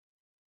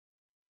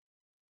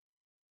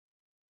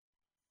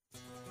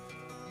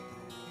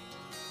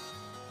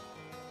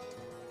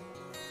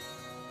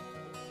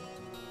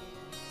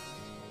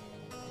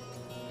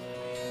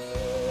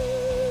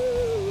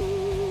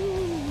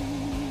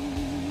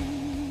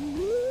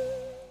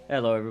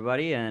Hello,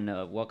 everybody, and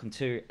welcome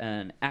to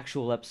an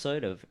actual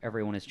episode of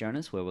Everyone is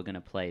Jonas, where we're going to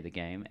play the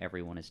game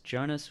Everyone is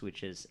Jonas,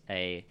 which is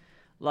a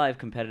live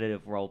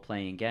competitive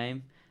role-playing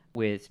game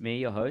with me,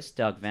 your host,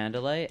 Doug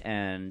Vanderlei,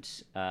 and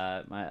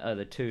my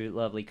other two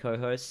lovely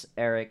co-hosts,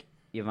 Eric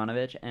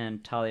Jovanovic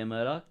and Talia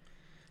Murdoch.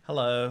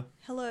 Hello.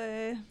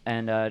 Hello.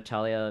 And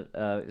Talia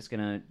is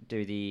going to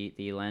do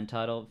the land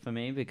title for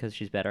me because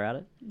she's better at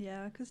it.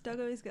 Yeah, because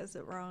Doug always gets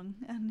it wrong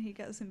and he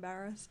gets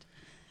embarrassed.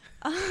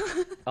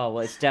 Oh, well,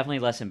 it's definitely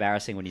less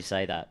embarrassing when you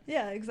say that.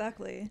 Yeah,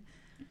 exactly.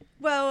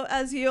 Well,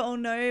 as you all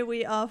know,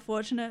 we are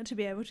fortunate to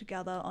be able to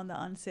gather on the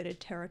unceded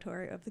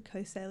territory of the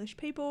Coast Salish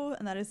people,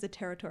 and that is the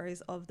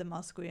territories of the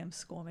Musqueam,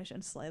 Squamish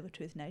and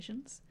Tsleil-Waututh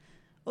nations,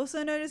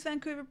 also known as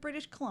Vancouver,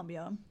 British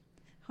Columbia,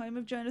 home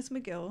of Jonas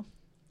McGill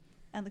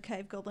and the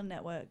Cave Goblin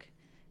Network.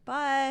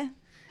 Bye.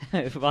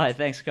 Bye.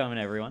 Thanks for coming,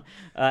 everyone.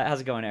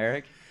 How's it going,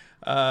 Eric?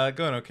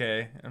 Going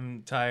okay.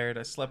 I'm tired.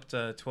 I slept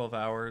 12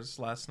 hours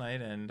last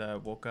night and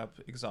woke up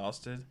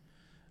exhausted.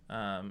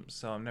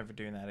 So I'm never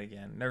doing that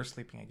again. Never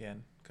sleeping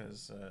again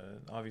because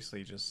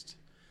obviously just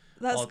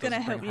That's going to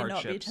help you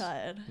not be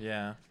tired.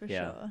 Yeah. For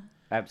sure.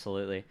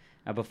 Absolutely.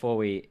 Before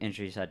we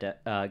introduce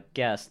our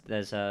guest,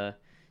 there's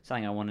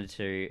something I wanted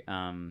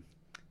to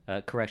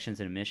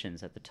corrections and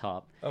omissions at the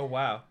top. Oh,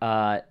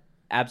 wow.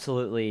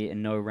 Absolutely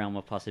in no realm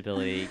of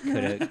possibility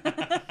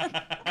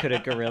could a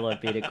gorilla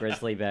beat a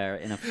grizzly bear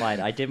in a fight.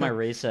 I did my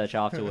research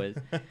afterwards.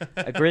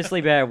 A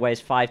grizzly bear weighs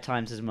 5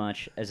 times as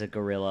much as a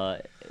gorilla.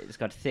 It's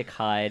got thick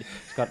hide.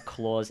 It's got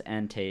claws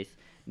and teeth.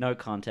 No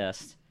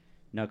contest.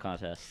 No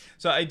contest.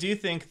 So I do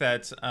think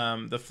that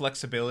the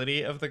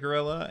flexibility of the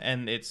gorilla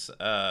and its,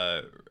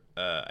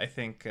 I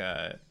think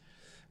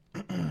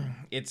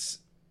it's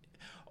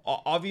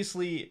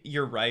obviously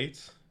you're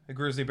right. A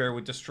grizzly bear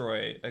would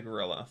destroy a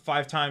gorilla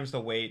 5 times the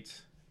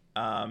weight,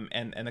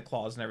 and the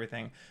claws and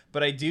everything.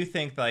 But I do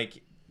think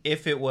like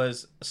if it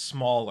was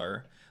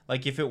smaller,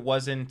 like if it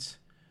wasn't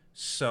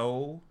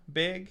so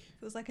big,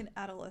 It was like an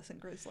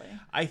adolescent grizzly.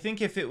 I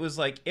think if it was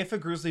like if a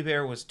grizzly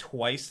bear was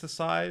twice the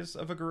size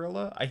of a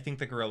gorilla, I think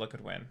the gorilla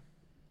could win.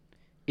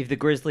 If the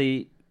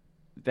grizzly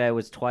bear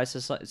was twice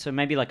the size, so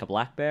maybe like a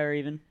black bear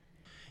even.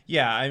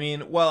 Yeah, I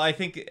mean, well, I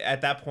think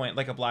at that point,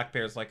 like a black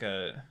bear is like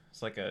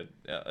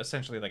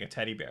essentially like a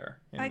teddy bear.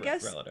 I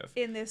guess relative.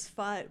 in this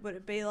fight, would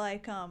it be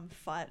like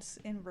fights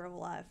in real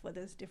life where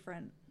there's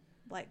different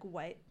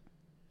weight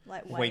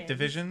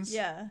divisions?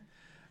 Yeah.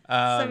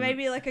 So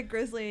maybe like a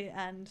grizzly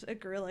and a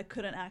gorilla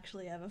couldn't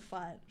actually ever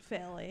fight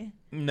fairly.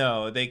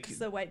 No, they because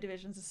the weight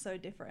divisions are so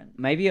different.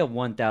 Maybe a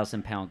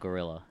 1,000-pound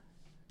gorilla.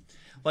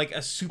 Like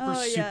a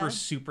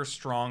super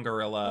strong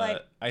gorilla,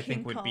 Like I King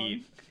think would Kong.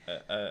 beat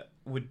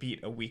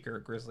a weaker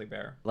grizzly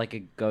bear. Like a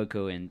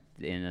Goku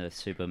in a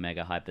super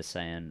mega hyper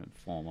saiyan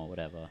form or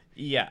whatever.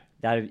 Yeah.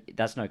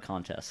 That's no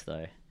contest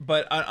though.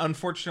 But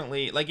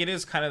unfortunately, like it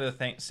is kind of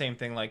the same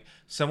thing. Like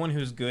someone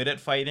who's good at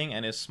fighting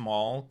and is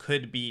small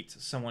could beat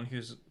someone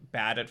who's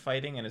bad at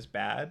fighting and is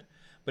bad.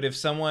 But if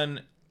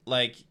someone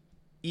like,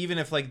 even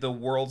if like the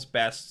world's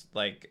best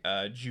like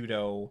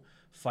judo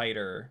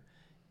fighter,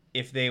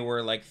 if they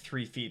were like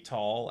 3 feet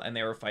tall and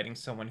they were fighting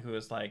someone who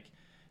is like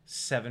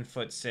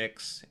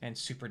 7'6" and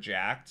super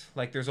jacked,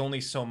 like there's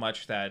only so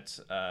much that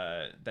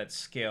that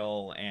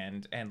skill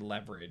and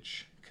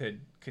leverage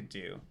could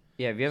do.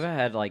 Yeah, have you ever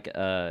had like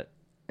a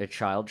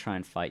child try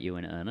and fight you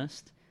in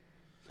earnest?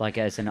 Like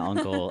as an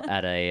uncle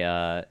at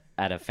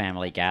a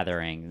family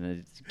gathering,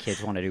 the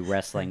kids want to do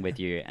wrestling with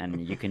you,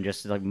 and you can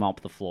just like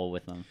mop the floor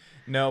with them.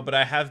 No, but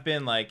I have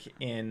been like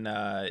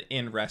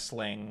in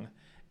wrestling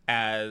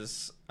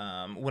as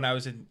when I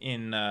was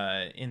in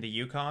the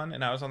Yukon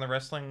and I was on the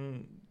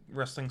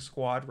wrestling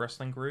squad,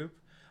 wrestling group.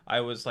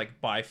 I was like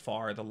by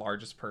far the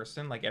largest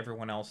person. Like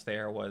everyone else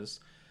there was,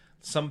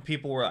 some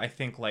people were I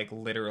think like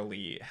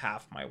literally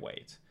half my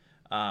weight.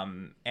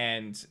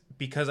 And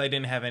because I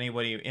didn't have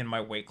anybody in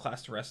my weight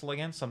class to wrestle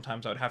against,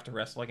 sometimes I would have to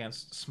wrestle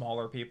against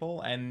smaller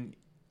people, and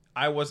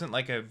I wasn't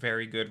like a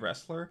very good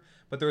wrestler,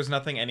 but there was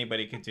nothing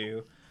anybody could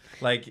do.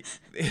 Like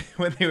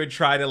when they would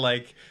try to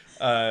like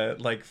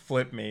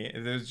flip me,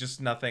 there was just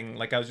nothing.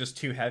 Like I was just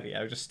too heavy.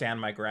 I would just stand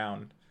my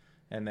ground,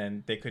 and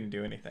then they couldn't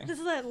do anything.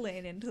 Just like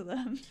lean into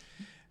them.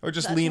 Or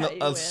just That's lean how you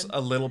win. a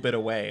little bit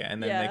away,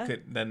 and then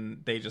Yeah.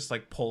 they just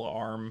like pull an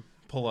arm,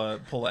 pull a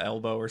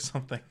elbow or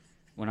something.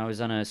 When I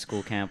was on a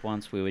school camp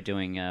once, we were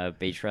doing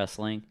beach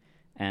wrestling,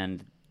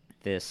 and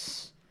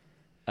this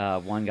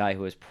one guy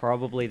who was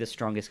probably the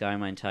strongest guy in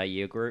my entire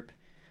year group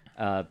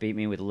beat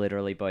me with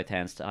literally both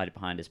hands tied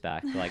behind his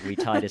back. Like we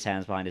tied his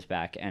hands behind his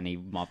back, and he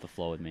mopped the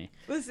floor with me.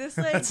 Was this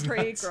like That's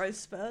pre-growth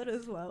spurt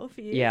as well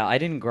for you? Yeah, I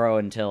didn't grow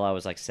until I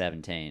was like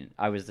 17.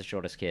 I was the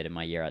shortest kid in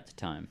my year at the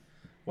time.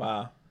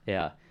 Wow.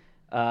 Yeah.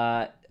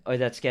 Oh,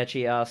 that's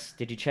sketchy. Asked,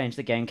 did you change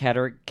the game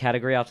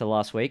category after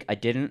last week? I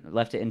didn't.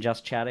 Left it in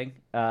just chatting.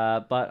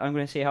 But I'm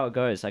going to see how it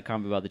goes. I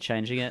can't be bothered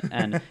changing it.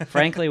 And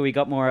frankly, we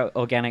got more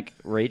organic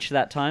reach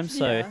that time.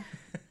 So Yeah.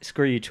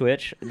 screw you,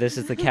 Twitch. This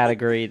is the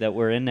category that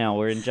we're in now.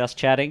 We're in just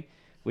chatting.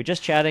 We're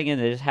just chatting,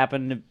 and it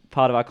happened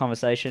part of our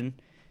conversation.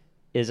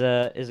 is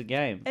a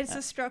game. It's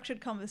a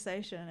structured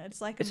conversation.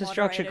 It's like It's a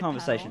structured moderated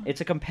conversation. panel.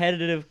 It's a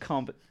competitive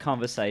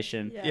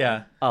conversation,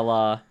 Yeah. a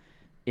la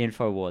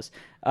Infowars.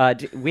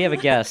 We have a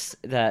guest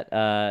that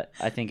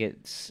I think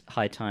it's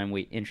high time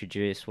we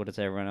introduce. What does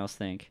everyone else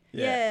think?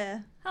 Yeah.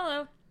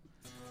 Hello.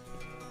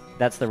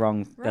 That's the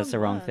wrong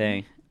one.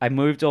 thing. I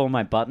moved all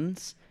my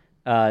buttons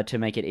to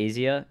make it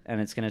easier,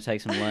 and it's going to take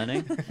some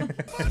learning.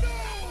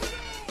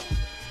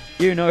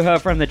 You know her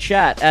from the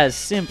chat as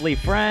Simply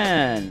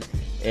Fran.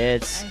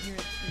 It's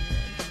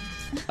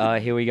I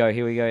hear it.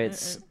 here we go.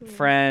 It's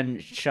Fran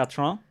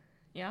Chatron.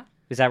 Yeah.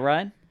 Is that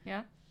right?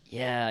 Yeah.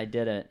 Yeah, I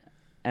did it.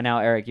 And now,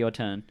 Eric, your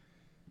turn.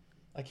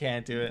 I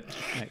can't do it.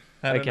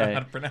 I don't know Okay. how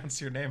to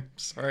pronounce your name.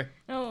 Sorry.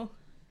 Oh,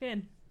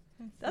 good.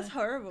 That's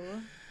horrible.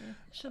 Yeah,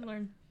 should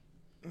learn.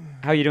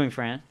 How are you doing,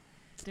 Fran?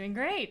 It's doing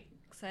great.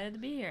 Excited to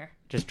be here.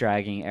 Just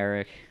dragging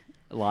Eric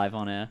live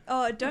on air.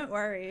 Oh, don't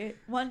worry.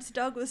 Once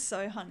Doug was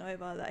so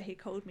hungover that he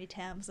called me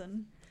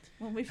Tamsin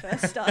when we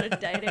first started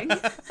dating.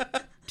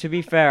 To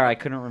be fair, I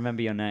couldn't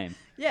remember your name.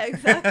 Yeah,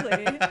 exactly.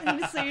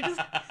 And so you just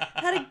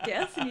had a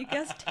guess and you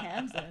guessed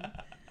Tamsin.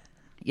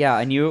 Yeah,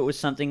 I knew it was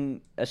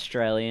something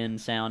Australian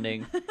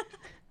sounding,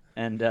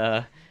 and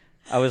I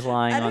was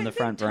lying on the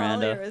front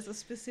veranda. Talia is a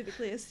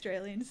specifically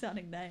Australian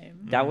sounding name.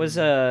 That was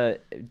a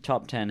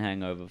top 10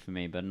 hangover for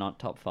me, but not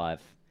top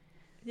 5.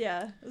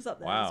 Yeah, it was up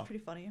there. It Wow. was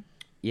pretty funny.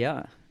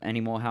 Yeah.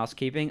 Any more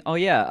housekeeping? Oh,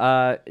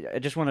 yeah. I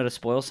just wanted to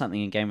spoil something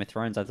in Game of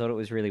Thrones. I thought it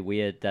was really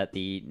weird that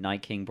the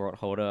Night King brought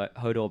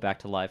Hodor back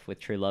to life with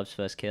True Love's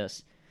first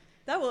kiss.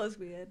 That was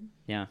weird.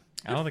 Yeah.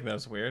 I don't think that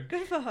was weird.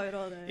 Good for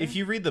Hodor though. If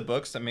you read the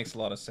books, that makes a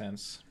lot of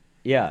sense.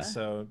 Yeah.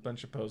 So, a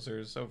bunch of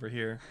posers over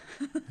here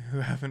who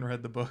haven't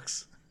read the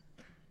books.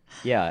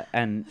 Yeah.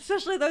 And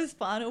Especially those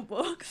final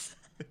books.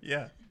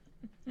 Yeah.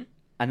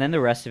 then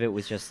the rest of it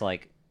was just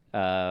like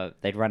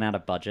they'd run out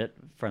of budget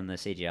from the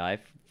CGI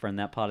from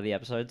that part of the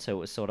episode, so it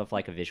was sort of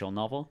like a visual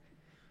novel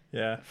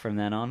Yeah. from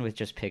then on with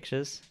just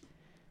pictures.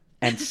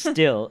 And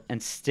still,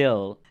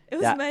 It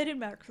was that made in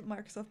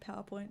Microsoft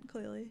PowerPoint,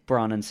 clearly.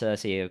 Bronn and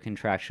Cersei are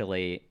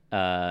contractually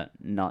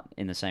not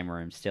in the same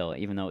room still,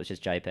 even though it was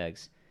just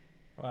JPEGs.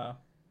 Wow.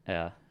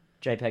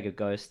 JPEG of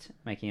Ghost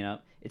making it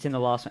up. It's in the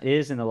last. It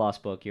is in the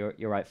last book. You're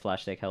right,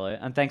 Flashstick. Hello,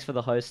 and thanks for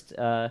the host,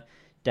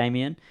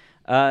 Damien.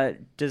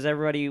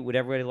 Would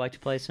everybody like to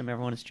play some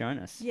Everyone is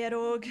Jonas? Yeah,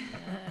 dog.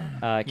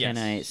 Can Yes.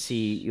 I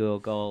see your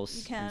goals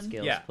You can. and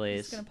skills, Yeah. I'm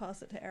please? just gonna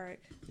pass it to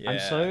Eric. Yeah. I'm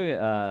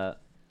so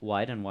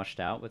white and washed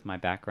out with my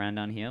background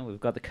down here. We've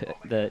got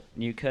the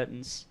new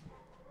curtains.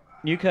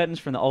 New curtains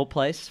from the old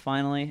place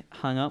finally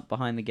hung up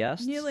behind the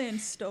guests. Newly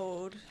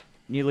installed.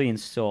 Newly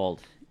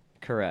installed.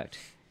 Correct.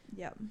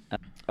 Yep.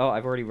 Oh,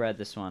 I've already read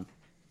this one.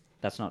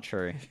 That's not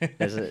true.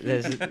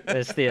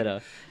 There's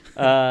theater.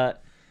 Oh,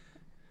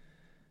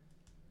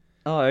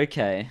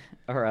 okay.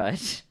 All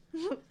right.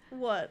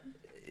 What?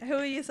 Who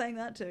are you saying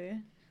that to?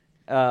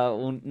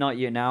 Well, not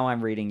you. Now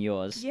I'm reading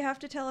yours. You have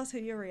to tell us who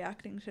you're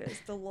reacting to.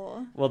 It's the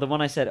law. Well, the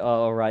one I said, oh,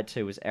 all right,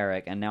 to was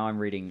Eric, and now I'm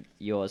reading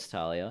yours,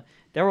 Talia.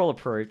 They're all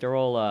approved. They're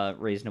all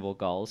reasonable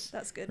goals.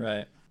 That's good.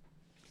 Right.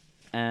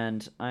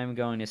 And I'm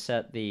going to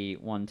set the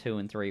 1, 2,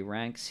 and 3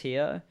 ranks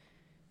here.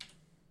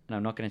 And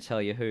I'm not going to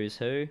tell you who's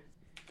who.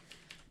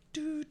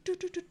 Do, do,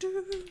 do, do,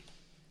 do.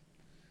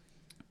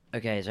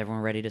 Okay, is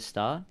everyone ready to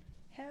start?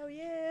 Hell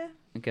yeah.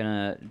 I'm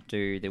gonna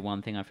do the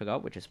one thing I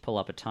forgot, which is pull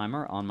up a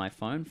timer on my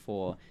phone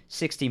for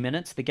 60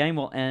 minutes. The game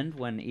will end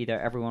when either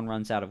everyone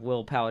runs out of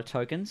willpower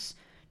tokens,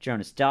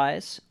 Jonas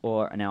dies,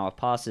 or an hour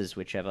passes,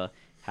 whichever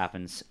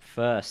happens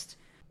first.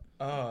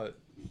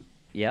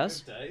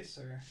 Yes? Dice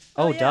or?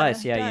 Oh,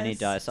 dice. Yeah, you need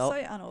dice. So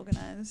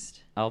unorganized.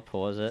 I'll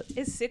pause it.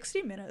 Is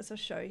 60 Minutes a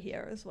show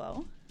here as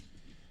well?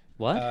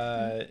 What?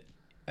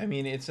 I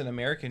mean, it's an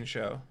American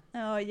show.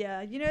 Oh,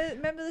 yeah. You know,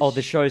 remember Oh,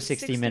 the show's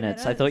 60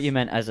 minutes. I thought you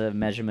meant as a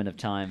measurement of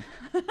time.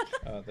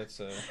 That's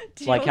a.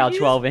 It's like how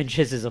 12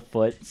 inches is a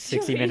foot,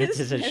 60 minutes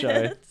is a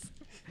show.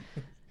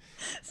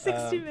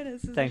 60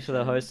 minutes is Thanks a for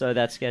the show. host. Oh,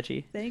 that's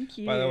sketchy. Thank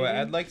you. By the way,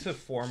 I'd like to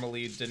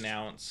formally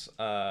denounce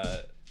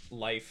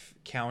life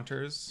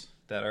counters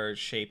that are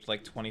shaped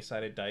like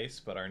 20-sided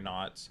dice, but are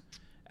not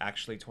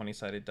actually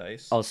 20-sided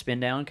dice. Oh, spin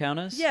down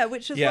counters? Yeah,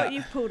 which is Yeah. what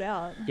you've pulled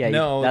out. Yeah,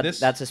 No,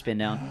 that's a spin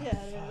down. Yeah,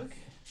 it is.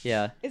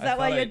 Yeah. Is I that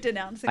why thought you're I-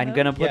 denouncing I'm them?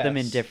 gonna put them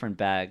in Yes. different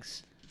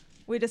bags.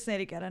 We just need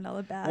to get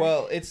another bag.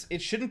 Well,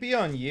 it shouldn't be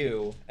on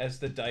you as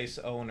the dice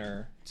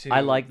owner to.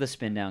 I like the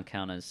spin down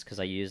counters because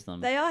I use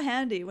them. They are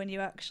handy when you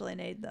actually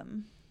need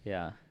them.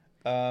 Yeah.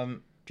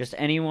 Just Just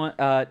anyone.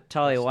 Talia,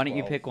 That's why don't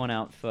you 12. pick one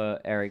out for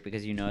Eric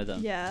because you know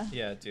them? Yeah,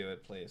 yeah, do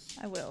it, please.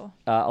 I will.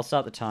 I'll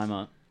start the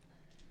timer.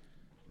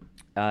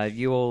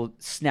 You all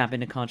snap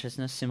into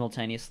consciousness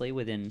simultaneously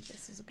within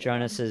This is a good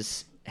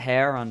Jonas's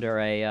hair under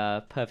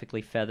a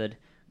perfectly feathered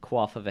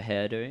coif of a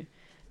hairdo.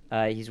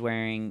 He's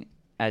wearing,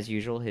 as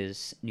usual,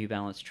 his New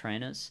Balance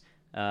trainers.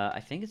 I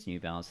think it's New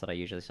Balance that I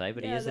usually say,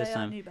 but he Yeah, is this they are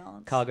time. New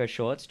Balance. Cargo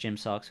shorts, gym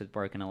socks with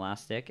broken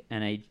elastic,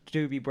 and a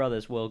Doobie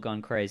Brothers World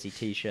Gone Crazy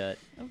t-shirt.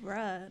 All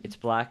right. It's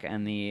black,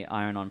 and the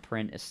iron-on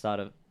print is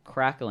started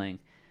crackling.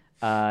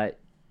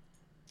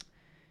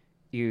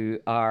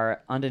 You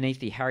are underneath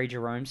the Harry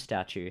Jerome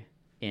statue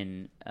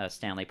in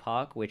Stanley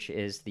Park, which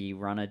is the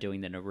runner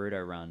doing the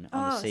Naruto run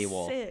on the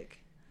seawall. Sick.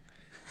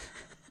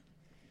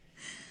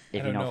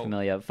 If I you're don't not know.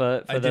 familiar,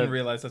 for I the didn't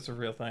realize that's a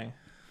real thing.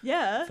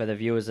 Yeah. for the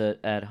viewers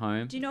at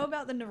home, Do you know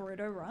about the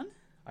Naruto run?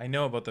 I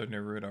know about the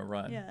Naruto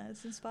run. Yeah,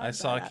 it's inspired. I by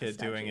saw a that kid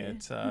doing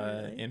statue.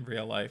 it Really? in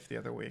real life the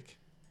other week.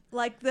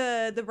 Like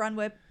the run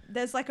where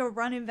there's like a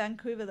run in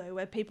Vancouver though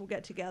where people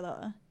get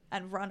together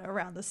and run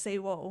around the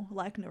seawall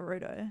like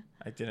Naruto.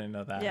 I didn't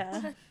know that.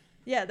 Yeah.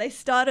 Yeah, they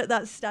start at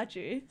that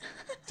statue.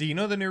 Do you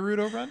know the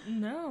Naruto run?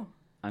 No.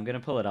 I'm gonna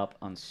pull it up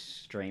on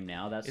stream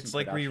now. That's It's some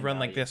like where you production run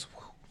like value. this.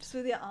 Just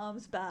with your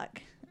arms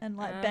back and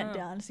like bent Oh.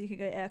 down so you can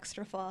go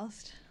extra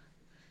fast.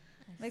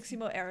 Makes you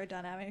more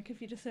aerodynamic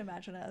if you just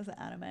imagine it as an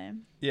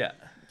anime. Yeah.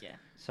 Yeah.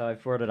 So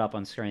I've brought it up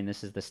on screen.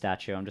 This is the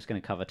statue. I'm just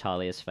going to cover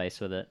Talia's face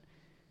with it.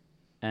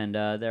 And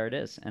there it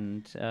is.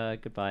 And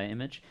goodbye,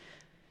 image.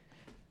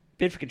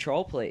 Bid for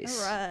control, please.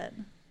 All right.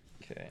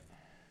 Okay.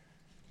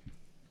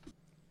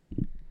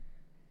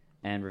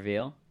 And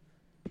reveal.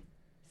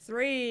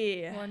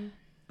 3. One.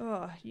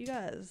 Oh, you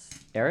guys.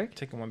 Eric?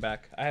 Taking one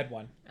back. I had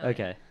one.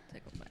 Okay.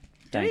 Take one back.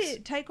 Do Thanks. we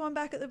take one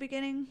back at the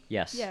beginning?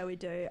 Yes. Yeah, we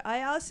do. I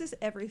ask this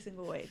every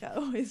single week. I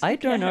always I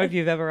don't know if forget.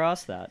 you've ever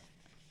asked that.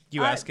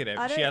 You I- ask it.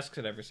 I She don't- asks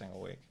it every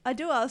single week. I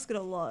do ask it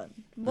a lot.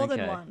 More than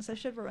Okay. once. I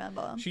should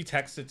remember. She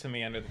texted to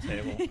me under the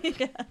table.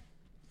 Yeah.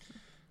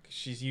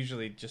 She's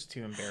usually just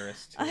too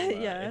embarrassed to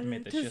Yeah,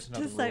 admit that she just doesn't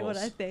know to the say rules.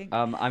 what I think.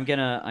 I'm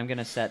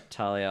gonna set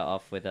Talia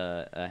off with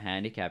a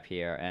handicap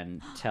here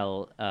and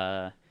tell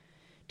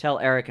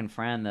Eric and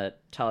Fran that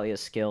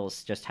Talia's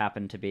skills just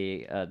happen to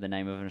be the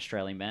name of an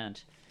Australian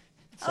band.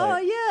 So, Oh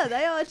yeah,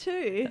 they are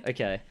too.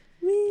 Okay.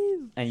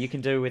 Woo! And you can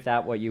do with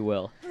that what you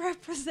will.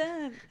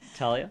 Represent.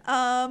 Talia?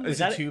 Is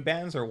that it two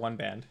bands or one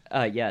band?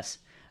 Yes.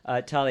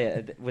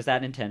 Talia, was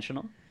that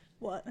intentional?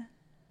 What?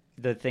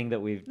 The thing that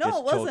we've No, just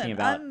it wasn't. talking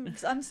about.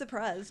 I'm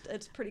surprised.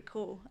 It's pretty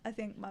cool. I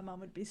think my mum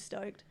would be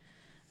stoked.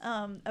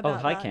 Oh, About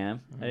hi that.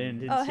 Cam. I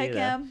didn't Oh, see hey you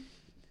there. Cam.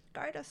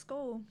 Go to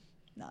school.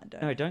 No,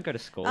 don't. No, don't go to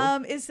school.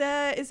 Is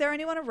there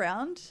anyone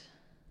around?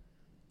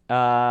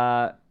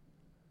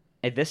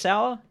 At this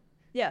hour?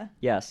 Yeah.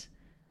 Yes.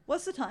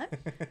 What's the time?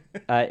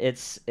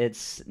 It's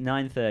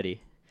 9:30.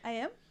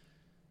 AM.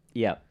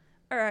 Yep.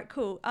 All right,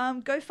 cool.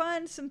 Go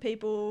find some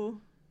people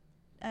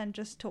and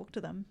just talk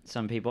to them.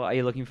 Some people. Are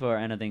you looking for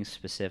anything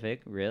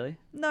specific? Really?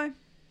 No.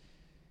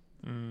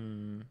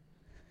 Mm.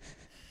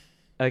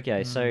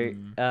 Okay,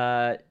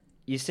 so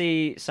you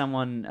see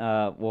someone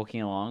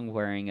walking along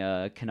wearing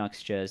a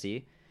Canucks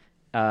jersey.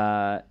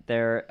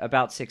 They're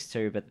about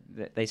 6'2", but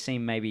they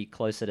seem maybe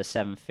closer to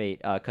 7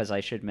 feet. Because I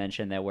should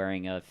mention they're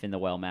wearing a Finn the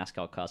Whale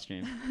mascot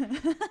costume.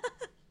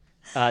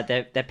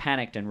 They're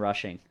panicked and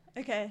rushing.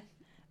 Okay.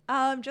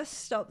 Just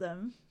stop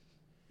them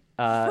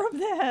Uh,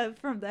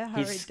 from their he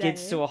hurried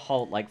skids day. to a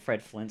halt like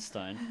Fred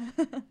Flintstone,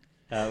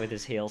 with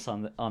his heels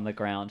on the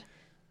ground,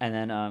 and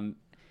then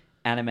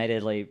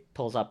animatedly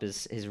pulls up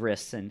his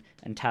wrists and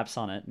taps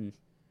on it. And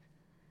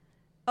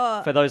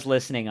Oh, for those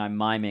listening, I'm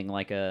miming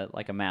like a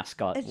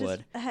mascot it's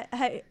just,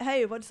 would.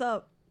 hey, what's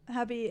up?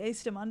 Happy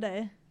Easter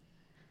Monday.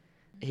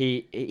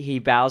 He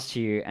bows to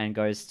you and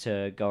goes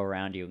to go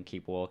around you and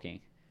keep walking.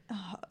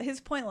 Oh, he's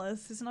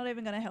pointless. He's not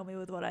even going to help me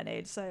with what I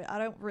need, so I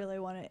don't really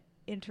want to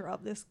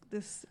interrupt this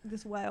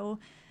whale.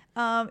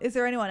 Is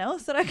there anyone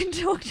else that I can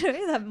talk to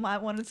that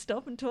might want to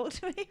stop and talk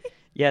to me?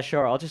 Yeah,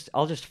 sure. I'll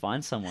just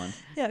find someone.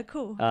 Yeah,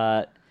 cool.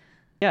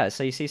 Yeah.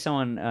 So you see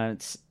someone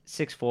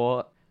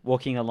 6'4"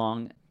 walking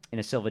along in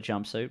a silver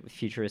jumpsuit with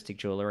futuristic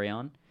jewelry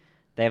on.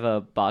 They have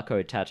a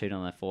barcode tattooed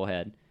on their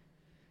forehead.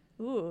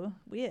 Ooh,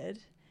 weird.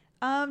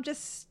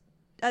 Just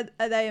are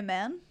they a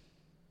man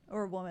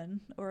or a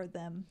woman or a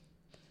them?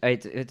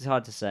 It's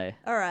hard to say.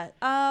 All right.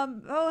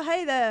 Oh,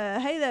 hey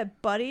there,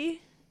 buddy.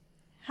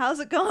 How's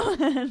it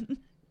going?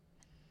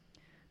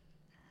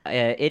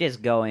 It is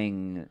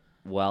going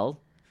well.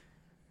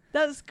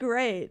 That's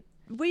great.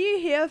 Were you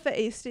here for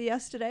Easter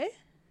yesterday?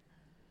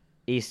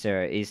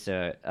 Easter.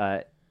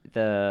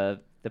 The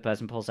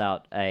person pulls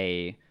out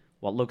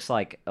what looks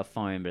like a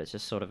phone, but it's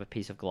just sort of a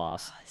piece of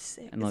glass. Oh,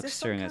 sick. And Is looks this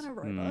some through kind us. of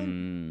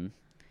robot?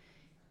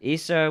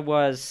 Easter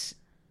was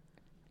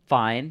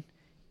fine.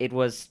 It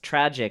was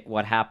tragic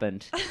what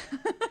happened.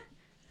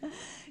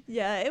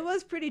 Yeah, it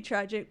was pretty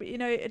tragic, but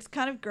it's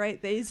kind of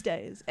great these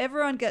days.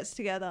 Everyone gets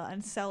together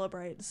and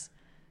celebrates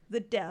the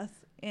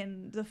death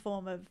in the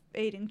form of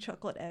eating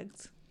chocolate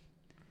eggs.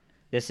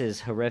 This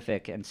is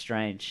horrific and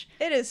strange.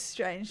 It is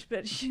strange,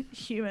 but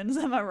humans,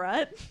 am I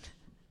right?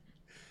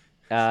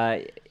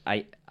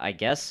 I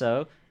guess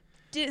so.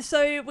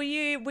 So were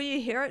you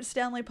here at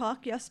Stanley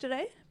Park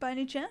yesterday by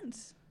any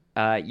chance?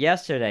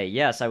 Yesterday,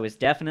 yes, I was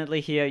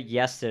definitely here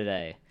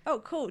yesterday. Oh,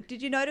 cool.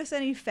 Did you notice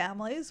any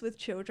families with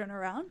children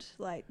around,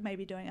 like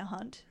maybe doing a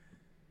hunt?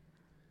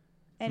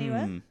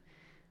 Anywhere?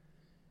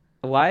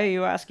 Why are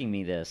you asking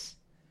me this?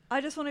 I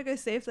just want to go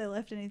see if they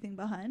left anything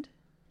behind.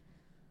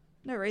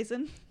 No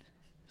reason.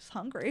 Just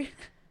hungry.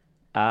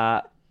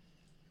 Oh,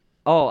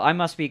 I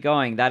must be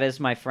going. That is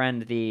my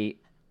friend, the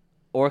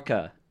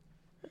orca.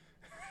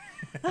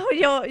 Oh,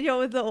 you're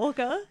with the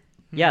orca?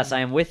 Yes, I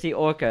am with the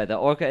orca. The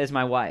orca is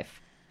my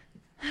wife.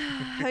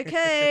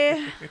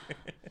 Okay.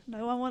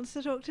 No one wants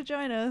to talk to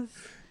Jonas.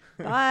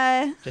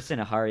 Bye. Just in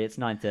a hurry. It's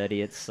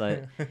 9:30. It's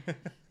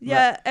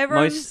Yeah,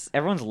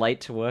 everyone's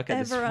late to work at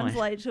this everyone's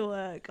point. late to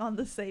work on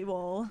the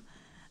seawall.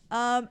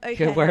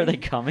 Okay. Where are they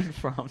coming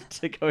from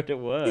to go to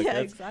work? Yeah,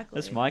 That's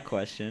exactly. my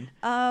question.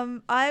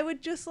 I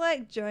would just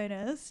like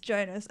Jonas,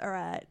 all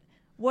right.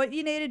 What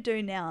you need to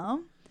do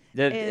now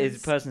Is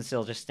is- the person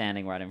still just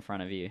standing right in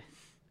front of you?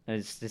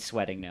 It's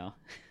sweating now.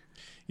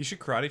 You should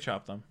karate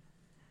chop them.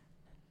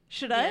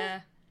 should I? Yeah.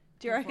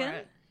 Do you go for reckon?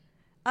 it.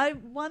 I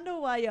wonder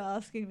why you're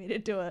asking me to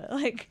do it.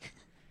 Like,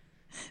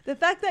 the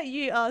fact that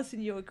you asked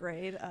and you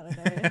agreed, I don't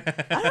know.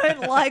 I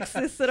don't like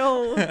this at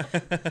all.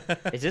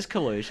 Is this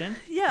collusion?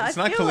 Yeah, It's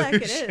I not feel like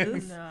it collusion.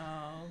 is.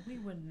 No, we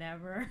would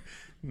never.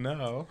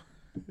 No,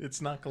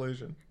 it's not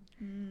collusion.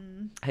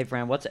 Hey,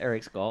 Fran, what's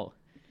Eric's goal?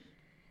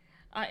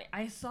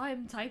 I saw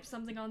him type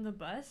something on the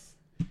bus.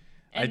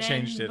 I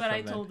changed it But from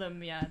I then. told him,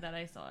 that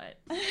I saw it.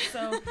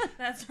 So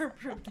that's our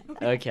proof. that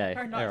we Okay,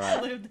 Are not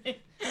alright.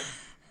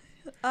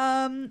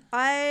 colluding.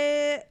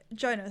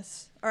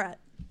 Jonas, all right.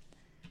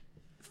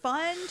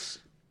 Find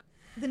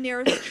the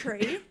nearest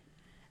tree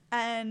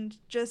and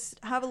just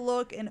have a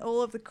look in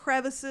all of the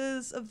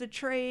crevices of the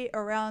tree,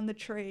 around the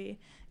tree,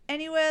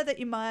 anywhere that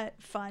you might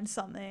find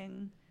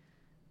something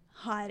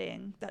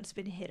hiding that's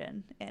been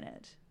hidden in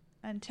it.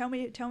 And tell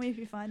me if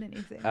you find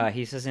anything.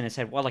 He says in his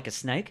head, what, like a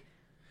snake?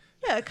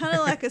 Yeah, kind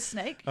of like a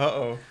snake.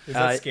 Uh-oh. Is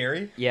that Uh,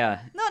 scary?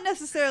 Yeah. Not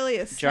necessarily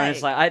a snake.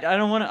 Jonas like, I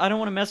don't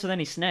want to mess with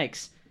any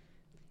snakes.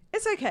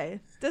 It's okay.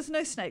 There's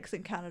no snakes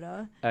in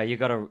Canada. You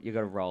gotta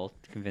roll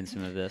to convince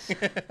him of this.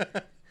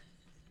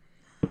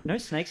 No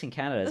snakes in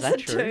Canada. Is That's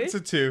that a true? two. It's a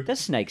 2. There's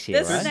snakes here,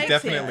 There's There's right? snakes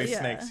definitely here, yeah.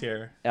 snakes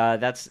here.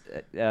 That's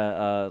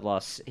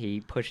loss.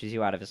 He pushes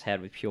you out of his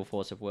head with pure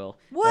force of will.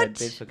 What?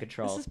 Bid for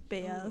control. This is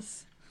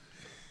BS.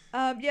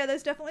 Yeah,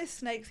 there's definitely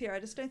snakes here. I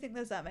just don't think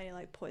there's that many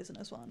like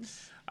poisonous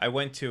ones. I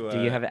went to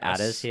Do you have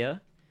adders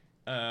here?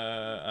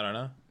 I don't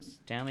know.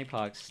 Stanley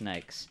Park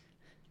snakes.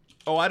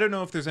 Oh, I don't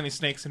know if there's any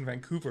snakes in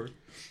Vancouver.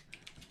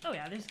 Oh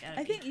yeah, there's gotta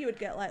I be. think you would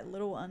get like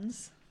little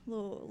ones,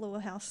 little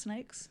house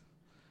snakes.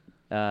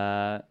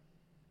 There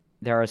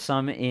are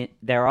some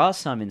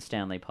in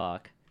Stanley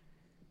Park.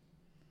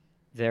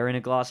 They're in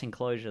a glass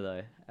enclosure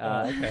though.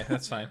 Oh, okay,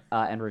 that's fine.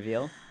 And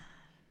reveal.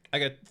 I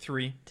got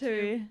 3.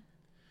 2.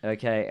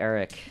 Okay,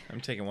 Eric. I'm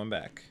taking one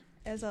back.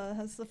 Ezra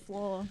has the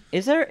floor.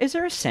 Is there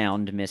a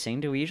sound missing?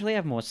 Do we usually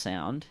have more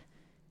sound?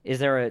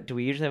 Do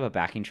we usually have a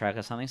backing track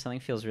or something? Something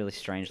feels really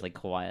strangely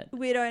quiet.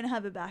 We don't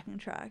have a backing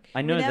track.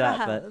 I know we never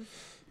that, but-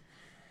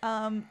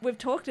 have. We've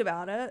talked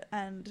about it,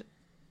 and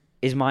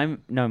Is my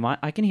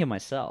I can hear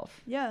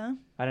myself. yeah,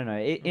 I don't know.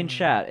 In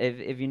chat,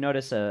 if you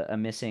notice a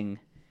missing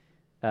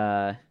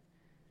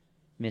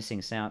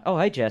missing sound. Oh,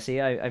 hey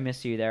Jesse, I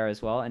missed you there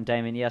as well. And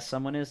Damon, yes,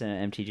 someone is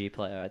an MTG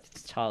player.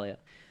 It's Talia.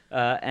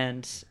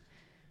 And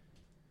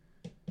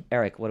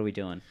Eric, what are we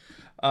doing?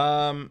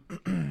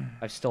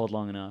 I've stalled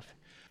long enough.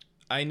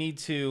 I need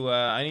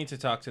to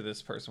talk to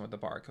this person with the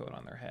barcode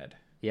on their head.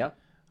 Yep.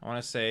 I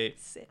want to say,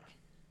 sick.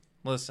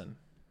 listen.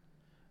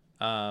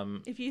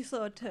 If you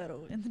saw a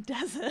turtle in the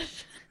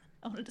desert,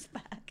 I want it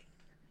back.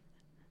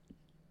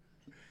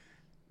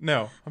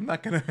 No, I'm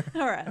not gonna.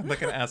 All right. I'm not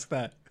gonna ask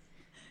that.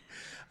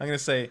 I'm gonna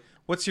say,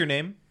 what's your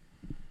name?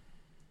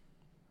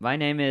 My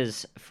name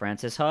is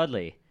Francis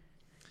Hardley.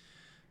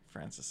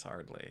 Francis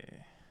Hardley.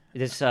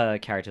 This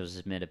character was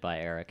submitted by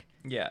Eric.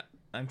 Yeah,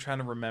 I'm trying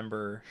to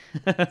remember.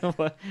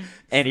 What-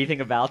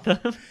 Anything about them?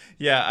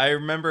 Yeah, I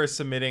remember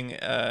submitting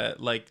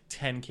like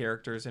 10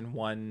 characters in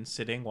one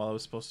sitting while I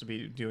was supposed to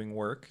be doing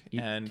work,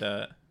 and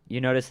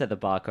You notice that the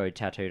barcode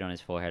tattooed on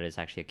his forehead is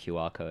actually a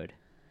QR code.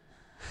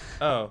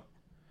 oh,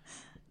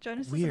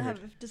 Jonas doesn't Weird.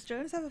 have. Does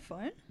Jonas have a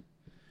phone?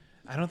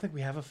 I don't think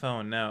we have a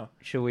phone. No.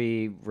 Should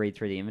we read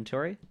through the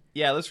inventory?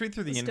 Yeah, let's read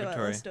through the Let's do it.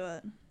 inventory. Let's do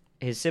it.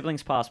 His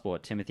sibling's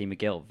passport, Timothy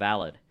McGill,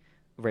 valid.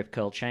 Rip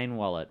Curl chain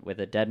wallet with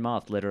a dead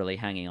moth literally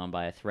hanging on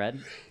by a thread.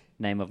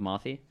 Name of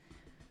Mothy.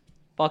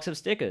 Box of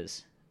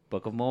stickers.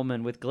 Book of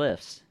Mormon with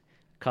glyphs.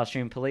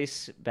 Costume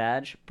police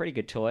badge, pretty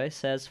good toy,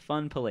 says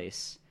Fun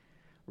Police.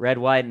 Red,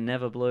 White, and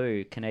Never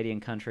Blue, Canadian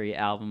country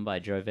album by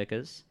Joe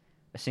Vickers.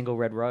 A single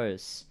red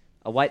rose.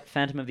 A white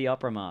Phantom of the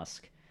Opera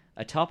mask.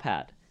 A top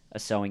hat. A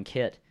sewing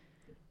kit.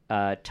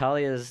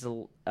 Talia's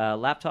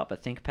laptop, a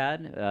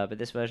ThinkPad, but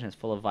this version is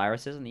full of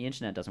viruses and the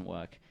internet doesn't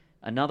work.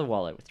 Another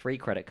wallet with 3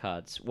 credit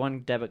cards, 1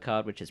 debit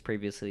card which has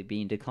previously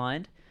been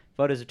declined,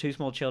 photos of 2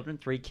 small children,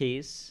 3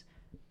 keys,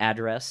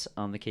 address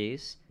on the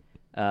keys,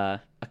 a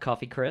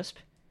coffee crisp,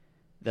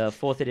 the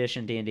 4th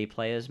edition D&D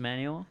Player's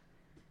Manual,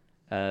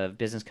 a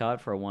business card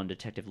for a 1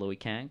 Detective Louis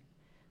Kang,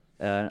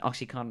 an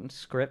Oxycontin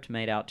script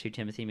made out to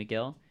Timothy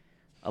McGill,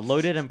 a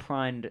loaded and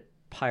primed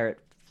pirate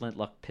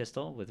flintlock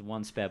pistol with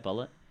 1 spare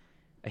bullet,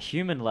 a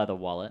human leather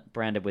wallet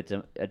branded with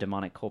a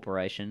demonic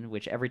corporation,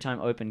 which every time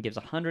opened gives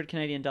 100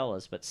 Canadian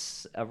dollars, but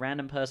a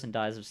random person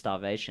dies of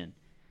starvation.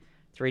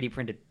 3D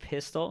printed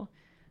pistol,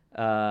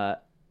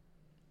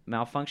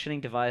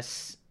 malfunctioning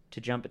device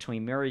to jump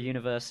between mirror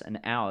universe and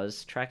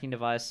ours, tracking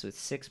device with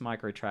 6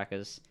 micro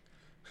trackers,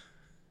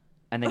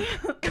 and then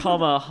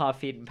comma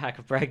half-eaten pack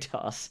of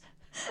Bragtas.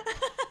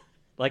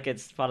 Like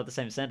it's part of the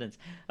same sentence.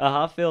 A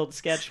half-filled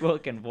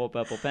sketchbook and 4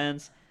 purple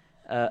pens,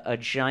 a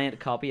giant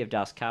copy of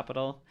Das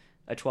Kapital,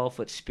 a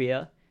 12-foot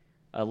spear,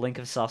 a link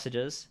of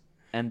sausages,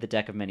 and the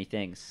deck of many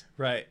things.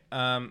 Right.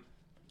 I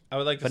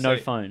would like to But say, no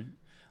phone.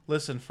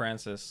 listen,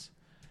 Francis,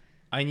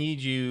 I need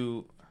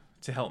you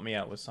to help me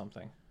out with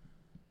something.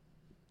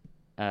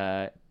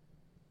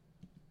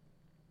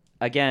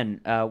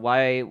 Again,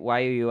 why are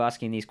you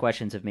asking these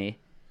questions of me?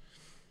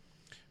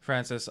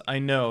 Francis, I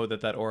know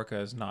that orca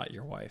is not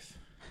your wife.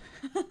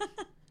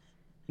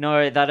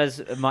 No, that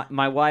is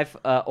my wife,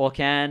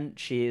 Orkan.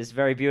 She is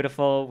very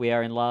beautiful. We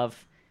are in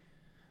love.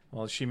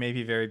 Well, she may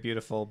be very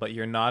beautiful, but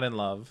you're not in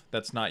love.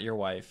 That's not your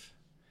wife.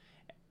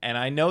 And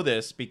I know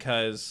this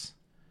because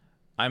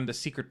I'm the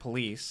secret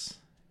police,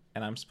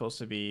 and I'm supposed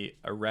to be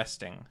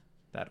arresting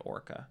that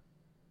orca.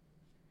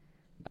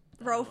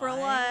 Roll for a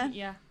lie.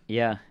 Yeah.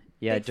 Yeah,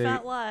 Big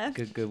fat lie.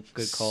 Good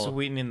call.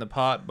 Sweetening the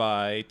pot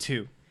by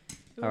 2.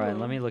 All right,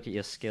 let Ooh. me look at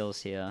your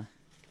skills here.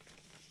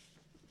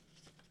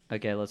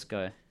 Okay, let's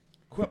go.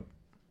 Whoop.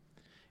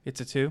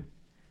 It's a 2.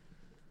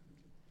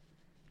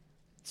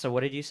 So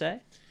what did you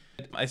say?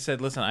 I said,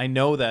 listen, I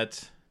know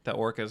that the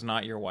orca is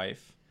not your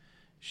wife.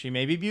 She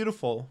may be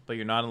beautiful, but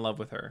you're not in love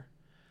with her.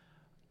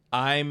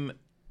 I'm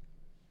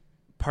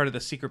part of the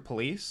secret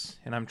police,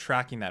 and I'm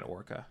tracking that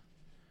orca.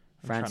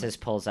 Francis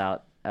pulls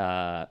out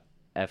a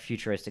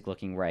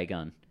futuristic-looking ray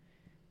gun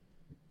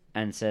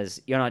and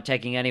says, "You're not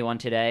taking anyone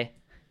today.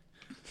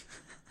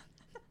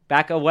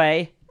 Back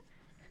away."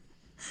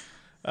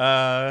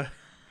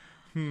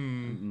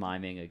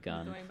 Miming a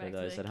gun Going for back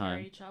those to at the home.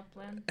 carry chop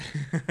plan.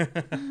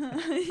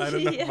 I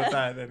don't know Yeah. about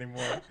that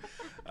anymore.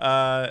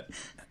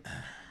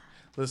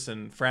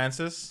 Listen,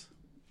 Francis,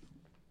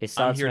 It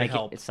starts here to making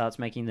help. it starts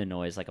making the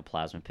noise like a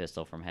plasma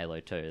pistol from Halo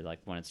 2, like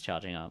when it's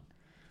charging up.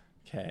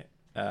 Okay.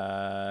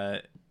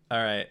 All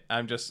right.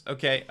 I'm just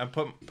okay. I'm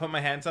put my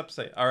hands up.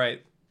 Say, all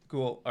right,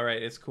 cool. All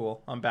right, it's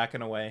cool. I'm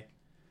backing away.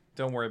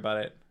 Don't worry about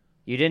it.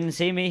 You didn't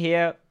see me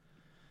here.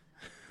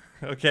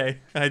 Okay,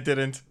 I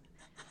didn't.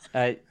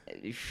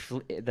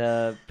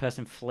 The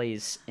person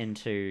flees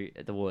into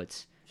the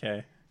woods.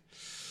 Okay.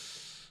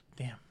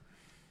 Damn.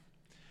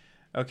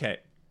 Okay.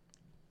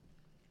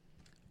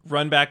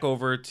 Run back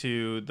over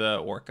to the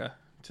orca,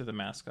 to the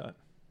mascot. To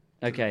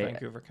the Okay.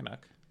 Vancouver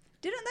Canuck.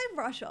 Didn't they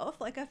rush off?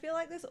 Like, I feel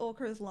like this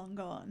orca is long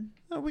gone.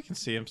 Oh, we can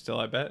see him still,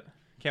 I bet.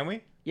 Can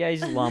we? Yeah,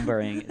 he's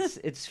lumbering.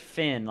 it's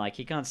Finn. Like,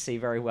 he can't see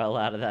very well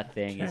out of that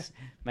thing. He's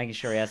making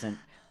sure he hasn't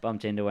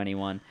bumped into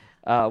anyone.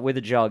 With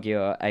a jog,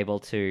 you're able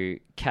to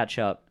catch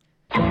up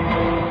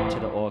to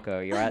the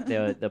orca. You're at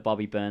the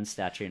Bobby Burns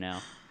statue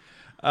now.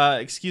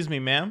 Excuse me,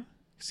 ma'am.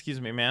 Excuse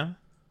me, ma'am.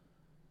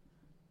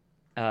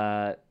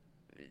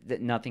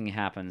 Nothing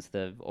happens.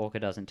 The orca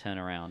doesn't turn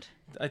around.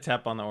 I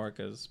tap on the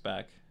orca's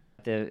back.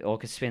 The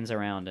orca spins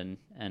around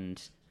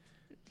and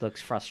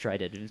looks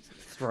frustrated,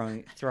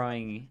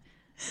 throwing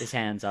his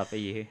hands up at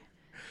you.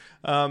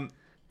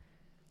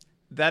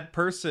 That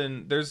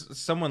person, there's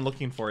someone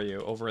looking for you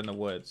over in the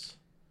woods.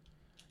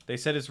 They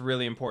said it's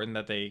really important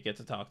that they get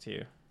to talk to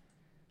you.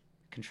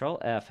 Control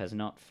F has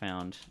not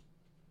found.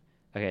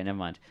 Okay, never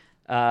mind.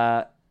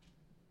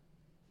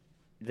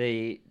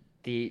 The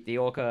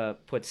orca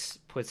puts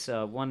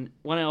one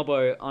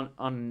elbow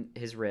on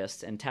his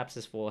wrist and taps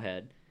his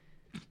forehead.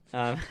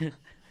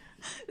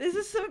 This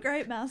is some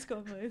great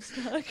mascot moves,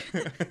 Doug.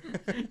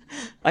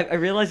 I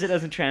realize it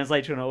doesn't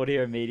translate to an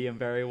audio medium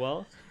very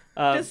well.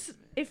 Just,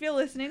 if you're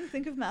listening,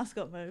 think of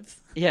mascot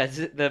moves. Yeah,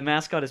 the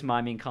mascot is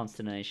miming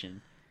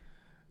consternation.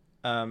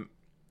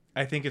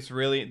 I think it's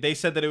really. They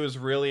said that it was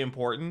really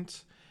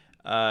important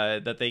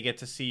that they get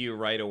to see you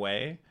right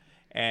away,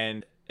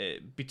 and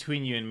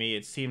between you and me,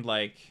 it seemed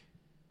like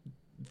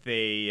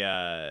they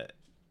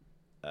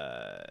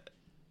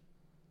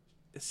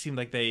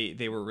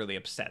were really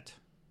upset.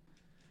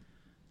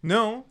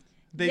 No,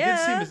 they did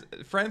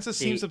seem. Francis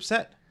seems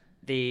upset.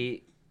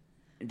 The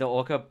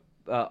orca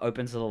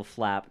opens a little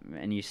flap,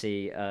 and you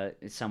see a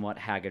somewhat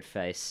haggard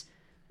face.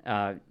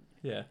 Yeah.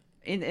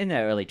 In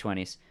their early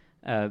 20s.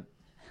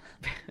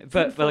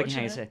 But looking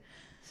at you,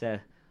 so,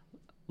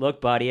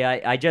 look, buddy,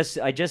 I just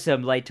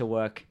am late to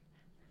work.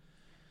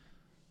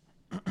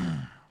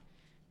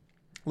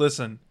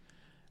 Listen,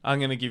 I'm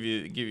gonna give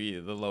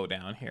you the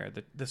lowdown here,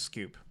 the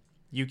scoop.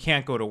 You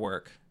can't go to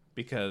work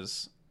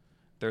because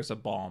there's a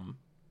bomb.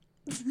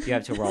 You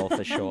have to roll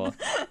for sure.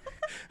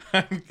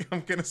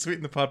 I'm gonna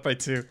sweeten the pot by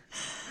 2.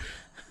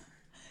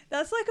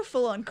 That's like a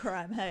full-on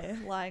crime, hey?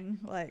 Lying,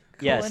 like,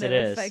 Yes, calling it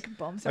in a is. fake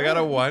bomb. I got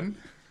a 1.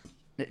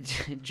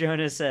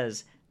 Jonas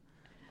says,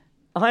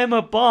 "I am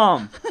a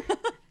bomb,"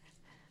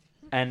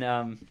 and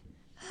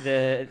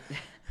the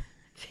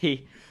do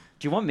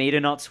you want me to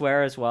not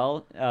swear as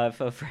well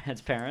for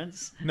Fred's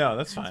parents? No,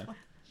 that's fine.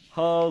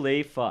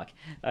 Holy fuck.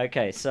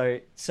 Okay, so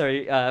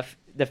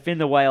the Finn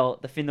the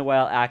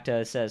Whale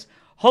actor says,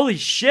 "Holy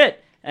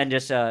shit," and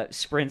just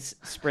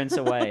sprints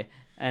away,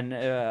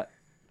 and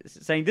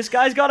saying, "This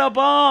guy's got a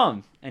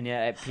bomb!" And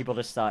yeah, people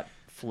just start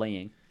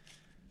fleeing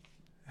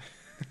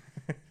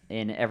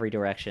in every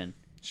direction.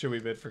 Should we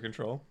bid for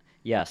control?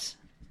 Yes.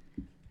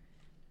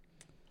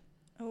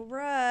 All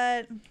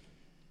right.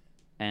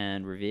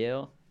 And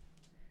reveal.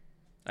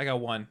 I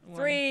got one.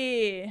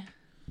 3.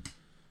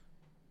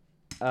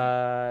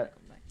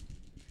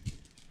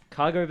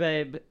 Cargo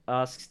Babe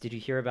asks, "Did you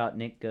hear about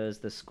Nick Gers,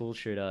 the school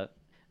shooter?"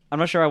 I'm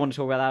not sure I want to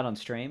talk about that on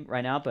stream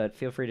right now, but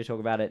feel free to talk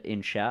about it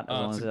in chat as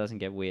long as it doesn't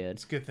get weird.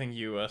 It's a good thing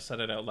you said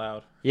it out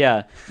loud.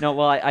 Yeah. No,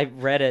 well, I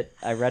read it.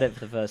 I read it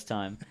for the first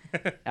time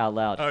out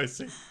loud. Oh, I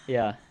see.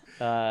 Yeah.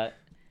 I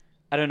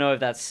don't know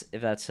if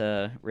that's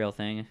a real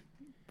thing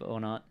or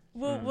not.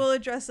 We'll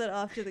address it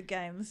after the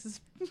game. This is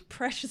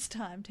precious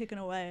time ticking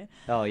away.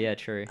 Oh, yeah,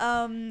 true.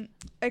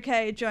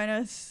 Okay,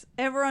 Jonas.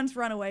 Everyone's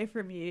run away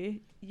from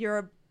you.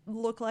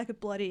 Look like a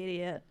bloody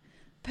idiot.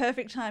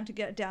 Perfect time to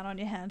get down on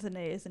your hands and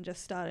knees and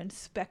just start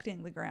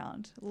inspecting the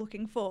ground,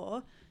 looking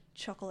for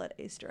chocolate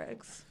Easter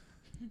eggs.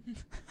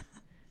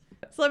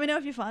 So let me know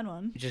if you find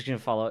one. You're just going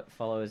to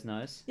follow his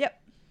nose?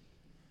 Yep.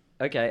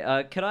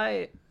 Okay, could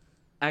I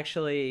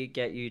actually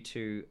get you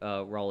to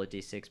roll a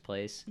d6,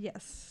 please?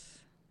 Yes.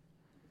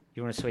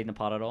 You want to sweeten the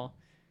pot at all?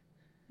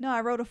 No,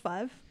 I rolled a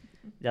 5.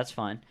 That's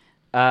fine.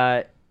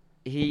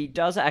 He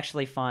does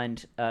actually find...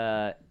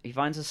 he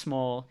finds a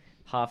small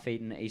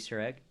half-eaten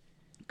Easter egg.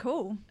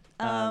 Cool.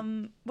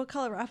 What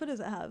color wrapper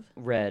does it have?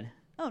 Red.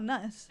 Oh,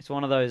 nice. It's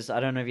one of those... I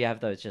don't know if you have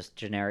those just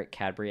generic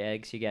Cadbury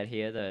eggs you get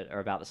here that are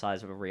about the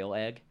size of a real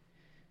egg.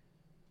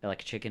 They're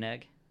like a chicken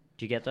egg.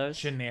 Do you get those?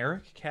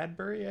 Generic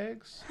Cadbury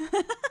eggs?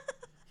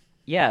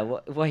 Yeah,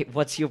 wait,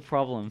 what's your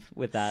problem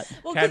with that?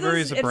 Well, 'cause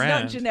Cadbury's a it's not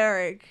brand.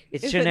 generic.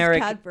 It's if generic.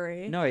 It's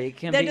Cadbury. No, it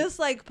can They're be... just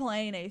like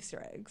plain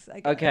Easter eggs, I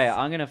guess. Okay,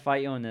 I'm gonna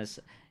fight you on this.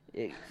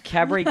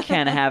 Cadbury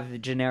can have the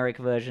generic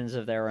versions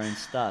of their own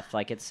stuff.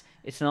 Like it's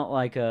not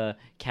like a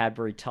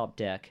Cadbury Top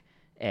Deck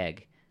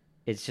egg.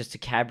 It's just a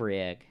Cadbury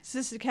egg. It's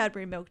just a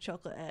Cadbury milk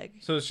chocolate egg.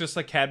 So it's just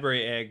a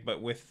Cadbury egg,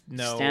 but with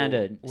no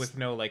Standard. with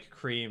no like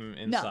cream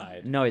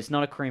inside. No, it's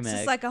not a cream It's egg.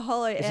 just like a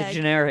hollow it's egg. a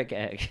generic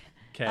egg.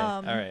 Okay,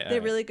 all right.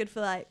 They're really good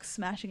for like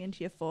smashing into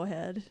your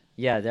forehead.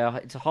 Yeah,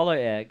 it's a hollow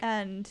egg.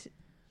 And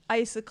I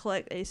used to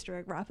collect Easter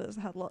egg wrappers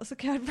that had lots of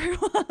Cadbury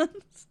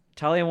ones.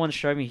 Talia once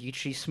showed me.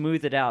 She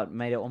smoothed it out, and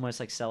made it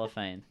almost like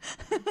cellophane.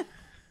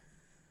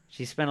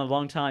 She spent a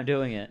long time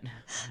doing it.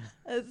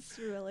 It's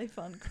a really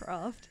fun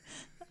craft.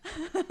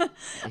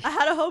 I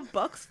had a whole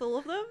box full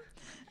of them,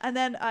 and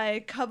then I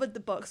covered the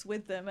box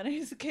with them, and I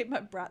used to keep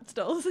my Bratz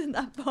dolls in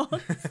that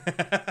box.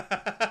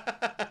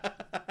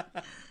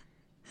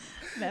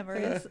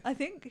 Memories, I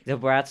think. The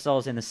Bratz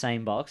dolls in the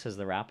same box as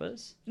the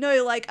wrappers.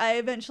 No, like I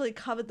eventually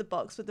covered the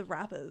box with the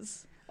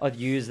wrappers. I'd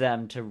use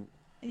them to...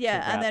 Yeah,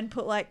 wrap. and then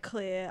put like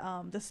clear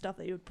the stuff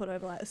that you would put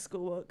over like the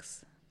school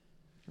books.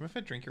 What if I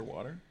drink your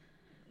water?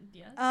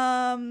 Yes.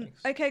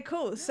 Thanks. Okay,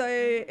 cool. So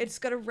it's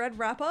got a red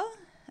wrapper.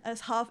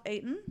 It's half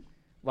eaten.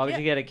 Why would Yeah.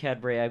 you get a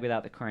Cadbury egg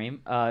without the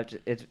cream?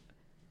 It's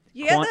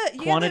You get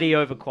you quantity get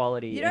over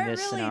quality them, you in don't this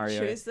really scenario.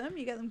 choose them.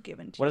 You get them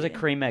given to What you. does a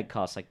cream egg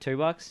cost? Like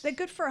 $2? They're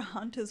good for a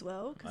hunt as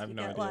well I because have you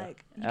no get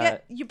idea.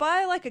 like you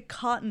buy like a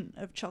carton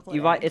of chocolate.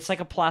 You buy eggs. it's like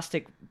a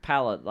plastic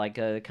pallet, like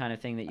a kind of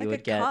thing that you like would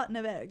a get. carton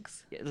of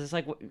eggs. It's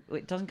like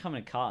it doesn't come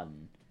in a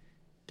carton,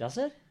 does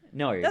it?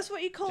 No, That's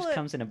what you it call just it.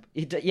 comes in a.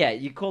 Yeah,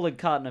 you call a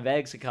carton of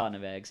eggs a carton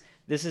of eggs.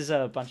 This is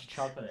a bunch of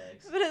chocolate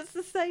eggs. But it's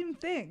the same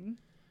thing.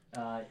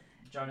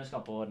 Jonas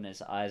got bored and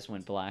his eyes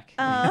went black.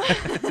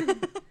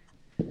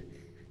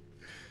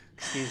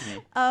 Excuse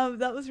me.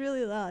 That was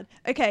really loud.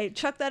 Okay,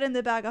 chuck that in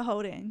the bag of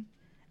holding.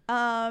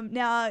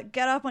 Now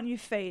get up on your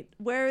feet.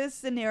 Where is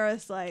the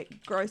nearest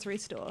like grocery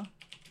store?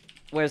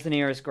 Where's the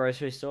nearest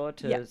grocery store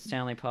to Yep.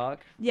 Stanley Park?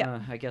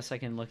 Yep. I guess I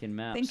can look in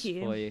maps Thank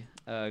you. for you.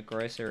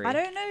 Grocery. I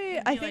don't know.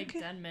 It'd I be think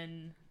like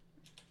Denman,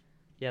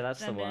 Yeah, that's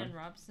the Denman one. and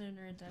Robson,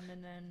 or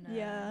Denman and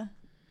yeah.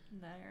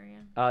 that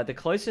area. The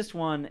closest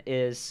one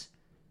is.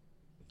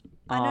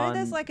 I know on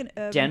there's like an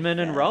urban Denman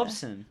and fair.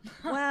 Robson.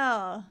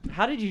 Wow.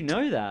 How did you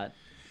know that?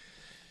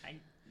 I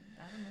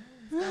don't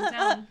know. It's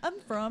downtown. I'm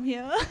from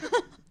here.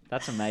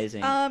 That's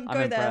amazing. Go I'm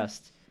there.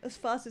 impressed. As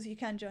fast as you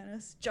can,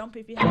 Jonas. Jump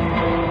if you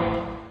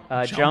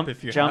have Jump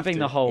if you have jumping to.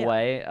 the whole Yeah.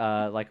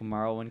 way, like a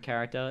Morrowind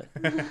character.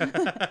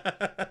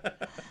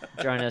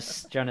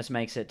 Jonas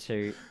makes it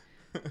to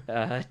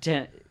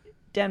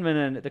Denman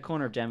and the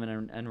corner of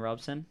Denman and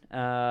Robson.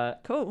 to.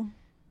 Cool.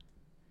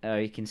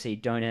 You can see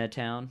Donair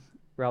Town,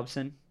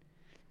 Robson.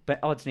 But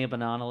it's near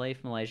Banana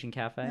Leaf Malaysian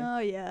Cafe. Oh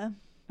yeah.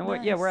 And we're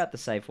nice. at the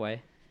Safeway.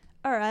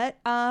 All right.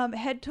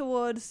 Head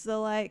towards the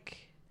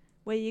like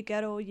where you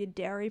get all your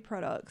dairy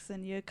products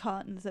and your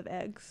cartons of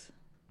eggs.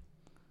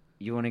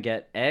 You want to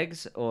get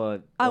eggs or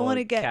I want wanna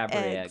to get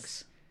Cadbury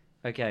eggs.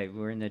 Okay,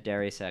 we're in the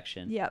dairy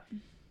section. Yep.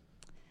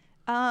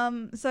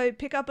 So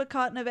pick up a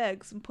carton of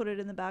eggs and put it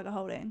in the bag of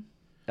holding.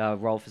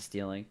 Roll for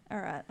stealing. All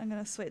right. I'm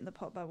gonna sweeten the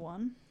pot by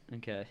 1.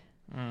 Okay.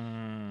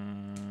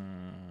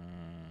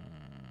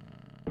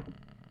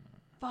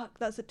 Fuck,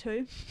 that's a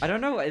 2. I don't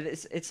know.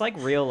 It's like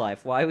real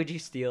life. Why would you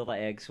steal the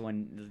eggs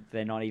when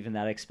they're not even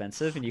that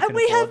expensive and you And can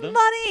we afford have them?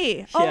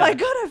 money! Oh Yeah. my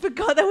god, I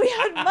forgot that we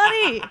had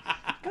money!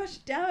 Gosh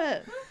damn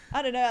it.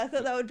 I don't know, I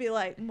thought that would be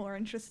like more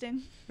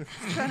interesting.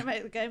 Trying to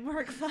make the game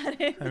more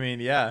exciting. I mean,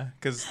 yeah,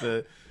 because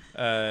the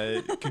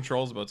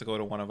control's about to go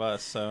to one of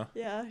us, so.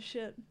 Yeah,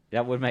 shit.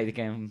 That would make the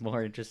game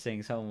more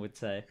interesting, someone would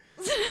say.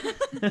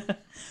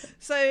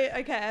 So,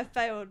 okay, I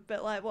failed,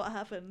 but like what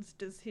happens?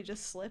 Does he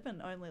just slip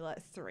and only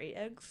like 3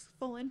 eggs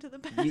fall into the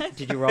bag?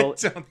 Did you roll?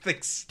 I don't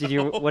think so. Did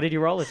you? What did you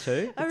roll? A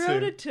 2? I a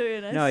rolled 2. a 2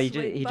 and I No, he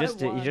sweep by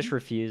just 1.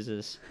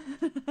 refuses.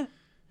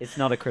 It's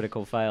not a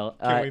critical fail.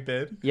 Can we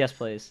bid? Yes,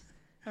 please.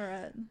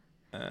 Alright.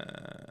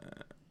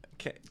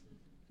 Okay.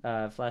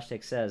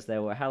 Flashtick says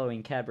there were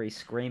Halloween Cadbury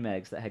Scream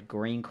eggs that had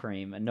green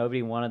cream, and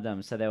nobody wanted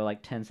them, so they were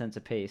like 10 cents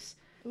a piece.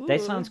 They Ooh.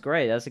 sounds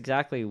great. That's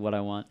exactly what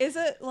I want. Is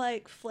it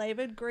like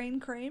flavored green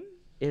cream?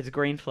 It's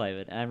green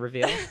flavored and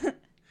reveal. 3.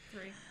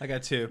 I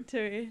got 2.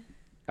 2.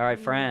 All right,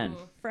 Fran. Ooh.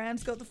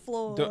 Fran's got the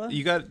floor.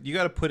 You got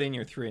to put in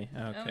your 3. Okay.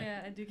 Oh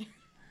yeah, I do.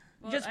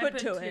 Well, Just I put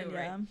 2 in, right?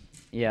 yeah.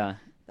 Yeah,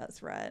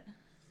 That's right.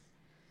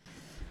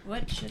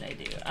 What should I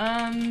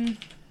do?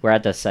 we're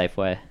at the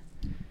Safeway.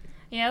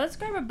 Yeah, let's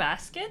grab a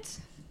basket.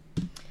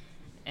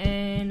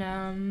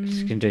 And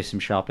Just gonna do some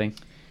shopping.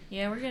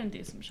 yeah, we're gonna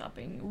do some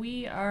shopping.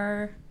 We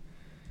are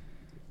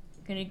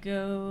gonna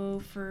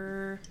go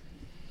for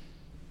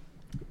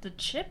the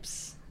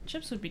chips.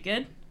 Chips would be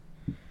good.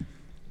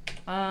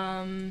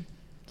 So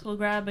we'll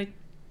grab a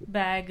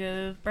bag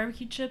of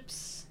barbecue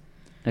chips.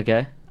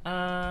 Okay.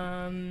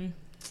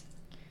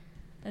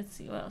 Let's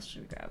see, what else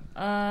should we grab?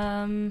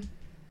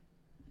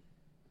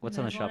 What's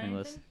You on the guys want shopping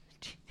list?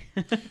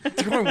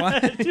 Do I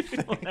want- Do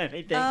you want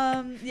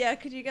anything? Yeah,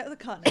 could you get the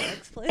carton of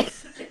eggs,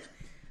 please?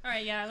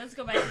 Alright, yeah, let's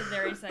go back to the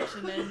dairy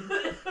section and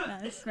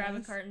Nice. grab a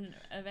nice. carton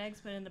of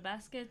eggs, put it in the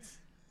baskets.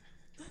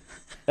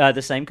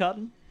 The same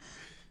carton?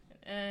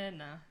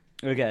 No.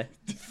 Okay.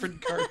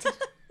 Different cards.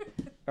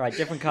 All right,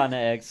 different kind of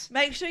eggs.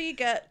 Make sure you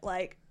get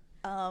like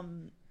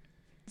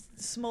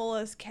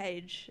smallest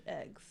cage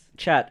eggs,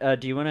 Chat,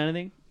 do you want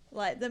anything?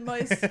 like the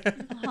most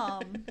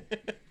harm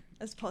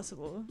as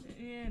possible.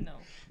 Yeah, no.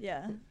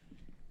 Yeah,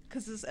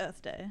 because it's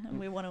Earth Day and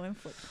we want to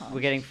inflict harm. We're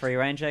getting free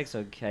range eggs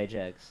or cage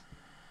eggs?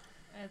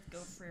 Let's go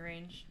free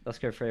range. Let's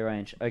go free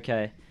range.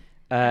 Okay.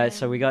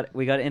 So we got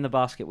in the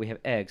basket. We have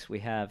eggs. We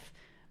have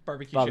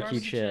Barbecue, Barbecue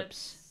chips.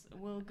 chips.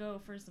 We'll go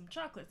for some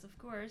chocolates, of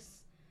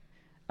course.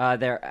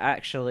 there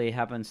actually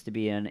happens to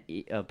be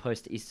a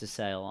post Easter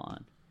sale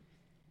on.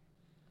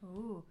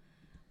 Ooh.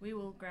 We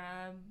will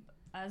grab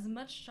as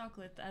much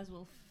chocolate as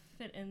will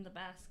fit in the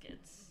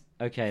baskets.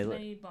 Okay, As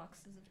many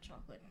boxes of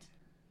chocolate.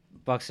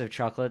 box of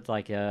chocolate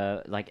like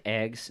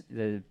eggs.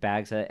 The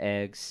bags are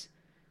eggs,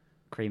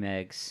 cream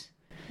eggs.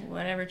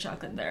 Whatever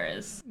chocolate there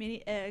is.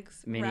 Mini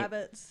eggs, Mini-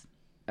 rabbits.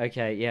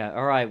 Okay, yeah.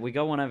 All right, we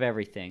got one of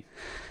everything.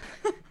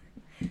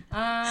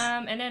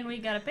 And then we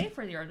gotta pay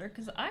for the order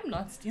because I'm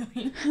not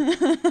stealing.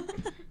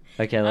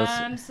 Okay,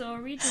 let's. So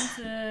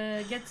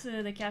get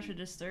to the cash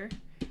register,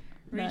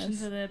 reach Nice.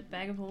 into the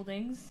bag of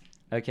holdings.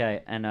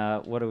 Okay, and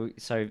what do we?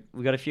 So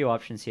we got a few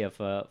options here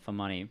for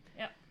money.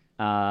 Yep.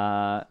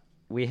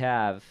 We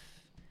have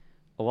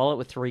a wallet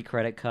with 3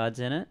 credit cards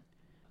in it,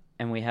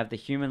 and we have the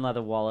human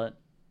leather wallet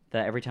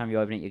that every time you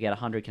open it you get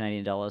 100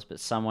 Canadian dollars, but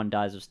someone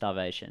dies of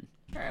starvation.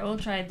 All right, we'll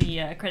try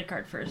the credit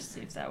card first,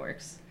 see if that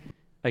works.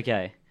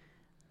 Okay,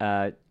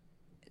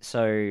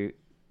 so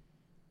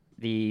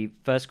the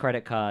first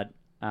credit card,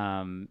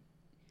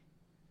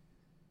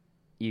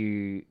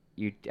 you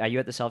are you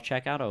at the self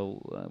checkout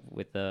or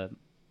with the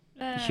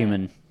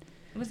human?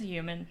 It was a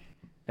human.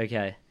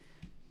 Okay.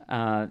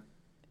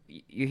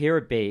 You hear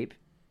a beep,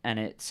 and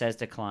it says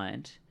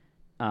declined,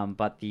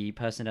 but the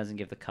person doesn't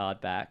give the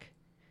card back,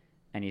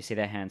 and you see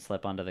their hand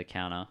slip under the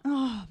counter.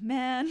 Oh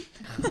man.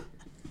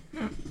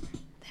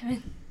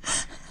 Damn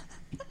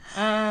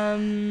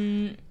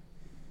it.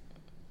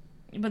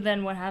 But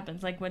then what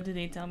happens? Like, what do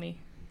they tell me?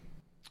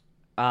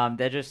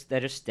 They're just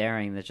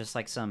staring. They're just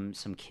like some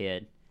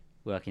kid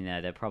working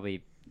there. They're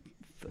probably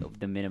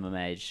the minimum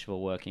age for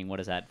working. What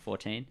is that?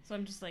 14. So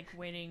I'm just like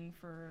waiting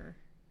for.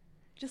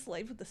 Just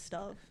leave with the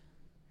stuff.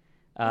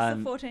 What's a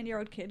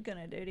 14-year-old kid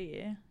gonna do to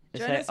you?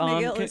 Jonas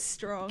Miguel is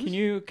strong.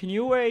 Can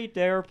you wait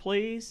there,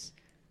 please?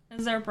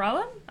 Is there a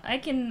problem? I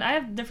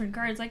have different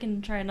cards. I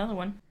can try another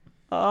one.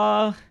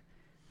 I'm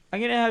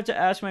gonna have to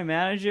ask my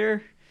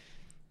manager.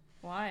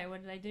 Why?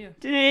 What did I do?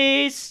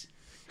 Denise,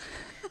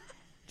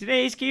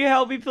 can you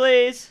help me,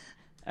 please?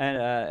 And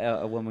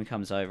a woman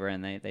comes over,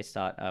 and they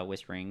start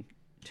whispering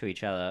to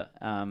each other.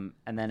 And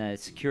then a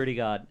security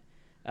guard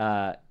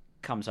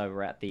comes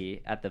over at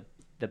the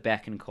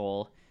beck and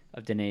call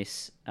of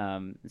Denise,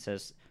 and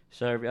says,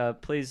 "Sir,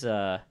 please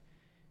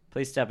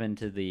step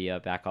into the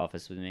back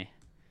office with me."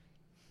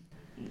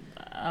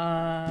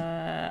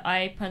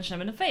 I punched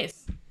him in the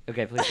face.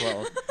 Okay, please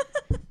roll.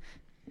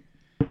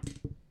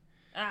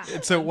 Ah.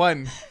 It's a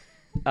 1.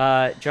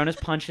 Jonas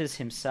punches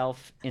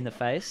himself in the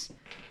face,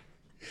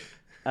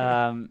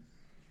 but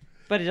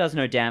he does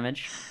no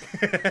damage.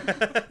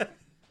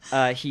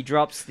 He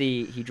drops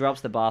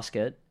the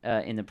basket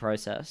in the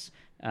process.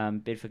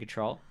 Bid for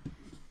control.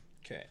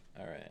 Okay.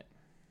 All right.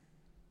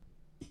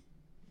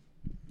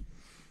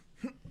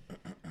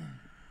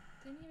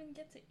 Didn't even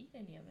get to eat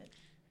any of it.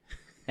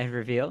 And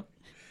reveal.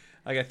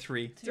 I got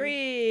 3.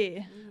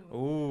 3.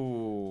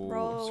 Ooh.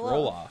 Roll It's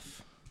roll off.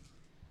 off.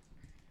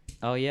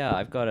 Oh yeah,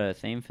 I've got a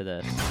theme for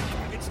this.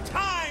 It's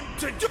time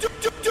to do.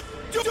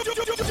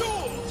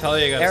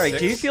 Talia got a Eric,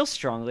 6. do you feel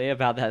strongly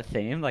about that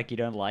theme? Like you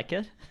don't like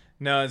it?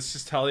 No, it's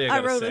just Talia I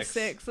got rolled a a 6.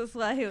 6. That's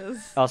why he was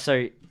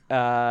Also,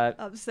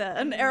 upset.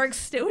 And Eric's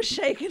still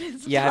shaking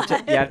his you have to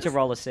vibes.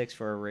 roll a 6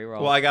 for a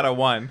reroll. Well, I got a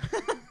 1.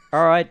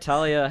 All right,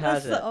 Talia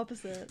That's has the it.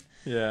 opposite.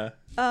 Yeah.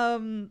 All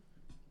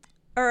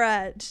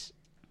right.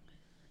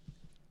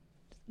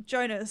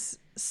 Jonas,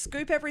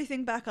 scoop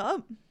everything back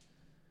up.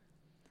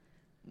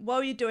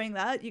 While you're doing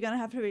that, you're going to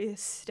have to be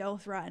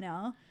stealth right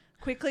now.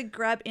 Quickly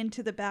grab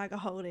into the bag of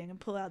holding and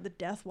pull out the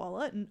death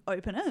wallet and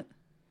open it.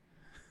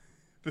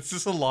 This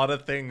is a lot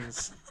of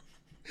things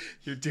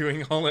you're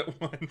doing all at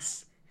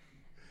once.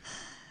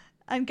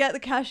 And get the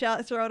cash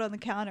out, throw it on the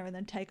counter, and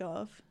then take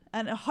off.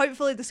 And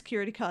hopefully the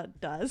security card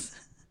does.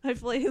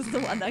 Hopefully he's the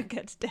one that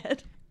gets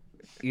dead.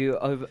 You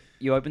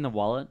open the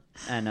wallet,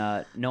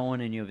 and no one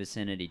in your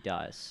vicinity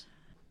dies.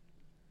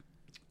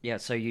 Yeah,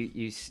 so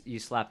you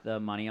slap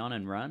the money on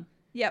and run.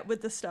 Yeah,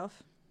 with the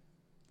stuff.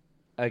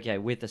 Okay,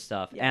 with the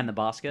stuff Yeah. and the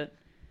basket.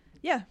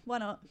 Yeah, why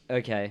not?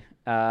 Okay,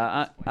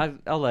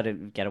 I'll let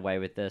him get away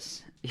with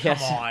this. Yes.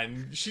 Come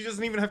on. She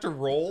doesn't even have to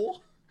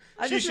roll.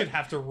 She should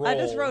have to roll. I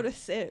just rolled a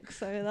 6,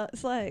 so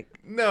that's like...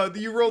 No,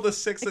 you rolled a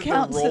 6 It at the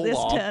counts roll for this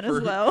off. turn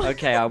as well.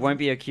 Okay, I won't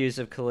be accused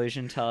of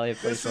collusion. Talia,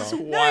 please This is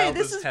roll. No, wild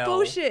this as is hell.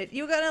 bullshit.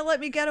 You're gonna let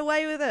me get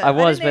away with it. I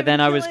was, didn't but then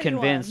even I kill was anyone.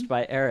 convinced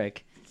by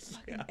Eric.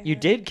 Fucking You Eric.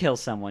 did kill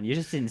someone. You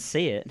just didn't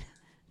see it.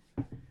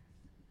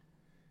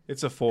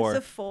 It's a 4.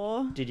 It's a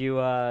 4. Did you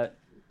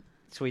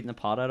sweeten the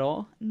pot at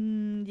all?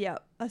 Yeah,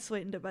 I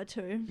sweetened it by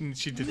 2. And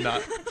she did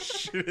not.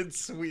 She didn't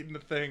sweeten the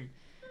thing.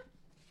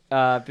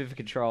 Bit of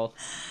control.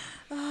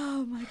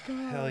 Oh my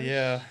god. Hell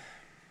yeah.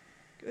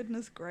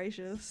 Goodness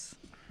gracious.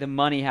 The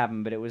money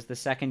happened, but it was the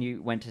second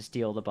you went to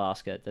steal the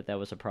basket that there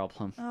was a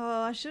problem.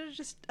 Oh, I should have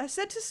just... I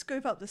said to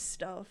scoop up the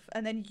stuff,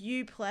 and then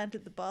you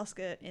planted the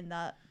basket in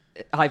that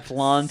I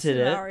planted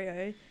it.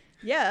 scenario.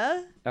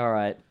 Yeah. All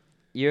right,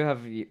 you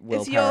have willpower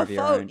It's your of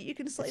your fault. own. You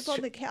can sleep It's on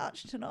tr- the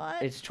couch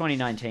tonight. It's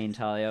 2019,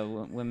 Talia.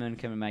 Women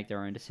can make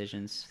their own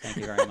decisions. Thank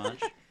you very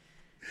much.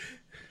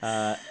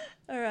 All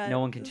right. No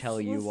one can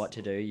tell you what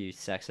to do, you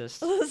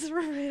sexist. Let's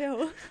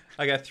reveal.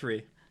 I got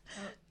 3.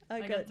 I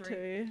got got 3.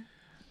 2.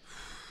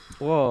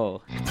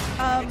 Whoa.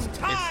 It's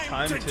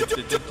time to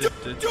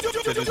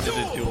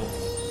duel.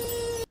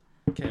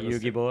 Okay, let's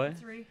Yugi do- boy.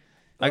 3.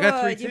 I got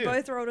Whoa, 3 too. You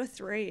both rolled a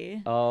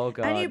 3. Oh,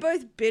 God. And you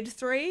both bid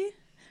 3.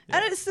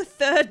 And it's the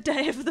 3rd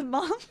day of the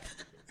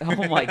month.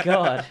 Oh, my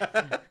God.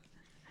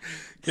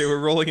 Okay, we're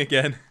rolling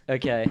again.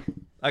 Okay.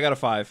 I got a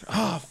 5.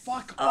 Oh,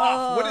 fuck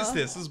off. What is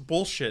this? This is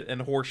bullshit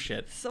and horse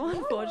shit. So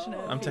unfortunate.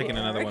 I'm for taking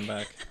you, another Eric. one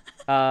back.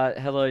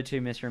 Hello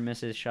to Mr. and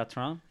Mrs.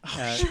 Chatron.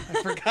 I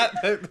forgot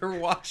that they're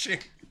watching.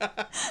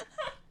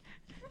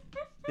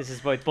 This is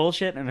both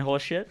bullshit and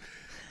horseshit.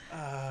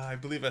 I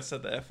believe I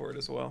said the F word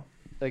as well.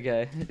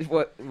 Okay.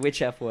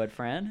 Which F word,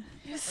 Fran?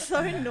 You're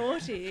so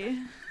naughty.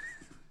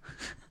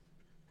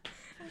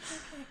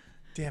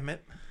 Damn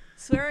it.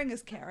 Swearing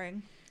is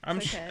caring. I'm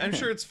It's okay. I'm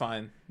sure it's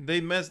fine.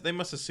 They must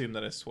assume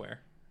that I swear.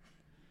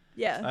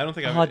 Yeah. I don't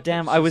think I. Oh,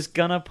 damn. I was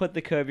gonna put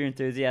the Curb Your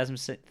Enthusiasm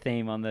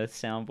theme on the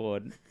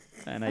soundboard,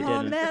 and I Oh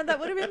didn't. man, that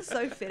would have been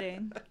so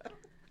fitting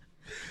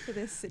for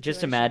this situation.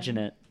 Just imagine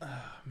it Oh,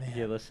 if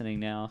you're man. listening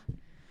now.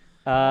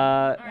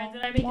 Alright,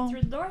 did I make it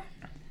through the door?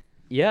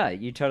 Yeah,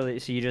 you totally.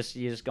 So you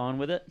just going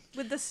with it?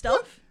 With the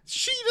stuff.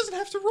 She doesn't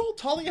have to roll.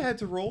 Talia had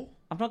to roll.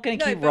 I'm not gonna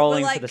No, keep but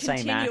rolling we're like for the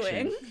same action.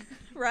 continuing,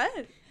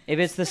 right? If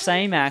it's the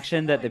same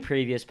action that the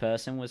previous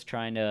person was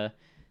trying to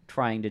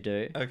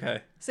do,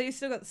 Okay. So you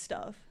still got the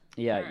stuff.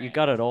 yeah, you Alright.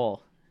 got it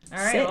all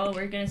Alright, Sick. well,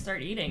 we're gonna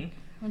start eating.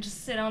 We'll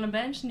just sit on a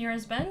bench,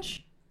 nearest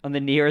bench. on the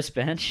nearest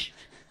bench.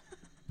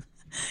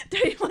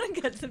 Don't you want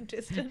to get some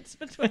distance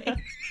between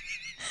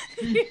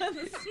you and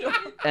the store?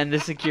 And the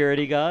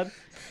security guard.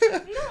 No,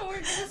 we're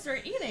gonna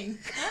start eating.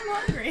 I'm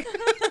hungry.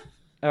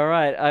 All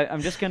right,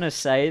 I'm just gonna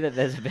say that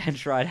there's a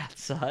bench right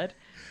outside.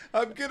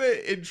 I'm gonna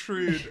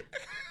intrude.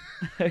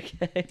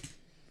 Okay.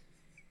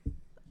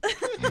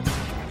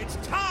 It's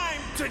time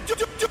to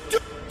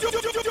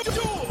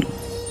duel.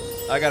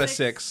 I got a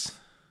 6.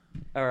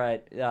 All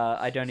right.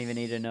 I don't even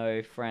need to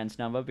know Fran's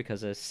number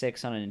because a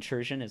 6 on an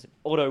intrusion is an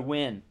auto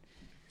win.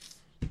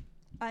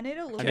 I need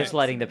to look. I'm just up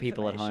letting some the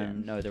people at home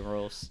information. know the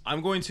rules.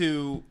 I'm going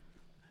to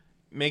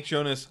make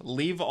Jonas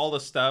leave all the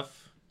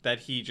stuff that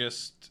he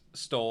just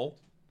stole.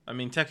 I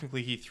mean,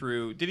 technically, he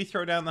threw. Did he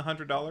throw down the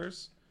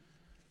 $100?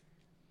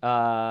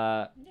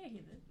 Uh, Yeah, he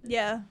did.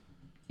 Yeah.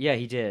 yeah,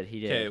 he did. He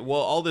did. Okay. Well,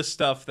 all this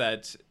stuff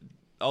that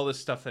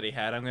he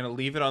had, I'm going to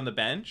leave it on the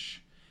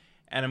bench,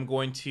 and I'm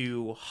going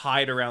to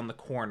hide around the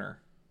corner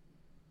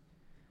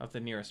of the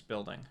nearest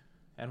building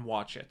and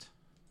watch it.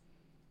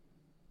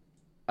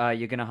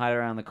 You're gonna hide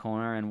around the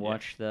corner and Yeah.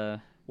 watch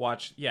the.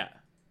 Watch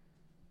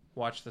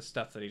the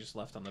stuff that he just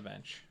left on the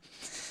bench.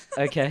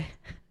 Okay.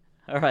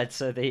 All right.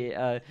 So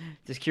the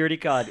security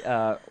guard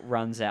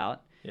runs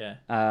out.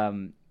 Yeah.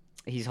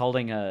 He's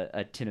holding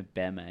a tin of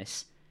bear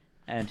mace,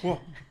 and Whoa.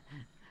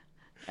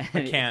 and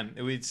A can.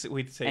 We'd say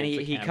and it's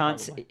a he can,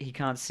 can't probably. he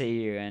can't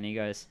see you, and he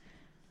goes,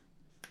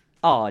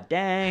 "Oh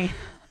dang!"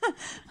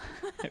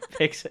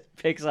 picks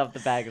up the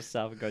bag of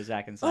stuff and goes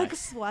back inside. Like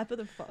Swipe of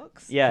the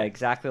Fox. Yeah,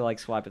 exactly like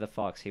Swipe of the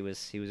Fox. He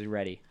was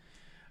ready.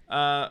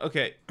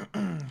 Okay,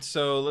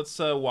 so let's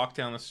walk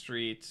down the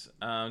street.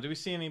 Do we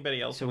see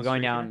anybody else? So on we're the going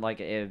street down here?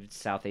 like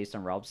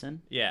southeastern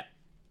Robson. Yeah,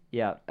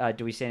 Yeah.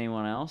 Do we see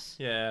anyone else?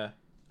 yeah,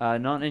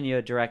 Not in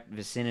your direct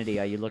vicinity.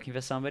 Are you looking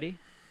for somebody?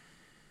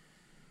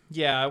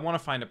 yeah. I want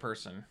to find a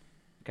person.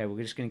 Okay,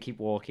 we're just gonna keep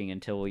walking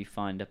until we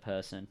find a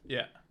person.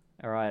 Yeah.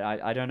 All right.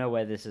 I don't know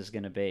where this is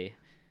gonna be.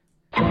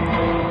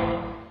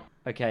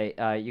 Okay.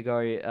 You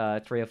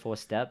go 3 or 4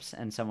 steps,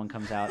 and someone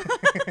comes out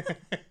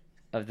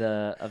of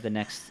the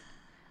next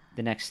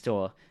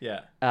store.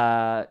 Yeah.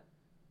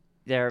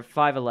 They're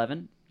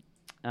 5'11",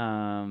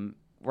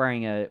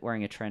 wearing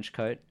a trench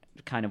coat,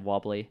 kind of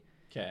wobbly.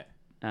 Okay.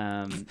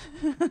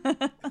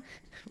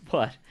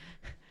 What?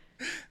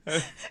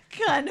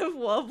 Kind of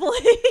wobbly.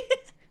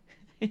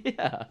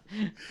 Yeah.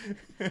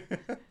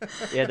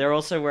 Yeah, they're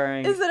also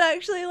wearing. Is it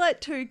actually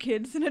like 2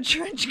 kids in a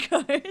trench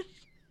coat?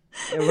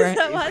 They're Is wearing,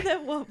 that why they're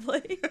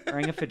wobbly?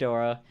 wearing a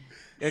fedora,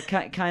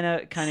 kind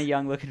of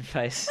young looking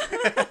face.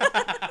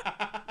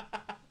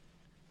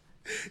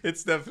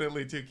 It's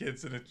definitely 2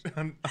 kids on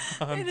In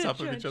a top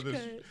of each trench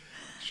other's coat.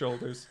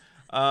 shoulders.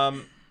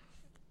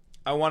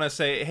 I want to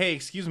say, hey,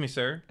 excuse me,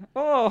 sir.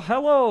 Oh,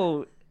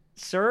 hello,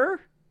 sir.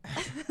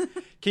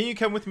 Can you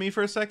come with me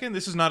for a second?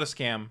 This is not a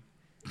scam.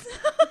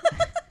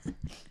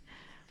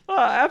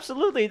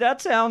 Absolutely.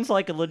 That sounds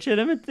like a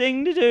legitimate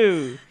thing to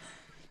do.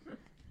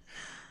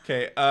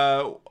 Okay.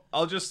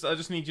 I'll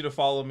just need you to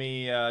follow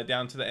me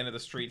down to the end of the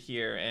street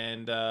here,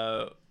 and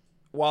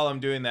while we're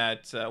doing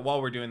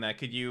that,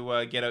 could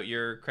you get out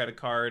your credit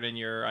card and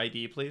your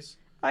ID, please?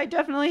 I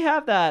definitely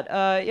have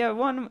that. Yeah,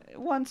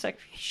 one sec.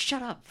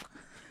 Shut up.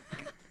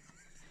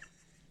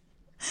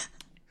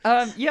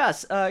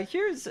 Yes,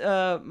 here's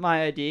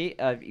my ID.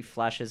 He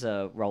flashes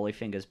a Rolly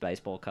Fingers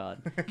baseball card,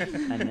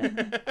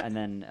 and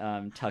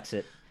then tucks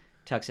it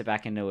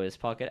back into his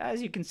pocket.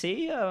 As you can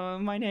see,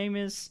 my name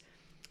is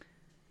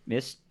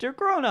Mr.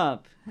 Grown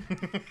Up.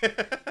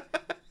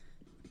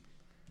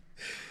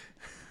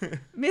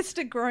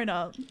 Mr. Grown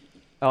Up.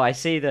 Oh, I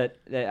see that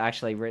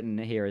actually written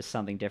here is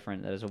something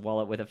different. There's a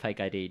wallet with a fake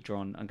ID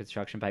drawn on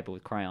construction paper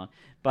with crayon,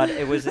 but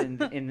it was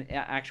in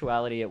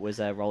actuality it was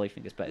a Rolly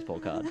Fingers baseball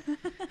card.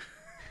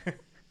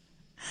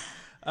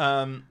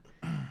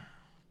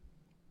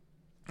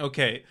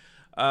 Okay.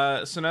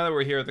 So now that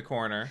we're here at the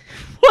corner,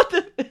 What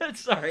the?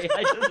 Sorry,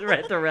 I just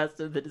read the rest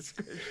of the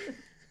description.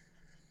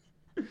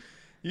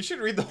 you should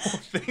read the whole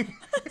thing.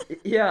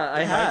 Yeah,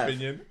 I In my have.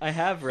 opinion. I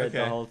have read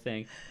the Okay. whole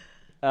thing.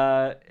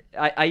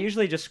 I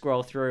usually just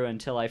scroll through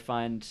until I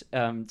find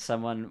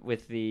someone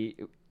with the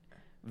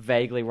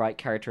vaguely right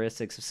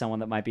characteristics of someone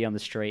that might be on the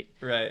street.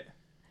 Right.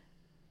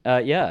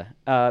 Yeah.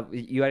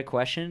 You had a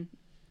question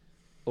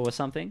or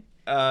something?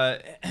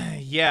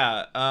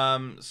 Yeah.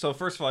 So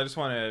first of all, I just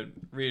want to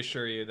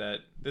reassure you that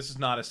this is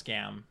not a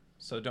scam.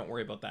 So don't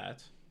worry about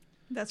that.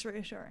 That's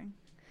reassuring.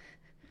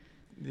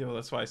 Yeah, well,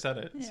 that's why I said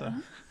it. So Yeah.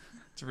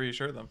 to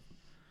reassure them.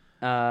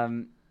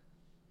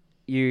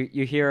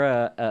 You hear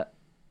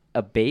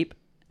a beep,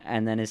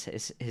 and then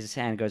his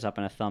hand goes up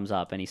in a thumbs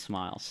up, and he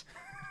smiles.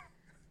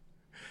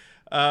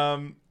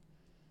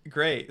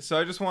 Great. So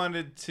I just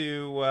wanted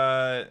to.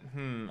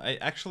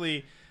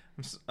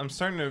 I'm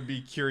starting to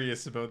be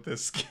curious about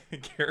this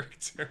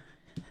character.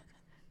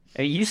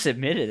 You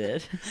submitted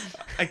it.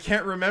 I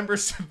can't remember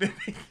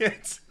submitting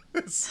it.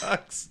 This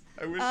sucks.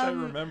 I wish I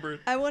Um, remembered.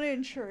 I want to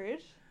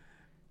intrude.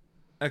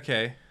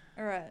 Okay,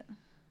 All right.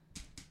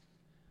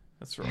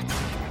 that's roll.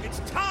 It's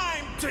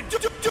time to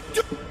duel.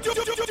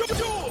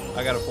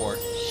 I got a 4.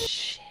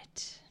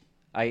 Shit.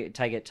 I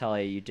take it,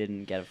 Talia, you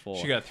didn't get a 4.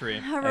 She got 3.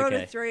 I rolled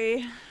Okay. a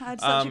 3. I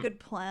had such a Um, good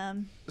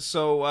plan.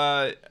 So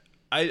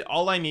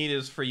all I need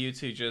is for you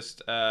to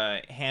just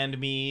hand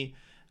me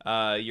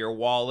your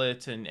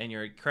wallet and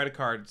your credit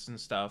cards and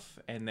stuff,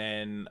 and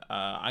then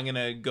I'm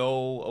gonna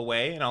go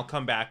away and I'll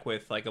come back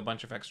with like a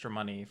bunch of extra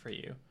money for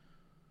you.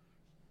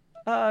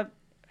 Ask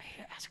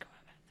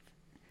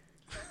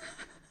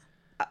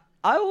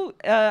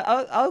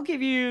I'll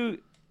give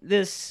you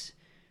this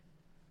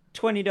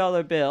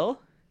 $20 bill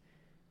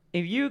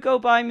if you go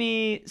buy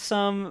me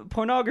some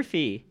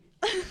pornography.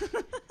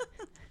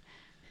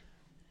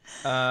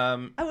 Are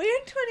we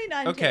in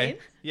 2019? Okay,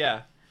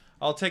 yeah,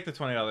 I'll take the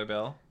 $20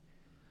 bill,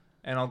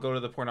 and I'll go to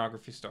the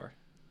pornography store.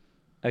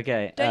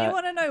 Okay. Don't you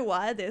want to know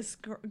why this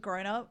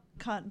grown up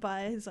can't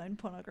buy his own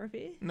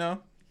pornography?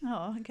 No,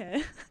 Oh,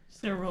 okay.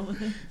 Just gonna roll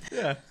with it.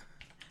 yeah,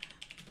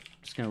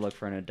 just gonna look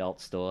for an adult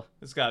store.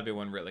 there's got to be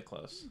one really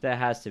close. There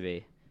has to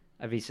be.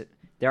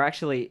 They're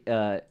actually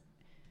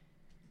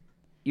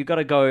you got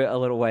to go a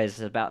little ways.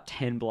 It's about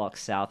 10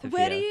 blocks south of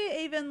Where here. do you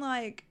even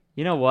like?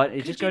 You know what? You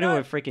Could just you go to a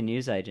not- freaking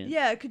newsagent.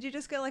 Yeah, could you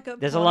just get like a?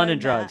 There's a porno London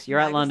Drugs. You're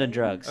at London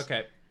magazine? Drugs.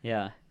 Okay.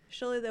 Yeah.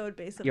 Surely there would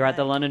be some. You're at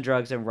the like- London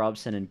Drugs in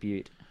Robson and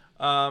Butte.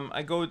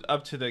 I go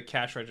up to the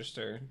cash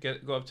register.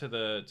 Go up to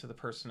the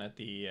person at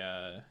the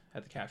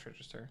cash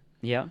register,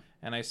 Yeah.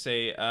 and I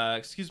say,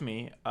 "Excuse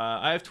me,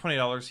 I have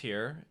 $20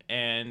 here,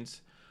 and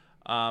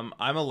I'm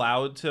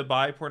allowed to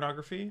buy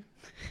pornography,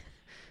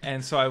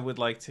 and so I would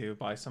like to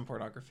buy some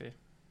pornography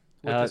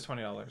with this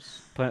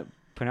 $20."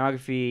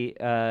 Pornography.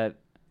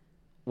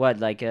 What?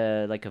 Like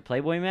a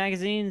Playboy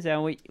magazine? Is that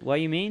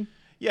what you mean?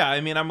 Yeah,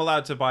 I mean, I'm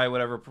allowed to buy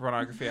whatever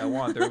pornography I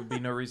want. There would be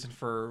no reason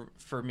for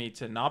me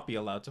to not be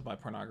allowed to buy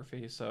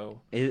pornography.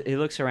 So He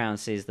looks around,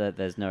 sees that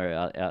there's no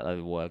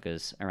other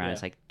workers around. Yeah.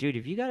 It's like, dude,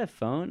 if you got a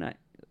phone,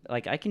 I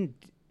can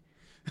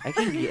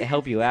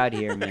help you out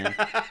here, man.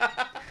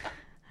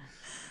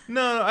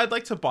 no, I'd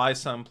like to buy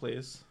some,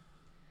 please.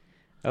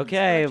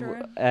 Okay.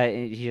 True.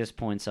 He just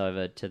points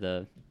over to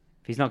the.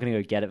 He's not gonna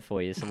go get it for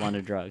you. It's the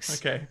London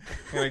Drugs. Okay,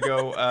 I'm gonna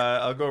go.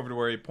 I'll go over to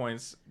where he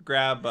points.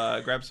 Grab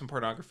some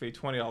pornography,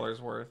 $20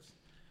 worth,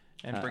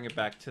 and bring it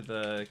back to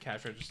the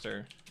cash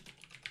register.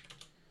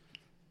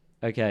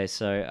 Okay,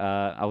 so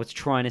I was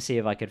trying to see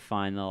if I could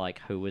find the like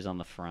who was on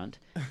the front.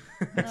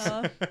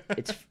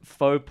 It's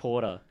Faux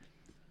Porter.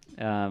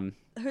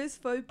 Who's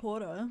Faux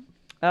Porter?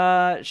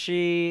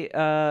 She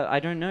I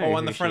don't know. Oh,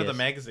 on who the front she of the is.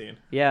 magazine.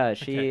 Yeah,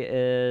 she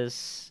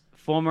is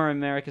former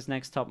America's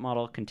Next Top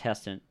Model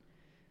contestant.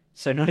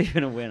 So not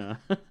even a winner.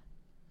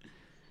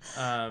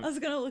 I was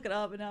gonna look it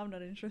up, but now I'm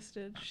not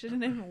interested. She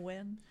didn't even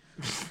win.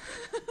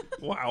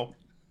 Wow.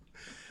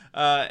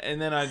 And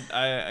then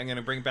I'm going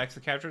to bring it back to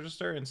the cash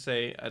register and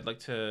say I'd like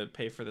to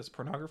pay for this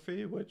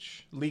pornography,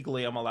 which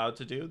legally I'm allowed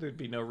to do. There'd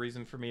be no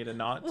reason for me to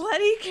not. Why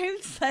do you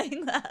keep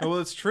saying that? Oh, well,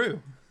 it's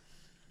true.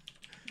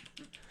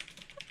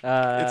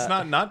 It's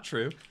not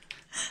true.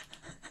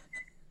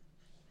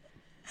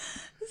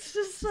 It's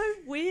just so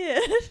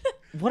weird.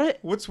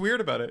 What's weird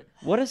about it?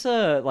 What does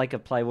a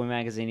Playboy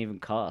magazine even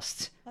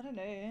cost? I don't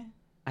know.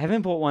 I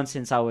haven't bought one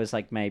since I was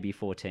like maybe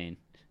 14.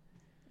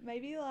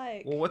 Maybe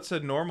like Well, what's a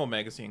normal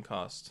magazine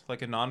cost?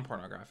 Like a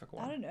non-pornographic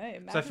one? I don't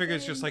know. So I figure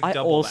it's just like I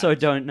double also that.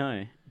 don't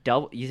know.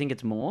 Double? You think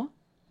it's more?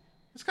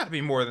 It's got to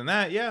be more than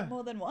that, yeah.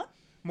 more than what?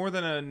 More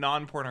than a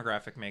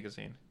non-pornographic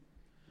magazine.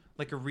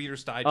 Like a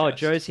Reader's Digest. Oh,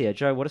 Joe's here.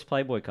 Joe, what does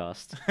Playboy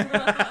cost?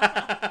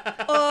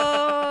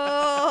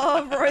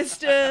 Oh,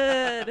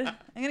 roasted!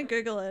 I'm gonna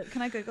Google it.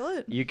 Can I Google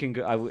it? You can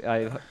go.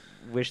 I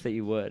wish that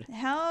you would.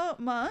 How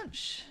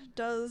much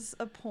does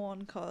a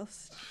porn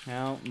cost?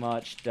 How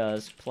much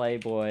does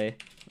Playboy?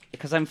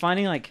 Because I'm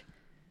finding like,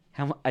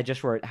 I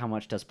just wrote how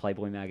much does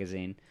Playboy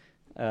magazine?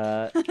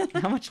 How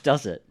much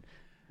does it?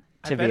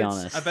 To be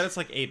honest, I bet it's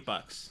like $8.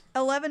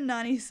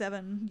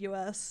 $11.97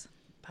 US.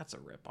 That's a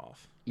ripoff.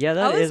 yeah, I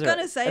that was is.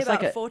 gonna say that's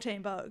about like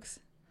 $14.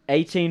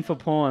 18 for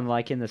porn,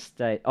 like in the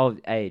state. Oh,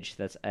 age.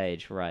 That's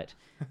age, right?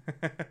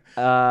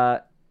 Uh,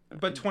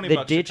 But 20 the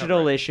bucks.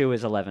 digital issue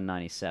is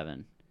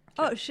 $11.97.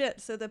 Oh shit!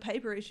 So the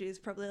paper issue is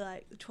probably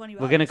like $20.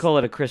 We're gonna call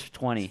it a crisp It's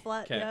 20,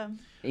 flat. Okay. Yeah.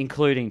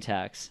 including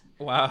tax,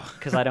 Wow.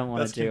 because I don't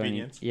want That's to do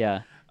convenient. any.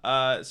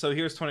 Yeah. So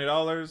here's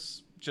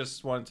 $20.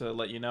 Just wanted to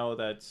let you know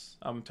that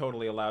I'm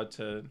totally allowed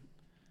to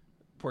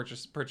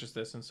purchase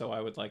this, and so I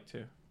would like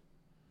to.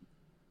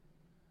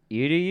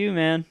 You do you,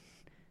 man.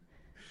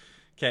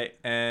 Okay,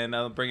 and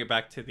I'll bring it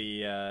back to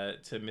the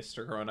to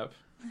Mr. Grown Up.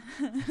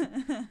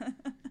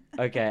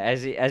 Okay,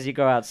 as you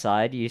go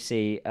outside, you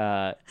see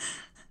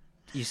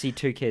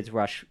two kids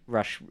rush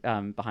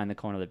behind the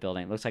corner of the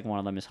building. It looks like one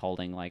of them is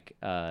holding like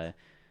A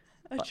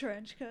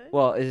trench coat.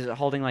 well, is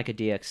holding like a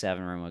DX7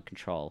 remote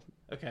control.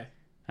 Okay.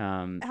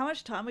 How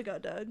much time we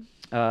got,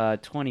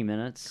 Doug? 20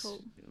 minutes Cool.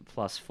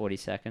 plus 40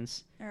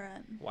 seconds. All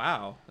right.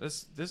 Wow.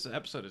 This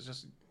episode is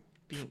just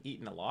being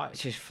eaten alive.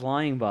 It's just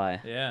flying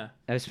by. Yeah.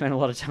 I've spent a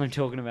lot of time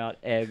talking about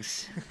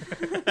eggs.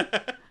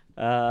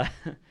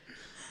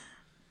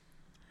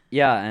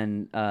 Yeah,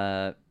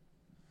 and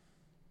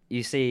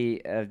you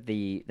see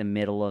the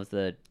middle of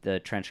the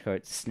trench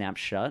coat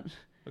snaps shut,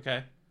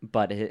 Okay.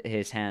 but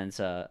his hands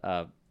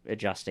are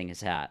adjusting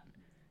his hat.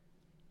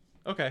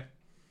 Okay.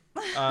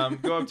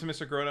 Go up to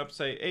Mr. Grown Up,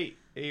 say,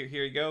 hey,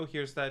 here you go.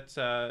 Here's that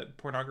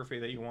pornography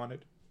that you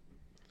wanted.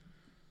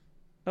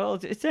 Well,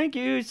 thank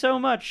you so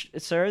much,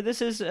 sir.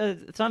 This is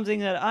something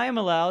that I am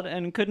allowed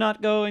and could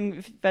not go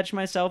and fetch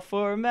myself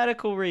for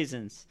medical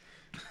reasons.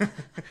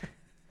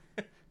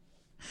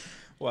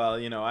 Well,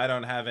 I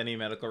don't have any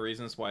medical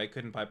reasons why I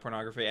couldn't buy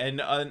pornography, and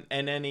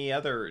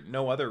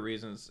no other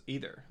reasons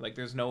either. Like,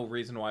 there's no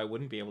reason why I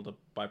wouldn't be able to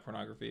buy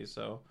pornography.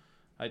 So,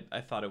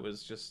 I thought it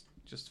was just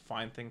a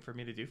fine thing for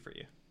me to do for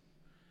you.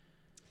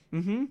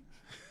 Mm-hmm.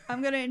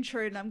 I'm gonna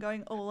intrude and I'm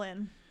going all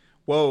in.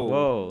 Whoa.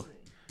 Whoa.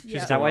 Yeah.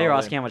 Is that why going you're all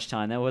asking in. how much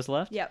time there was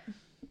left? Yep.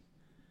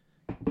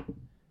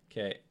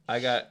 Okay, I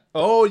got.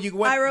 Oh, you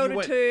went. I rolled you a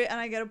went, 2 and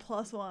I get a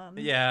 +1.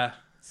 Yeah,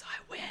 So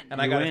I win.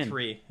 and I You got win. a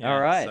 3. Yeah, All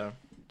right. So.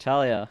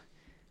 Talia,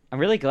 I'm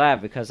really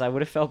glad because I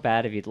would have felt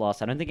bad if you'd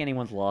lost. I don't think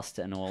anyone's lost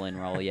an all-in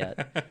roll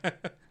yet.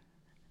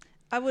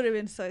 I would have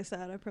been so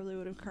sad. I probably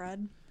would have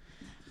cried.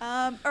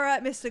 All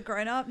right, Mr.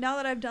 Grown Up. Now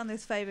that I've done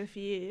this favor for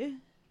you,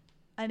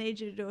 I need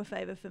you to do a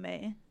favor for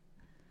me.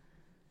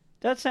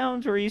 That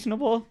sounds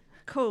reasonable.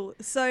 Cool.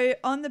 So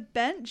on the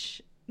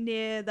bench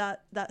near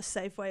that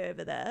Safeway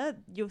over there,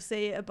 you'll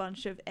see a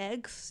bunch of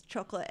eggs,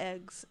 chocolate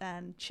eggs,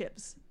 and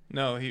chips.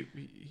 No, he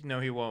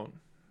won't.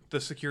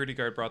 The security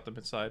guard brought them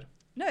inside.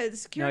 No, the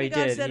security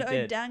guard said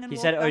Odang and he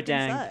walked said back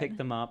Odang inside. picked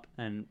them up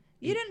and...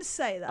 You didn't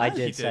say that. I He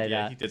did say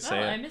yeah, that. he did Oh, say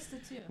I it. missed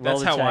it too. Roll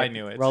That's the how tape. I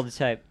knew it. Roll the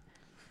tape.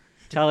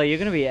 Tyler, you're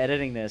gonna be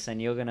editing this,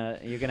 and you're gonna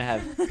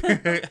have,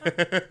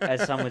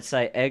 as some would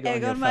say, egg on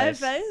Egg your on my face.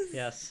 face?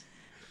 Yes.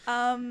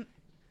 All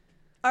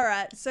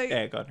right. So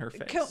Egg on her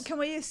face. can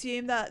we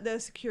assume that the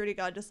security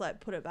guard just like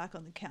put it back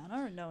on the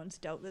counter and no one's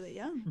dealt with it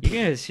yet? You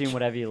can assume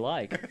whatever you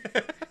like.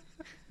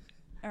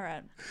 All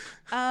right.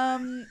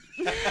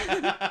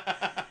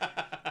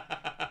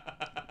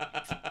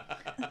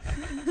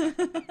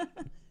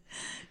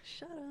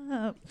 Shut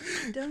up.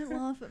 Don't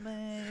laugh at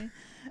me.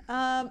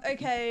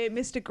 Okay,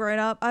 Mr. Grown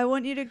Up, I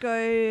want you to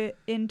go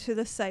into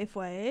the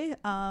Safeway.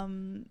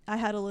 I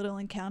had a little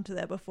encounter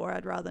there before.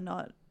 I'd rather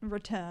not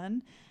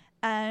return.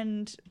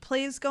 And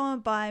please go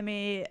and buy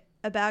me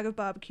a bag of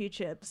barbecue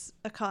chips,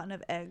 a carton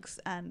of eggs,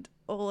 and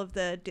all of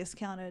the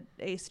discounted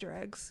Easter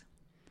eggs.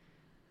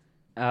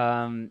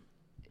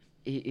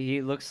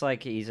 He looks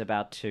like he's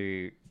about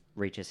to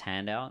reach his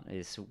hand out,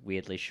 his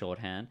weirdly short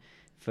hand,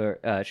 for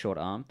short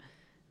arm,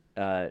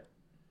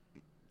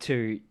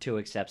 to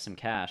accept some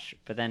cash.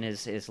 But then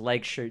his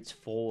leg shoots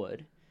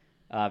forward,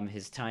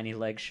 his tiny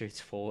leg shoots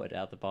forward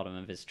out the bottom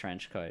of his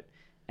trench coat,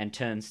 and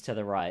turns to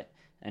the right,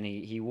 and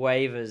he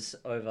wavers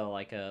over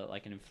like an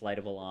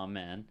inflatable arm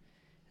man,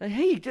 like,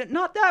 hey,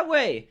 not that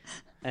way,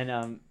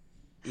 and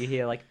you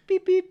hear like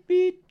beep beep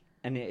beep,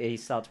 and he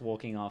starts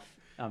walking off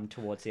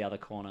towards the other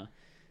corner.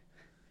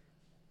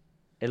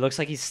 It looks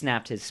like he's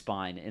snapped his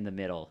spine in the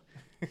middle,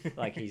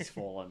 like he's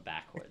fallen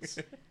backwards.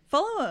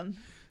 Follow them.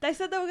 They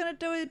said they were going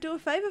to do a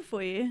favor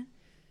for you.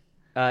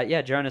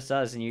 Yeah, Jonas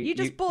does, and you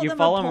just bought them a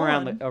follow him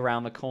pawn.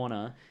 around the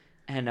corner,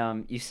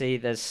 and you see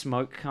there's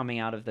smoke coming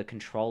out of the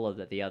controller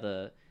that the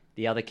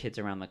other kids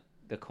around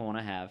the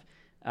corner have,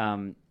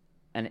 and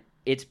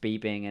it's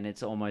beeping and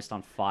it's almost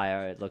on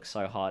fire. It looks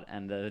so hot,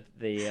 and the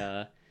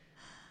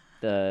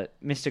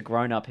Mr.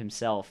 Grown Up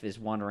himself is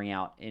wandering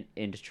out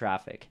into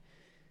traffic.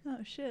 Oh,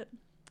 shit.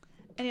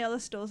 Any other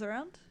stores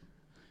around?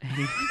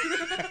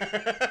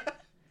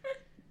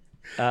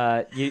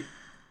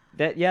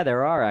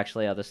 There are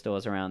actually other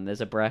stores around.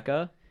 There's a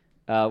Brecker,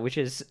 which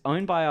is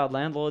owned by our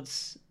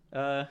landlord's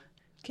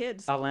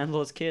Kids.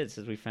 kids,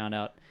 as we found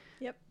out.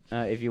 Yep.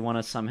 If you want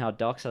to somehow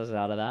dox us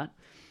out of that.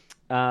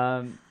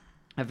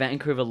 A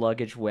Vancouver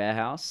luggage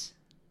warehouse.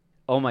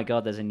 Oh my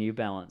god, there's a New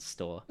Balance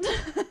store.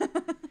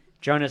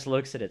 Jonas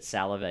looks at it,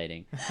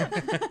 salivating.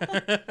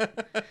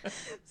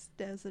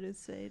 Stares at his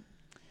seat.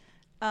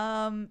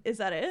 Is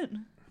that it?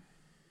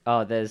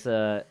 Oh, there's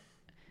an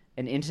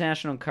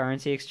international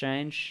currency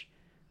exchange.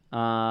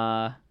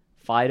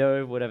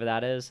 Fido, whatever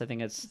that is. I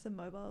think it's It's a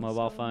mobile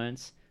mobile store.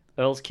 phones.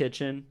 Earl's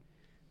Kitchen.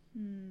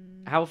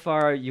 How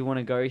far you want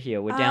to go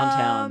here? We're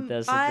downtown.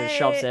 There's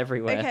shops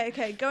everywhere.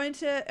 Okay. Go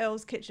into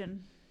Earl's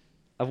Kitchen.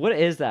 What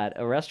is that?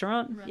 A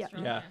restaurant?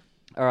 Restaurant, Yeah.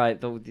 All right.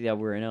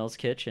 We're in Earl's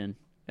Kitchen.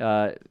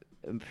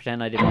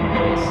 Pretend I didn't want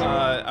to guess.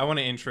 I want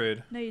to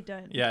intrude. No, you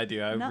don't. Yeah, I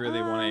do. I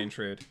really want Nuh-uh. to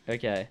intrude.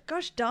 Okay.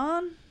 Gosh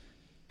darn.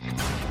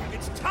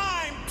 It's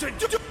time to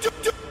do.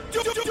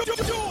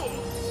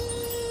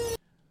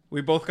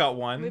 We both got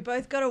one. We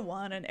both got a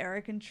 1 and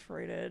Eric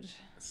intruded.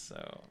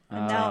 So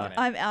And now okay.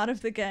 I'm out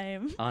of the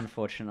game. And I'm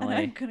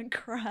Unfortunately. gonna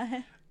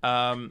cry.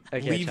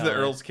 Okay, leave the Charlie.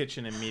 Earl's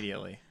Kitchen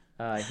immediately.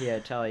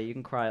 Here, Charlie, you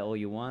can cry all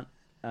you want.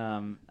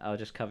 I'll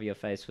just cover your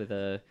face with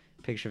a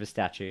picture of a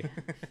statue.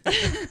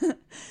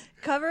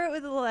 Cover it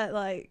with a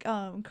like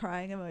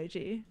crying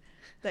emoji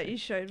that you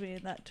showed me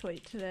in that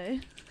tweet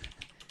today.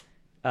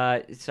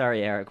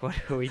 Sorry, Eric, what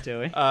are we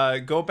doing?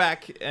 Go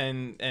back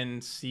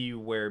and see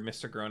where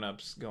Mr. Grown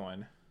Up's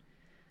going.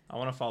 I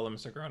want to follow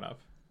Mr. Grown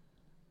Up.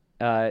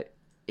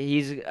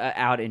 He's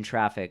out in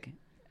traffic,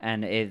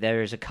 and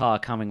there's a car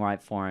coming right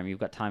for him. You've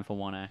got time for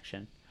one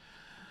action.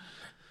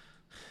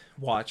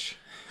 Watch.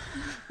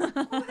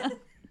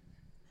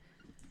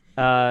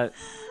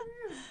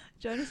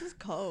 Jonas is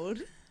cold.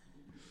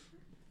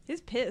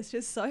 He's pissed.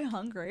 He's so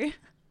hungry.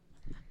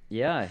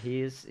 Yeah,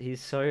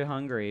 he's so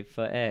hungry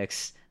for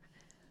X.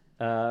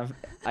 I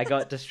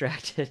got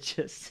distracted.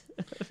 Just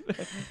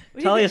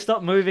Talia,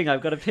 stop moving.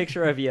 I've got a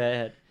picture over your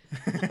head.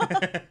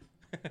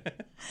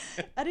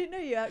 I didn't know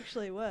you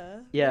actually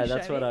were. Yeah, Will you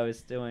that's show what me? I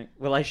was doing.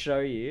 Will I show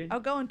you? I'll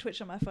go on Twitch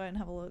on my phone and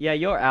have a look. Yeah,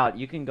 you're out.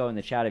 You can go in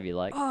the chat if you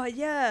like. Oh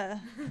yeah.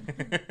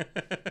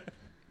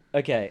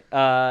 Okay.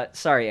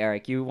 Sorry,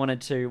 Eric. You wanted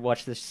to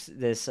watch this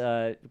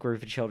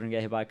group of children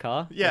get hit by a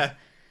car? Yeah.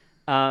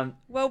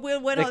 Well,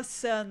 we're not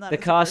certain that The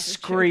it's a car group of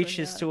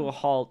screeches children to a yet.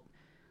 halt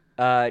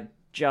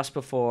just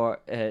before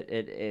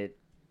it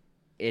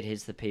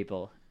hits the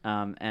people.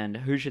 And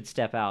who should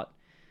step out?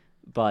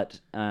 But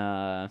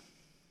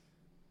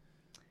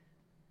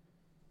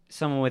so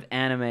someone with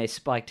anime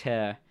spiked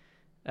hair.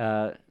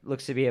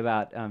 Looks to be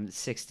about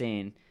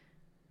 16.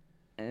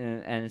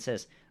 And it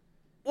says,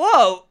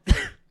 "Whoa!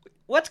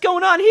 What's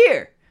going on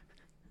here?"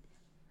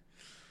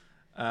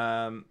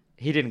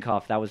 He didn't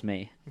cough. That was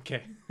me.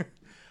 Okay.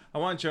 I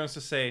want Jonas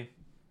to say,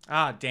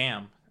 "Ah,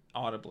 damn,"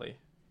 audibly.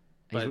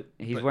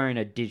 He's wearing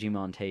a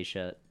Digimon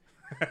T-shirt.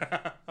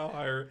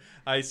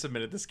 I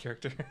submitted this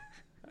character.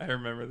 I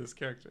remember this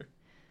character.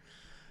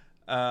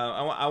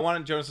 I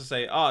wanted Jonas to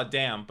say, "Oh,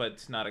 damn,"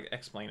 but not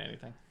explain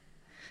anything.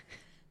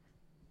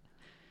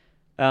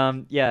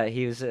 Yeah,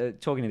 he was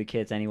talking to the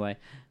kids anyway.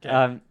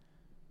 Okay.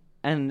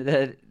 And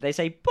they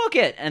say, "Book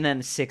it!" And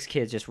then 6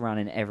 kids just run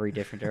in every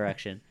different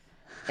direction.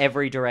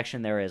 Every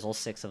direction there is, all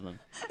 6 of them.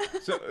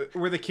 So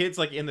were the kids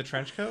like in the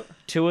trench coat?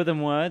 2 of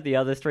them were. The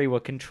other 3 were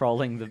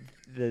controlling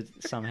the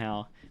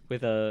somehow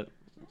with a...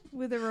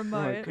 With a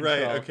remote. Control.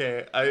 Right,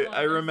 okay.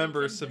 I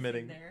remember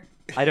submitting. There.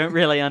 I don't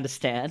really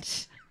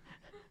understand,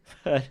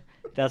 but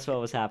that's what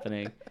was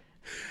happening.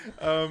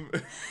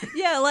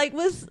 Yeah, like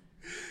was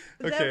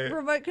Okay. there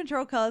remote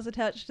control cars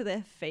attached to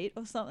their feet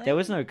or something? There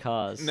was no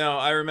cars. No,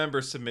 I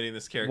remember submitting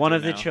this character. One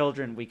of the now.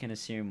 children, we can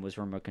assume, was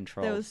remote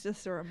controlled. There was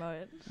just a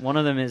remote. One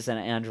of them is an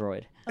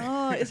android.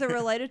 Oh, is it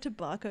related to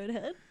Barcode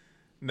Head?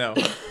 No,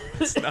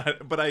 it's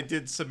not. But I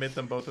did submit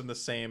them both in the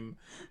same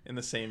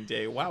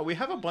day. Wow, we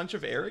have a bunch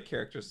of Eric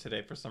characters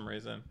today for some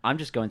reason. I'm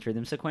just going through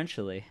them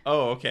sequentially.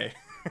 Oh, okay.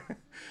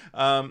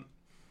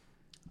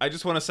 I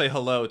just want to say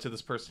hello to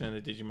this person in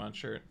the Digimon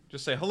shirt.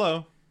 Just say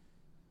hello.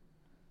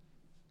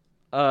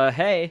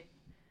 Hey,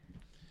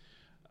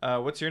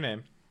 What's your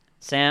name?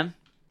 Sam.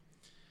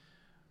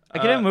 I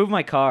couldn't move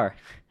my car.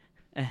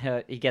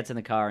 He gets in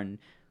the car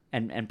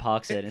and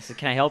parks it and says,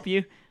 "Can I help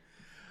you?"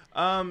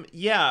 Yeah,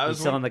 I He's was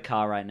still in the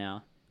car right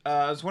now.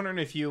 I was wondering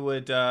if you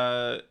would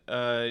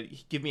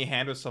give me a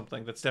hand with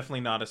something that's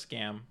definitely not a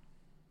scam.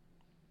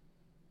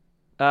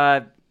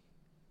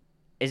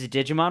 Is it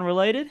Digimon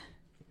related?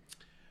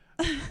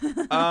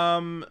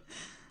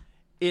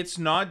 It's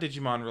not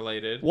Digimon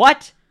related.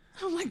 What?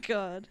 Oh my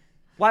god.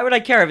 Why would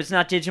I care if it's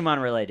not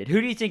Digimon related? Who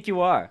do you think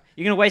you are?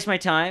 You're gonna waste my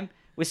time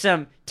with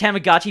some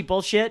Tamagotchi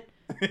bullshit?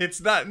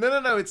 It's not.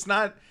 No. It's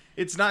not.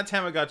 It's not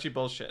Tamagotchi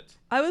bullshit.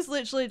 I was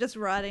literally just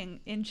writing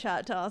in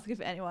chat to ask if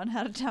anyone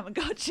had a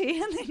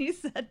Tamagotchi, and then you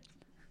said,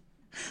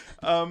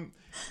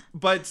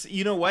 But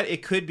you know what?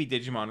 It could be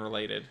Digimon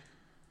related.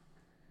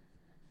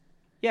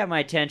 You have my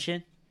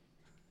attention.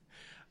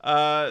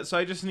 So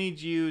I just need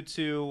you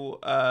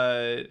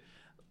to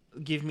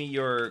give me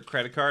your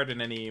credit card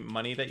and any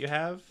money that you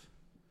have.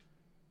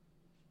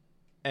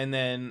 And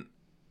then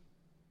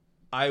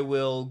I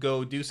will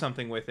go do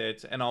something with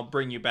it, and I'll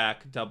bring you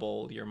back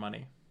double your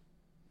money.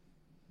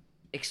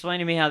 Explain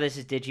to me how this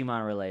is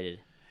Digimon related.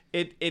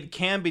 It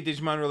can be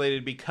Digimon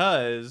related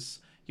because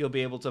you'll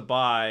be able to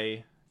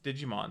buy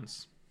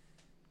Digimons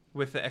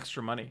with the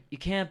extra money. You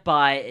can't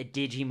buy a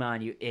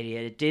Digimon, you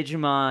idiot. A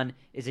Digimon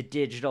is a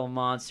digital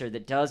monster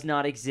that does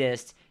not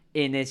exist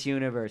in this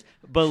universe.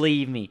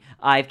 Believe me,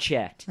 I've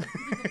checked.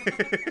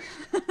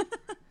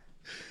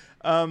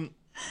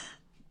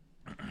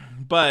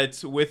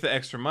 But with the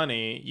extra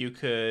money, you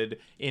could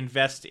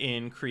invest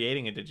in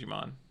creating a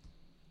Digimon.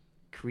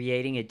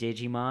 Creating a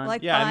Digimon?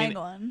 like Yeah, I buying mean-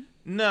 one.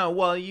 No,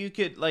 well, you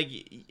could, like,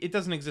 it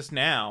doesn't exist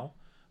now,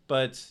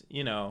 but,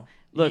 you know.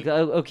 Look,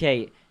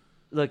 okay.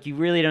 Look, you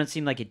really don't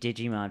seem like a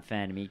Digimon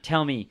fan to me.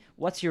 Tell me,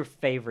 what's your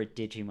favorite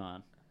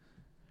Digimon?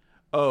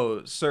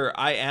 Oh, sir,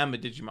 I am a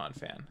Digimon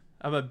fan.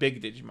 I'm a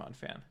big Digimon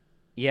fan.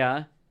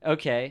 Yeah?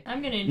 Okay.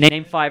 I'm gonna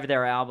Name 5 of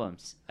their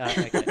albums.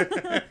 Okay.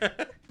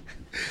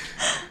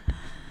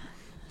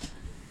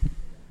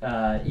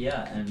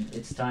 Yeah, and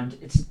it's time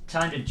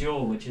to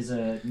duel, which is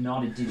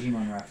not a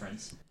Digimon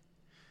reference.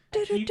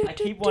 I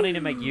keep wanting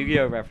to make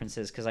Yu-Gi-Oh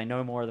references because I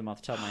know more of them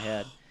off the top of my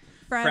head.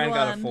 Fran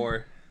got a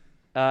 4.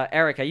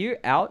 Eric, are you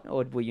out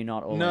or were you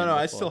not all in No,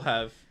 I before? still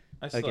have.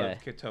 Okay.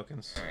 Have kid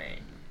tokens. Alright.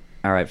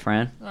 All right,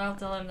 Fran. Well, I'll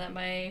tell him that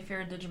my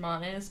favorite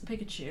Digimon is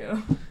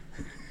Pikachu.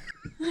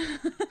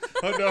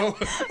 Oh no.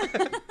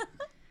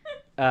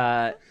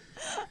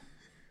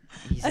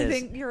 He says, I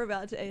think you're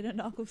about to eat a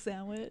knuckle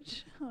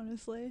sandwich,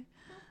 honestly.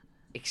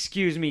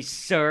 "Excuse me,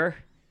 sir.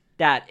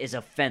 That is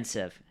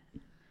offensive.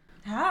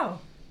 How?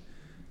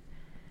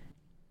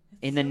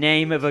 In the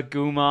name of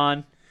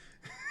Agumon."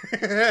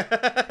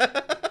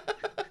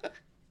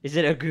 Is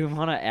it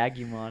Agumon or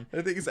Agumon?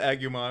 I think it's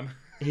Agumon.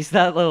 He's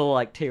that little,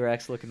 like,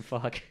 T-Rex looking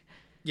fuck.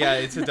 Yeah,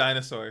 it's a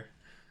dinosaur.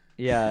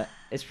 Yeah,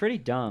 it's pretty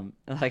dumb.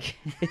 Like,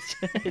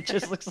 it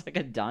just looks like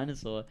a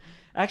dinosaur.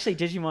 Actually,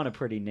 Digimon are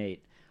pretty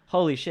neat.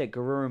 Holy shit,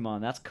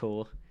 Garurumon, that's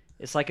cool.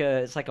 It's like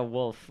a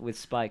wolf with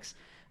spikes.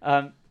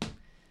 I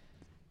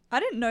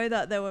didn't know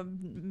that there were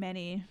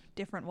many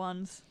different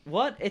ones.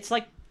 What? It's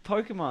like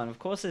Pokemon. Of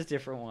course, there's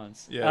different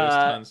ones. Yeah, there's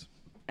tons.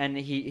 And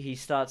he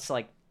starts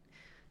like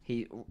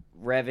he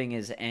revving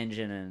his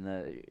engine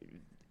and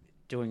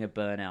doing a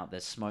burnout.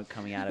 There's smoke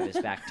coming out of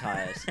his back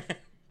tires.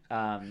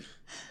 And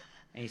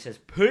he says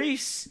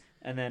 "peace"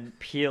 and then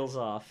peels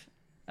off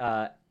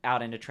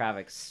out into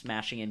traffic,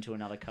 smashing into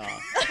another car.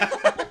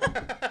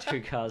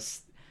 2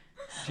 cars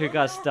Two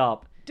cars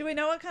stop. Do we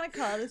know what kind of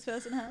car this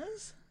person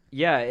has?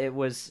 Yeah, it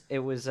was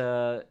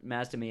a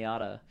Mazda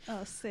Miata.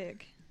 Oh,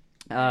 sick.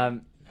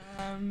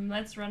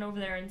 Let's run over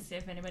there and see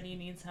if anybody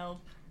needs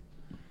help.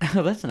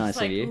 Oh, that's nice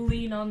Just, like, of you.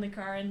 lean on the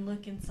car and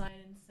look inside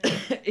and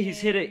say. He's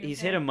 "Hey,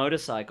 hit a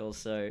motorcycle,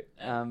 so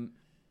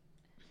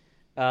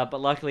but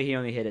luckily he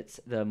only hit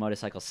the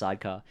motorcycle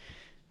sidecar.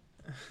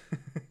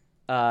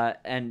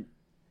 And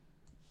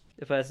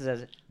the person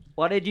says,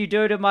 "What did you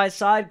do to my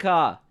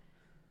sidecar?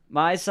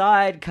 My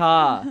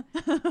sidecar!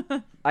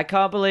 I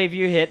can't believe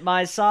you hit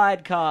my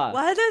sidecar."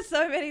 Why are there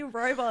so many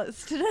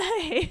robots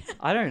today?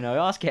 I don't know.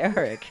 Ask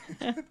Eric.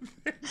 They're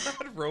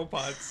not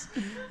robots.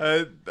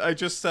 I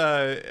just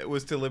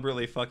was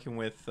deliberately fucking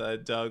with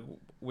Doug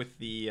with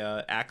the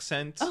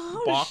accent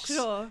box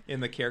sure. in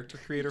the character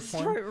creator Just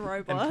form, wrote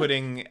robot. and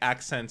putting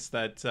accents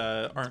that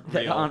aren't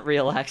That real. aren't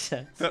real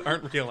accents. That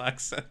aren't real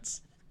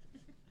accents.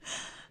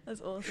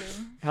 That's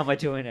awesome. How am I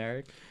doing,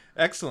 Eric?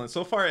 Excellent.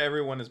 So far,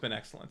 everyone has been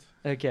excellent.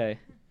 Okay.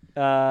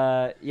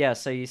 Yeah,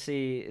 so you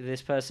see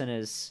this person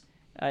is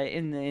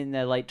in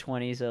their late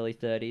 20s, early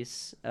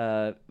 30s.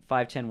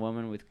 5'10"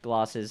 woman with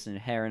glasses and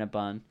hair in a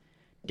bun.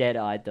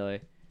 Dead-eyed, though.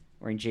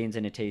 Wearing jeans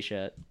and a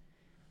t-shirt.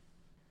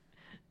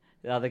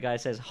 The other guy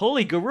says,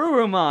 "Holy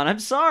Garurumon, I'm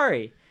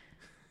sorry."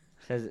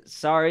 Says,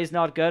 "Sorry's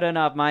not good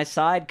enough. My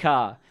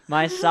sidecar.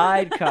 My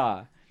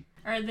sidecar."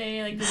 Are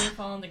they like? Do they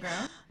fall on the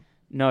ground?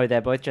 No, they're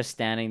both just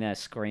standing there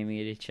screaming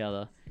at each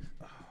other.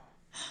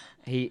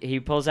 He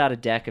pulls out a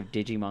deck of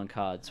Digimon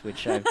cards,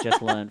 which I've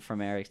just learned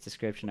from Eric's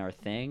description are a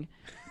thing.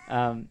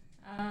 I'm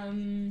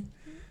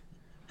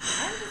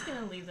just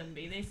gonna leave them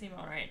be. They seem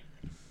alright.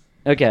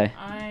 Okay.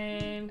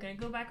 I'm gonna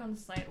go back on the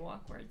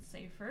sidewalk where it's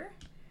safer.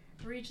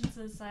 Reach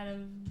into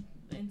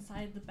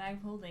inside the bag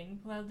of holding.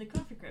 Pull out the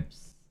coffee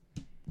crisps.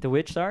 The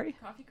which, sorry?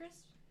 Coffee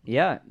crisps?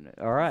 Yeah,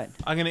 alright.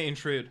 I'm gonna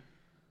intrude.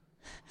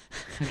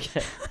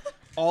 Okay.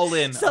 All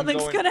in.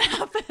 Something's gonna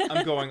happen.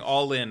 I'm going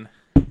all in.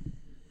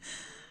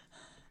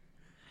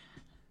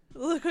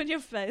 Look on your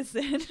face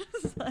then.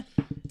 It's like,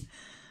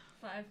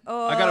 5.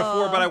 oh. I got a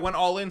 4, but I went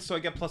all in, so I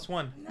get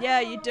 +1. Yeah,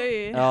 you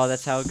do. Oh,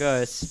 that's how it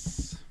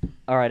goes.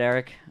 Alright,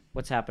 Eric,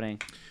 what's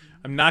happening?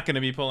 I'm not going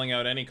to be pulling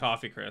out any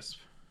coffee crisp.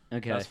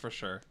 Okay. That's for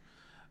sure.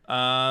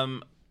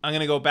 I'm going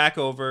to go back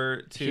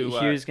over to...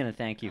 Hugh's gonna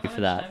thank you How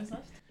for much that. time's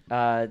left?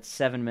 It's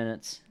 7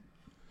 minutes.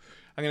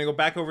 I'm going to go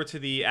back over to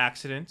the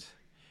accident,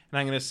 and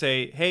I'm going to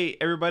say, "Hey,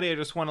 everybody, I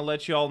just want to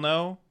let you all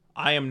know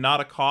I am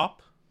not a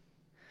cop."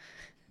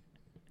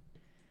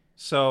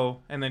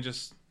 So, and then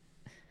just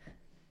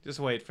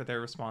wait for their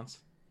response.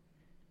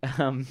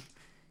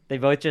 They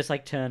both just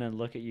like turn and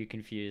look at you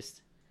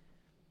confused.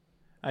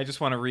 I just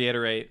want to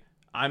reiterate,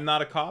 I'm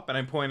not a cop, and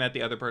I'm pointing at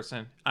the other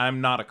person. I'm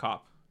not a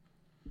cop.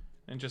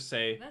 And just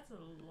say, That's a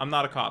I'm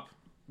not a cop.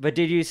 But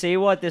did you see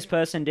what this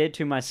person did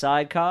to my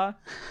sidecar?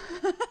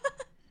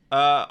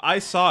 I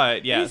saw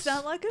it, You yes,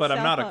 sound like a but South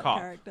I'm not a Park cop.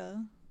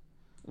 character.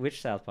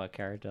 Which South Park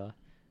character?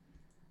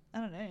 I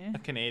don't know. A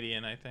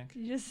Canadian, I think.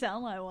 You just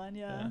sound like one,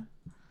 yeah.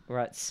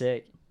 Right,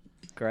 sick.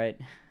 Great.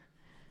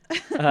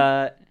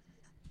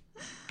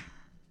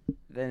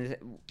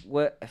 Then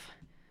what?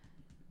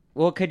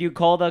 Well, could you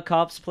call the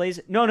cops, please?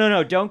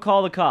 No, don't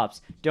call the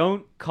cops.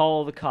 Don't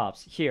call the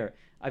cops. Here,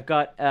 I've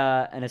got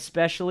an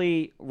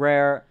especially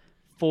rare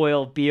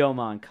foil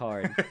Biomon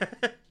card.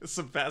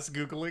 Some fast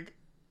Googling.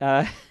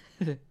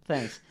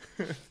 Thanks.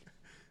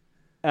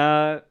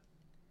 How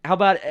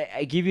about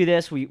I give you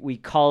this? We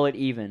call it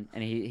even,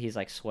 and he's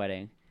like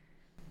sweating.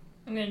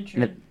 I'm gonna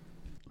intrude.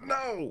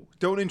 No!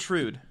 Don't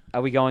intrude.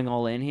 Are we going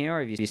all in here,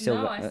 or have you still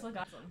No, got? I still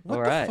got some. What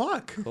All the right.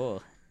 fuck?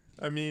 Cool.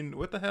 I mean,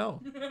 what the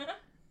hell?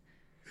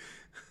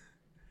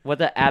 What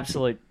the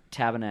absolute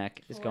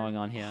tabernacle is Four. going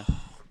on here?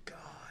 Oh,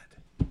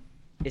 God.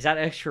 Is that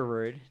extra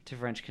rude to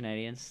French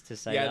Canadians to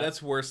say Yeah, that?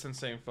 that's worse than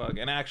saying fuck.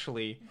 And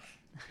actually,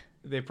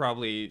 they're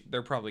probably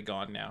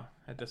gone now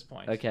at this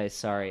point. Okay,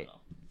 sorry. No,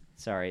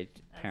 Sorry,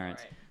 that's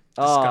parents.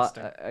 alright.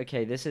 Disgusting.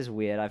 Okay, this is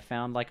weird. I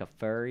found like a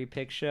furry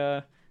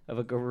picture of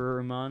a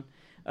Garurumon.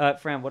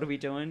 Fran, what are we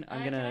doing?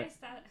 I'm gonna...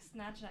 Can I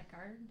snatch that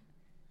card?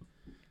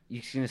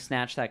 You're gonna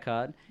snatch that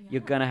card?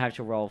 You're Yeah. gonna have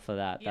to roll for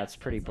that. Yes, That's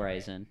pretty that's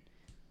alright. brazen.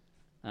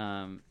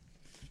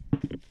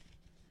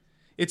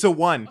 It's a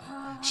 1.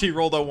 She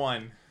rolled a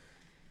 1.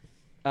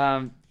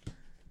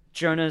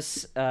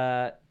 Jonas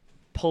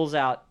pulls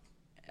out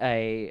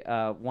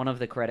a one of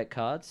the credit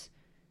cards,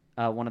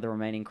 one of the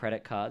remaining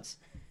credit cards,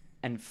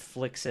 and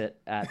flicks it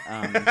at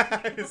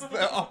It's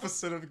the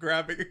opposite of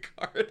grabbing a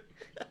card.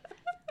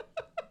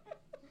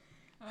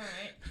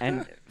 Alright.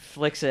 and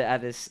flicks it at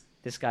this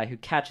guy who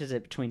catches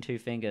it between two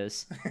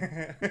fingers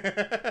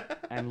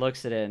and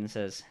looks at it and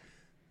says,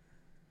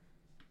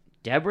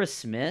 "Deborah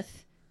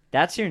Smith?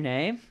 That's your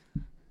name?"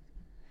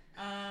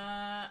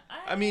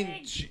 I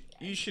mean,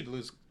 you should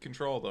lose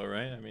control, though,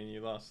 right? I mean, you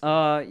lost.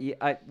 Yeah,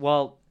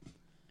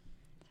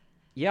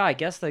 yeah, I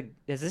guess has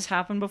this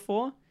happened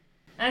before?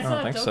 I still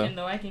have think so. token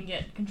though. I can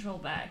get control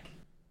back.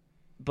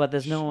 But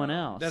there's no one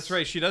else. That's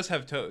right. She does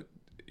have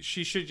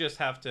She should just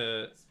have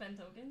to. Spend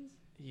tokens.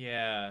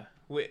 Yeah.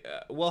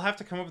 We'll have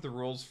to come up with the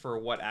rules for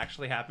what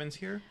actually happens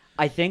here.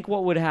 I think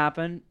what would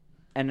happen,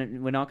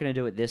 and we're not going to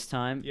do it this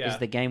time, Yeah. is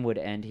the game would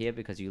end here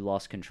because you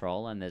lost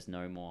control and there's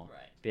no more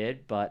Right.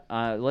 bid. But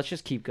let's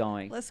just keep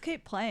going. Let's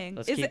keep playing.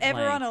 Let's Is keep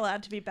everyone playing.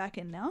 allowed to be back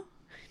in now?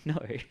 No.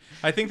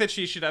 I think that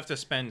she should have to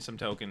spend some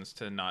tokens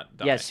to not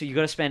die. Yeah, so you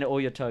got to spend all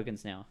your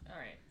tokens now. All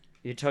right.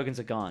 Your tokens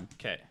are gone.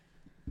 Okay.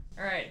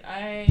 All right.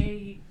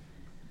 I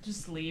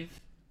just leave.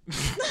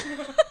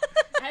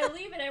 I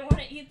leave and I want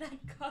to eat that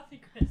coffee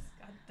crisp.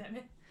 God damn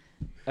it.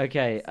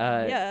 Okay.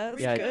 Yeah,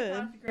 it's yeah. good.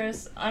 Coffee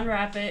crisp.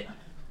 Unwrap it.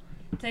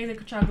 Take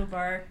the chocolate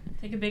bar.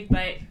 Take a big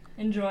bite.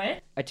 Enjoy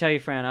it. I tell you,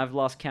 Fran, I've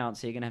lost count,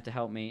 so you're going to have to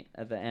help me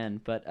at the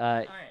end. But All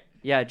right.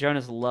 yeah,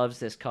 Jonas loves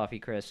this coffee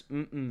crisp.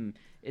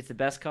 It's the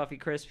best coffee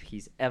crisp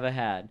he's ever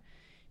had.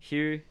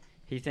 Hugh,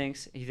 he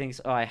thinks,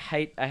 oh, I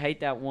hate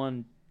that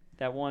one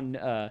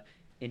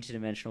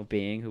interdimensional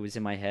being who was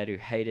in my head who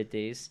hated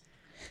these.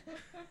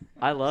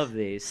 I love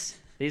these.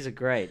 These are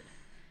great.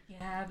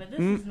 Yeah, but this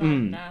is not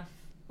enough.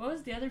 What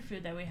was the other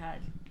food that we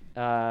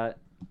had?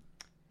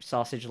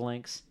 Sausage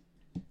links.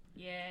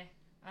 Yeah.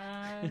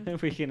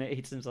 We're gonna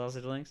eat some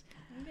sausage links.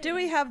 Do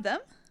we have them?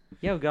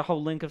 Yeah, we got a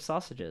whole link of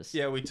sausages.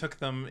 Yeah, we took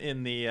them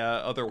in the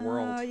other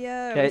world. Oh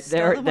yeah, They're we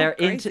stole them off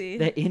Gracie.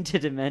 they're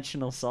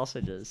interdimensional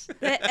sausages.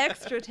 They're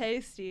extra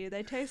tasty.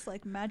 They taste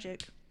like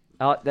magic.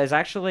 Oh, there's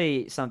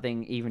actually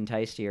something even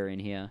tastier in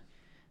here.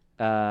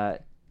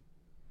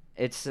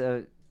 It's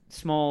a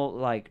small,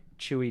 like,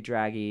 chewy,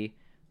 draggy,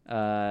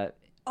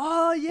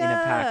 Oh yeah. in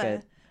a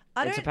packet.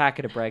 I It's a don't.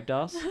 packet of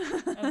Bregdos.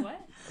 A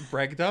what?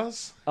 Breg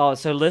does? Oh,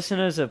 so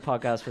listeners of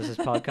Podcast versus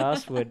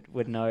Podcast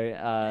would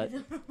know.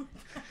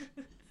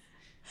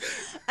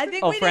 I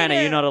think Oh, we Fran, need are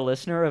to, you not a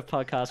listener of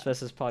Podcast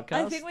versus Podcast?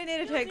 I think we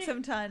need to take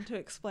some time to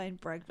explain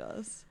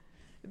Bregdos.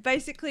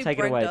 Basically, Take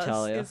it away, Bregdos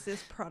Talia. is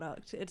this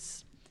product.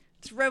 It's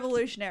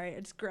revolutionary.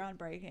 It's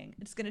groundbreaking.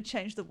 It's going to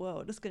change the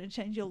world. It's going to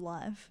change your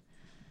life,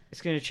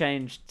 It's going to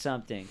change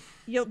something.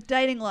 your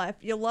dating life,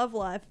 your love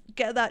life.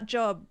 Get that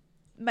job,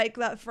 make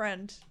that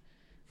friend,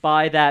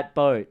 Buy that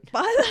boat.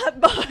 buy that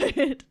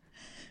boat.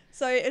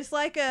 So it's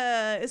like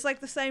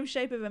the same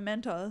shape of a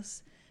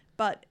Mentos,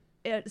 but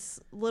it's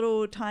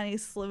little tiny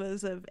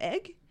slivers of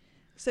egg.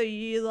 So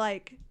you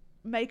like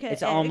make an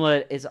It's egg.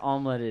 omelet. It's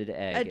omeletted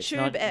egg. A It's tube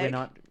not, We're egg.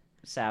 not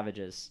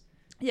savages.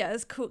 Yeah,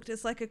 it's cooked.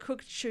 It's like a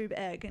cooked tube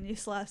egg, and you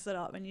slice it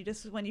up, and you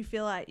just, when you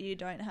feel like you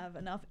don't have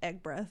enough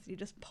egg breath, you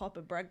just pop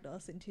a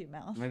Bregdos into your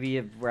mouth. Maybe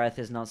your breath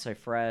is not so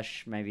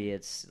fresh. Maybe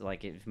it's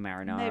like it's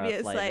marinara Maybe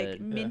it's flavored.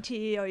 like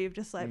minty, or you've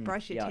just like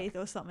brushed your yuck. teeth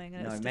or something,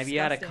 and No, it's maybe you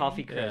had a disgusting.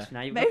 coffee crisp. Yeah.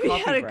 Now you've Maybe got you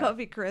coffee had a breath.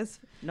 coffee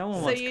crisp. No one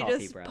So wants you coffee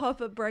just breath.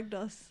 pop a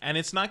Bregdos. And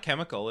it's not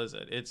chemical, is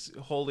it? It's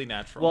wholly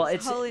natural. Well, It's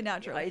It's- wholly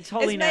natural. it's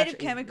wholly made natu- of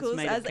chemicals, it's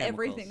made of as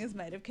everything chemicals. is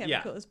made of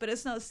chemicals, but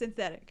it's not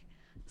synthetic.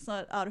 It's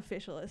not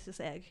artificial. It's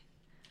just egg.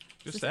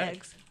 just just egg.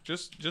 eggs.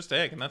 Just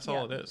egg, and that's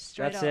all Yeah. it is.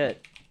 Straight That's up.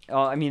 it.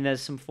 Oh, I mean,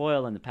 there's some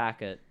foil in the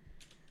packet.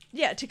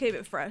 Yeah, to keep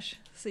it fresh,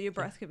 so your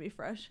breath can be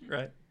fresh.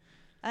 Right.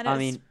 And I it's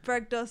mean-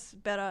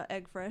 Bregdos better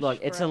egg fresh. Look,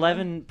 it's forever.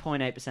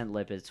 11.8%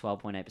 lipids,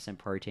 12.8%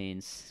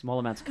 proteins, small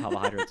amounts of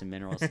carbohydrates and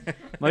minerals.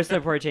 Most of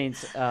the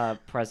proteins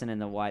present in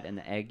the white and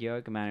the egg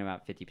yolk, amounting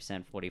about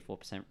 50%,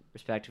 44%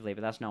 respectively,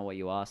 but that's not what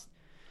you asked.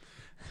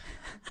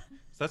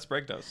 So that's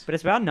Bregdos. But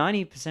it's about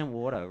 90%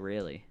 water,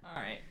 really. All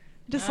right.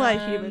 Just like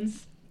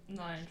humans.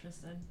 Not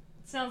interested.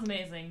 Sounds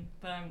amazing,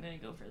 but I'm gonna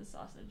go for the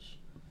sausage.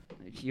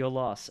 Your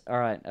loss. All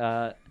right.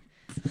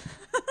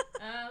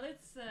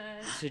 Let's.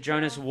 So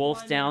Jonas drop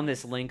wolfed one down of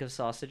this these. link of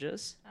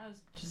sausages. I was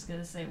just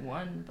gonna say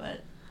one,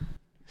 but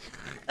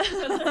put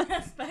the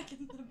rest back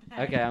in the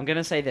bag. Okay, I'm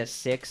gonna say there's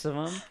 6 of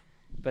them,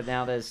 but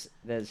now there's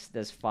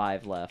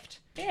 5 left.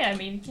 Yeah, I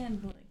mean, you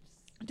can't like.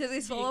 Does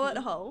he swallow it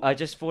whole?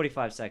 Just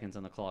 45 seconds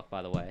on the clock,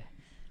 by the way.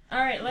 All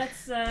right,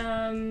 let's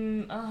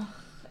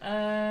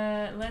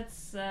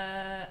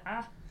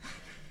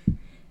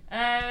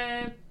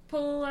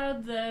pull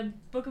out the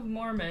Book of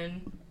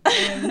Mormon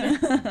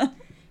and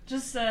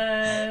just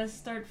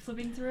start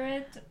flipping through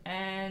it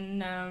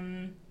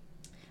and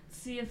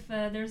see if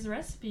there's a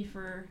recipe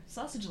for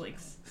sausage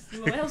links. See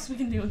what else we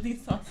can do with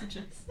these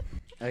sausages.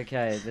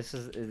 Okay, this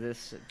is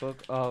this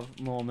Book of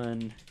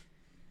Mormon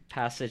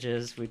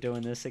passages. We're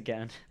doing this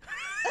again.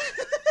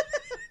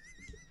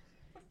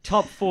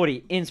 Top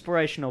 40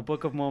 inspirational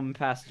Book of Mormon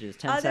passages.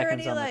 10 Are there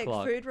seconds any on the like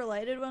clock. food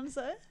related ones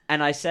though?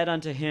 And I said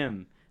unto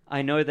him,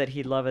 I know that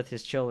he loveth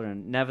his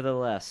children.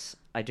 Nevertheless,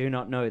 I do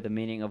not know the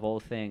meaning of all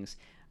things.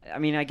 I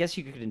mean, I guess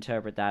you could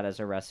interpret that as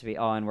a recipe.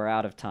 Oh, and we're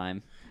out of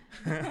time.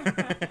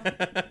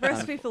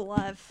 Recipe for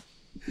life.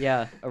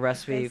 Yeah, a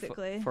recipe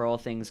Basically. for all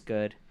things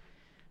good.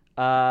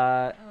 Oh,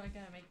 I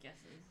gotta make guesses.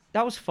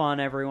 That was fun,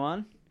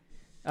 everyone.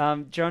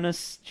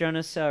 Jonas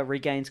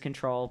regains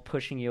control,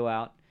 pushing you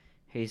out.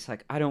 He's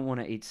like, I don't want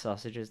to eat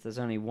sausages. There's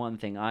only one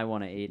thing I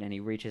want to eat, and he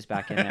reaches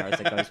back in there as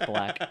it goes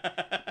black.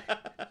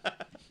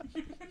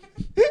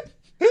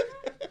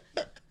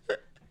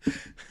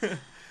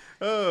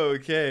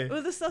 Okay.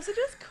 Were the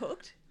sausages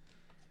cooked?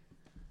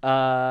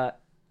 Yeah,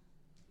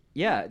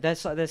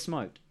 they're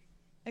smoked.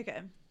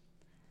 Okay.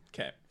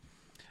 Okay.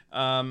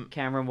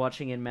 Cameron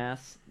watching in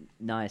maths.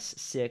 Nice.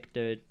 Sick,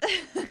 dude.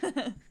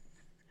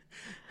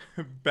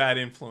 Bad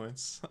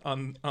influence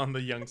on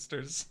the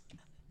youngsters.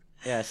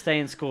 Yeah, stay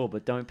in school,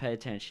 but don't pay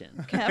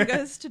attention. Cam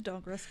goes to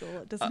Dogra school.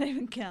 It doesn't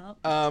even count.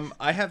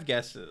 I have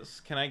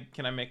guesses. Can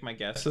I make my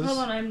guesses? Hold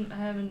on, I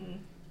haven't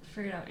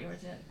figured out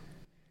yours yet.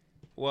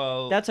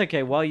 Well, That's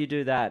okay. While you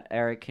do that,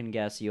 Eric can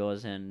guess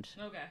yours and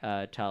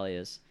Okay.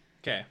 Talia's.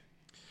 okay.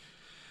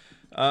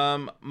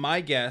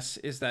 My guess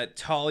is that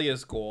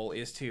Talia's goal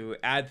is to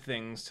add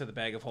things to the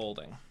bag of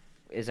holding.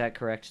 Is that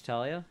correct,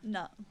 Talia?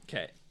 No.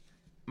 Okay.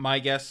 My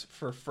guess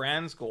for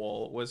Fran's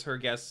goal was her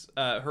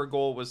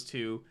goal was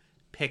to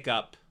pick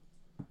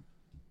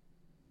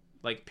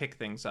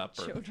things up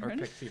or Children.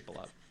 pick people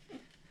up.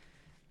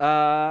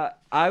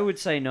 I would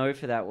say no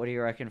for that. What do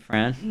you reckon,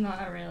 Fran?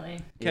 Not really.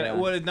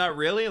 Not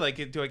really?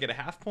 Like, do I get a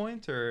half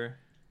point or?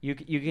 You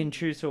can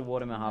choose to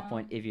award him a half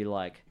point if you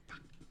like.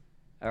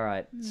 All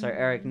right. So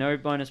Eric, no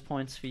bonus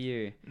points for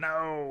you.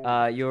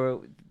 No.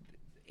 You're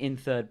in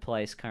third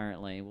place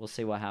currently. We'll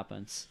see what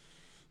happens.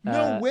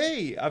 No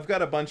way. I've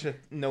got a bunch of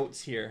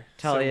notes here.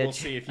 Talia, so we'll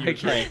see if you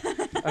okay.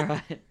 agree. All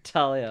right,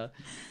 Talia.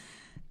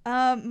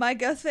 My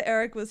guess for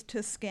Eric was to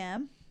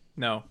scam.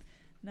 No.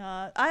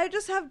 No, I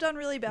just have done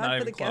really Not bad for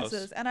even the close.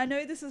 guesses, and I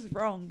know this is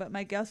wrong, but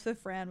my guess for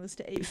Fran was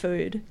to eat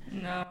food.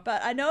 No.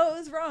 But I know it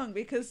was wrong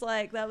because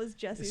like that was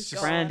Jesse's It's goal.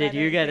 just- Fran, and I did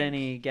you don't get think-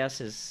 any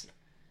guesses?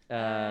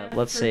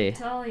 Let's for see.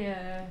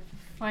 Talia,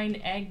 find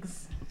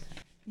eggs.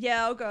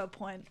 Yeah, I'll go a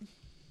point.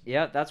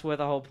 Yeah, that's worth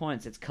a whole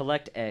points. It's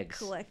collect eggs.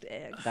 Collect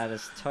eggs. That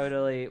is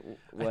totally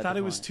worth I thought a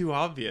it was point. too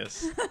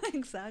obvious.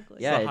 Exactly.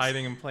 Yeah, So it's-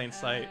 hiding in plain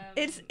sight.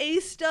 It's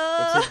Easter.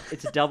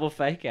 It's a double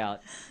fake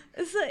out.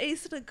 It's the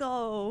Easter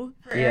goal.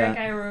 For Yeah.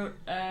 Eric,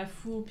 I wrote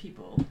fool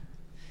people.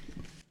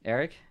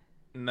 Eric?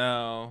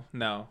 No.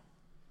 No.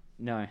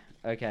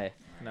 Okay.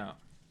 No.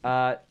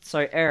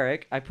 So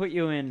Eric, I put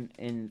you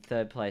in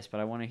third place, but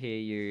I want to hear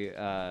you.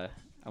 I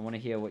want to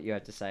hear what you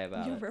have to say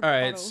about Your it. All right.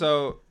 rebuttal.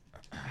 So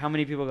How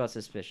many people got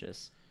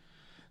suspicious?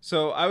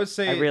 I would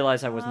say I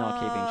realized I was not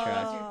keeping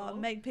track. Oh,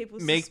 make people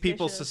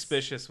people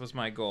suspicious was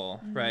my goal,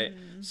 right?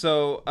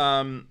 So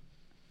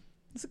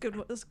That's a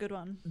good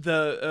one.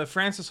 the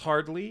Francis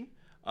Hardley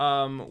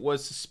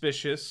was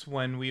suspicious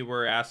when we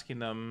were asking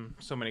them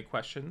so many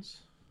questions.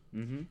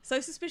 Mm-hmm. So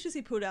suspicious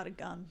he pulled out a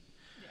gun.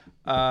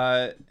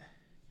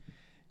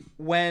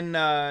 When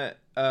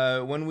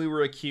we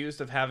were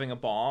accused of having a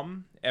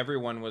bomb,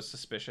 everyone was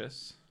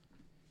suspicious.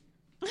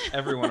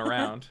 Everyone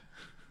around.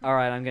 All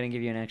right, I'm gonna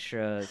give you an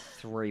extra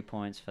 3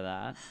 points for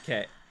that.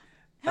 Okay.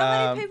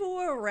 How many people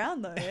were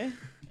around though?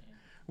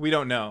 We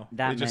don't know.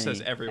 That it just many.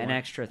 says everyone. An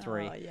extra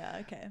 3. Oh yeah,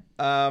 okay.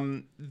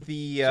 So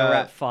we're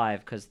at 5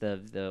 because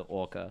the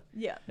orca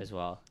Yeah, as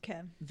well.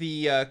 okay.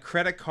 The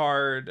credit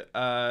card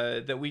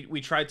that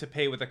we tried to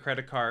pay with a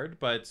credit card,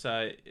 but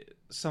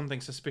something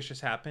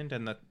suspicious happened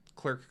and the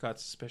clerk got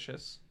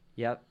suspicious.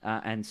 Yep,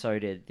 and so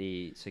did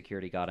the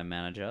security guard and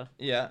manager.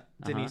 Yeah,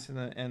 Denise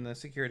and the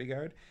security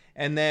guard.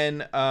 And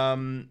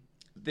then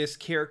this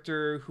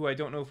character who I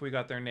don't know if we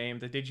got their name,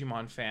 the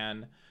Digimon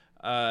fan,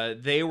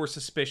 they were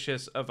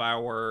suspicious of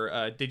our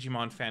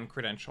Digimon fan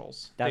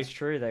credentials. That's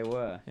true, they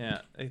were.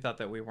 Yeah, they thought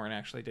that we weren't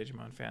actually a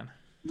Digimon fan.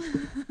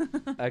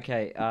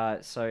 Okay,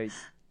 so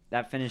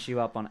that finished you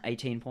up on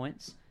 18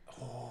 points.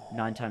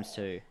 9 times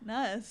 2.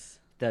 Nice.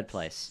 Third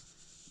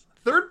place.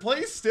 Third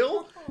place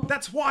still?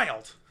 That's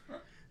wild.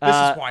 This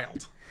is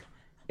wild.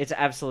 It's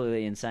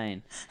absolutely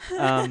insane.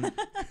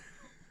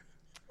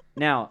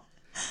 Now,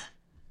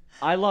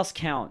 I lost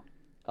count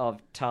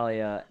of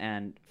Talia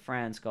and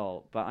Fran's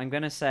goal, but I'm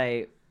going to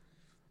say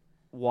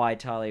why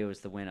Talia was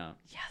the winner.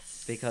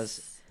 Yes.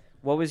 Because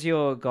what was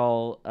your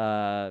goal,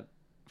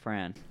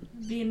 Fran?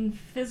 Be in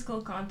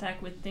physical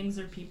contact with things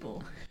or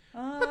people.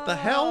 What the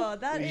hell?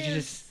 That You is.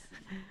 just-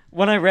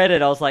 When I read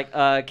it, I was like,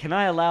 can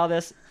I allow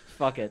this?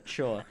 Fuck it,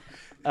 sure.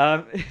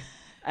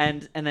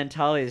 And then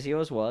Talia's,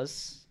 yours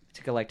was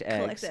to collect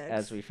eggs, eggs.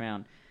 as we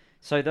found.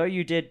 So though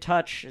you did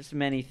touch as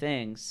many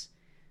things,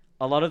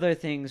 a lot of those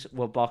things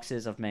were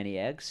boxes of many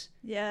eggs.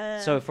 Yeah.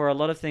 So for a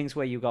lot of things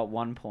where you got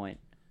 1 point,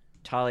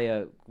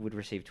 Talia would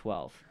receive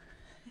 12.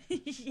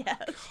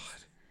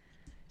 yes.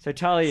 So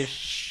Talia is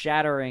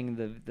shattering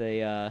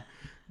the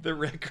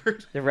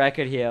record. the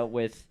record here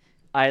with,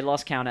 I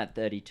lost count at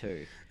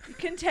 32. You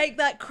can take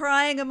that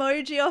crying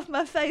emoji off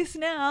my face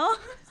now.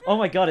 Oh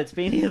my god, it's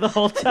been here the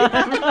whole time.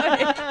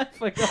 I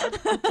forgot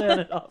to turn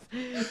it off.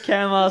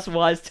 Cam asked,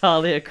 why is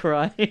Talia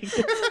crying?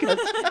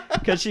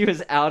 Because she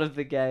was out of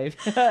the game.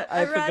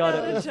 I ran forgot out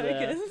it of was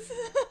there.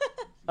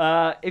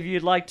 tokens. If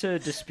you'd like to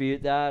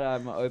dispute that,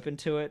 I'm open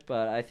to it,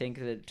 but I think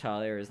that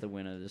Talia is the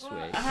winner this Well,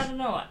 week. I don't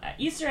know.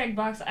 Easter egg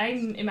box,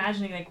 I'm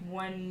imagining like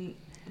one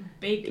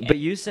big But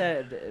you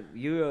said,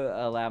 you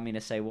allowed me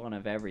to say one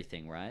of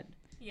everything, right?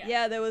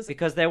 Yeah, there was.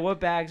 Because there were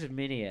bags of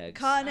mini eggs.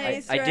 Carne I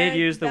Easter did egg,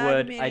 use the bag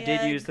word. mini I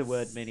did use the eggs.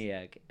 word mini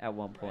egg at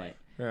one point,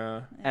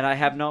 Yeah. and I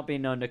have not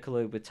been known to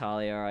collude with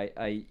Talia.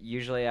 I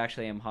usually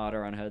actually am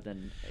harder on her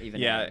than even.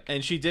 Yeah, Eric.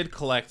 and she did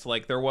collect,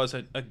 like, there was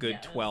a good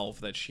Yeah.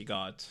 12 that she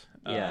got.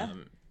 Yeah.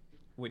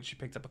 when she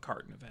picked up a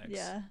carton of eggs.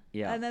 Yeah.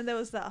 Yeah. And then there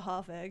was that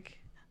half egg.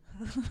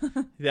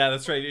 Yeah,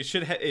 that's right. It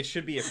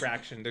should be a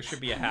fraction. There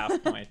should be a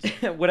half point.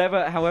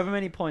 However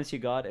many points you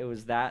got, it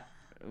was that.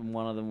 And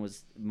one of them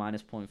was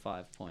minus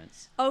 0.5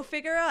 points. I'll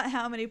figure out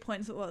how many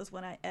points it was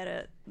when I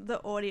edit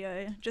the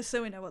audio, just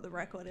so we know what the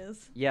record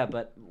is. Yeah,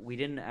 but we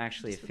didn't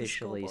actually Just for the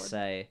officially scoreboard.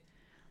 say.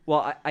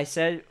 Well, I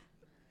said.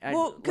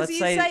 Well, because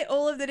let's you say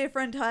all of the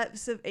different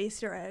types of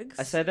Easter eggs.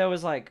 I said there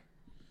was like.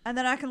 And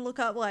then I can look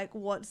up, like,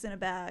 what's in a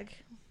bag.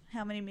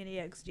 How many mini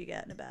eggs do you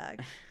get in a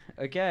bag?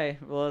 Okay,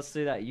 well, let's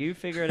do that. You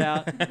figure it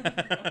out,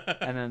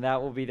 and then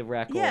that will be the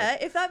record. Yeah,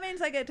 if that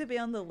means I get to be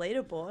on the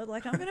leaderboard,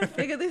 like, I'm going to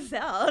figure this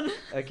out.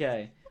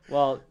 Okay.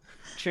 Well,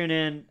 tune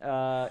in.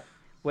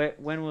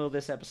 When will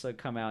this episode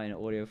come out in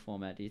audio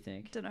format, do you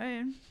think? Don't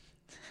know.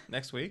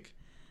 Next week.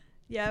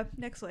 Yeah,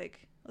 next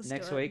week. Let's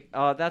Next do it. week?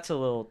 Oh, that's a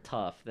little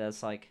tough.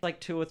 There's like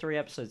 2 or 3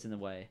 episodes in the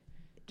way.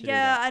 to do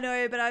Yeah, that. I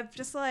know, but I've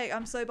just, like,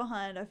 I'm so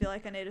behind. I feel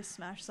like I need to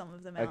smash some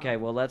of them out. Okay,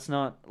 well, let's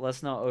not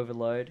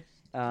overload.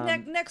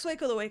 Next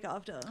week or the week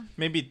after.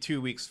 Maybe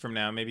 2 weeks from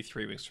now. Maybe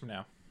 3 weeks from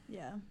now.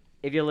 Yeah.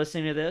 If you're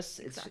listening to this,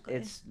 Exactly.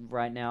 it's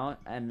right now,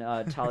 and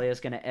Talia's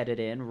going to edit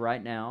in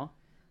right now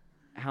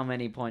how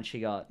many points she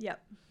got.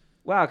 Yep.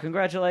 Wow,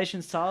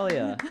 congratulations,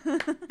 Talia.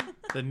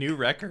 The new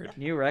record.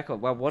 New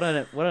record. Wow, what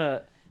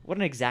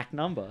an exact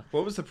number.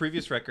 What was the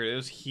previous record? It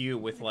was Hugh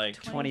with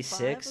like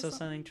 26 25 or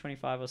something,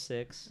 25 or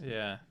 6.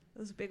 yeah. It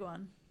was a big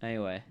one.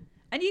 Anyway,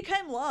 And you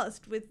came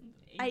last with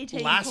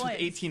 18 Last points.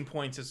 with 18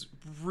 points is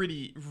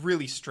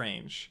really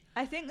strange.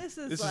 I think this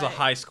is This like is a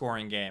high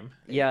scoring game.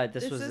 yeah,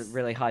 this This was is- a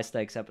really high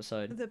stakes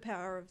episode the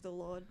power of the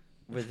Lord.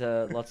 with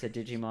lots of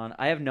Digimon.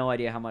 I have no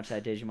idea how much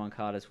that Digimon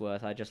card is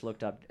worth. I just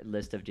looked up a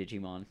list of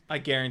Digimon. I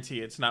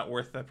guarantee it's not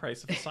worth the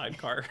price of a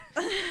sidecar.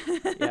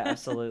 Yeah,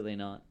 absolutely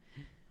not.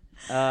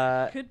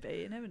 Could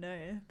be. You never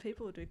know.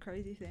 People do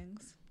crazy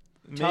things.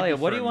 Talia,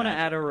 what do for you want to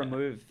Magic, add or yeah.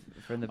 remove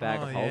from the bag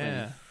Oh, of holding?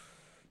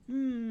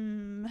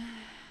 yeah.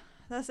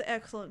 That's an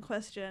excellent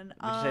question.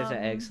 Would you say it's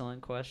an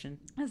excellent question?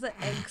 That's an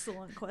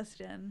excellent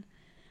question.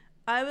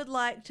 I would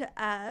like to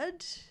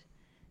add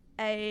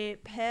a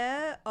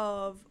pair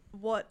of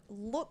what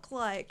look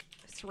like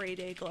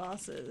 3D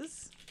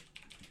glasses,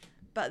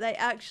 but they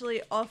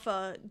actually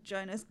offer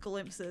Jonas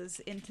glimpses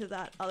into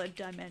that other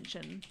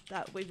dimension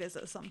that we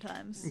visit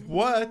sometimes.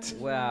 What?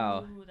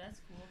 Wow. Ooh,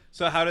 that's cool.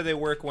 So how do they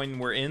work when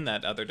we're in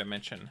that other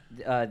dimension?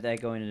 They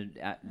go into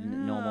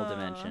normal Ah.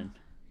 dimension.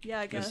 Yeah,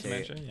 I guess. This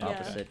dimension? Yeah.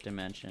 Opposite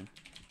dimension.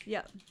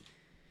 Yeah.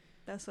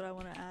 That's what I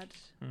want to add.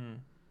 Hmm.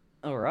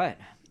 All right.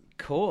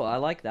 Cool. I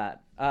like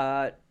that.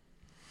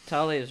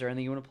 Talia, is there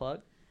anything you want to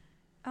plug?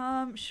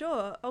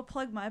 Sure. I'll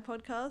plug my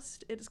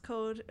podcast. It's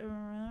called,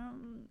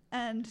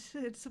 and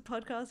it's a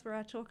podcast where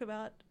I talk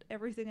about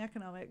everything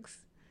economics.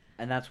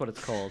 And that's what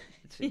it's called.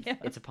 Yeah.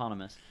 It's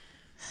eponymous.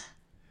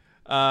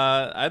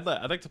 I'd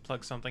like to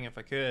plug something if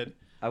I could.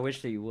 I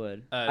wish that you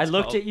would. I It's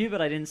looked called- at you, but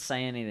I didn't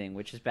say anything,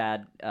 which is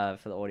bad for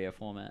the audio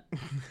format.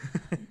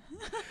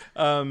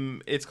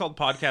 It's called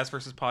Podcast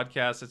versus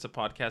Podcast. It's a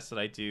podcast that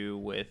I do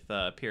with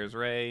Piers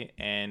Ray,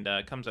 and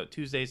comes out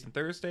Tuesdays and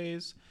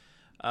Thursdays.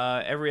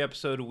 Every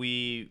episode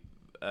we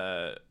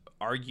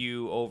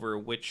argue over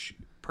which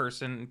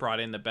person brought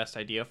in the best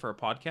idea for a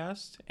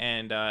podcast,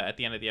 and at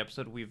the end of the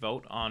episode we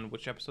vote on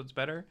which episode's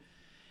better.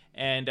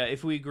 And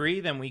if we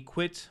agree, then we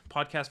quit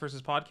Podcast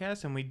versus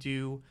Podcast and we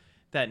do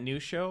that new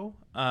show.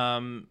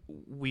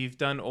 We've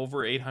done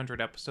over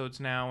 800 episodes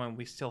now, and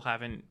we still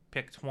haven't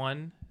picked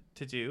one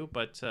to do,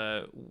 but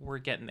we're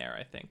getting there.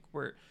 I think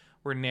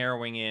we're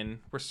narrowing in,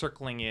 we're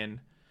circling in,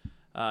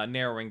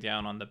 narrowing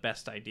down on the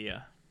best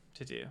idea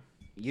to do.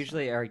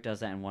 Usually Eric does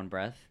that in one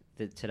breath.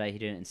 Today he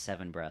did it in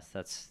 7 breaths.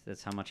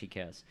 That's how much he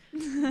cares.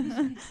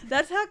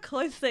 That's how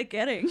close they're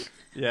getting.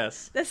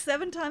 Yes. They're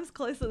 7 times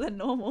closer than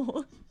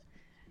normal.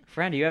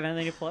 Fran, do you have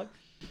anything to plug?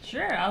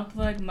 Sure, I'll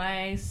plug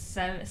my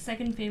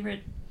second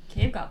favorite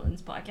Cave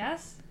Goblins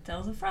podcast,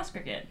 Tales of Frost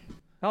Cricket.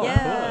 Oh, Yeah.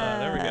 Cool.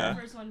 There we The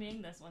go. first one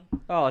being this one.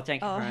 Oh,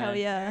 thank you, Oh, Fran. hell There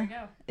we yeah.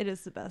 go. It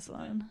is the best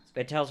one.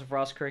 But Tales of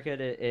Frost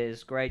Cricket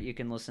is great. You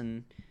can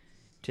listen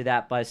to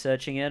that by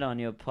searching it on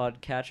your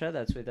podcatcher.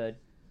 That's with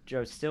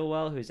Joe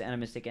Stillwell, who's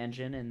Animistic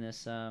Engine in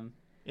this In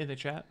the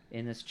chat.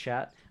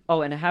 chat.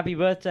 Oh, and a happy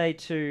birthday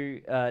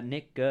to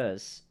Nick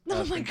Gers.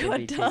 Oh my from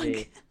God, GBTV.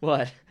 Doug.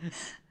 What?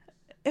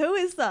 Who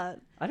is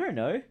that? I don't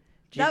know.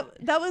 Do you-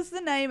 That was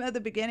the name at the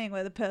beginning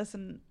where the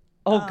person...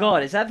 Oh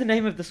God, is that the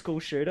name of the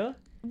school shooter?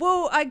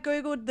 Well, I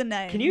googled the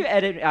name. Can you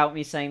edit out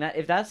me saying that?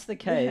 If that's the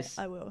case,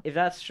 I will. If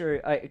that's true,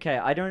 okay,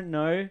 I don't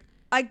know,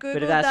 I googled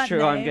but if that's that true,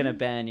 name, I'm gonna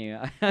ban you.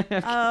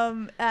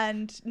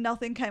 and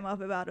nothing came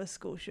up about a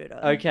school shooter.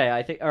 Okay,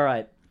 I think all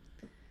right.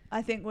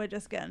 I think we're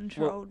just getting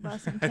Well, trolled by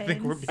some I teens.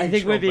 think we're I think we're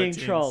trolled by being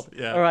teens. trolled.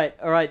 Yeah. All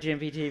right,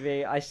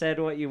 GMPTV. I said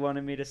what you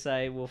wanted me to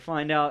say. We'll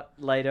find out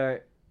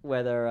later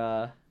whether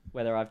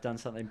I've done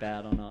something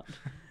bad or not.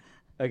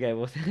 Okay,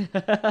 well,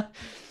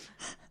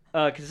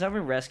 can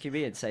someone rescue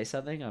me and say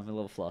something? I'm a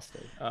little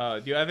flustered.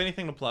 Do you have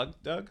anything to plug,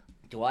 Doug?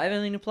 Do I have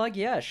anything to plug?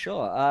 Yeah,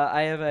 sure.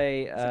 I have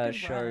a It's a good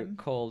show rhyme.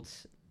 called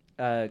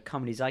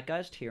Comedy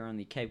Zeitgeist here on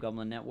the Cave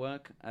Goblin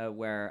Network,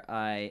 where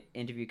I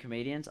interview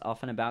comedians,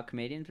 often about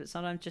comedians, but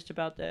sometimes just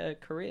about their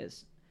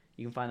careers.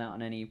 You can find that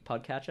on any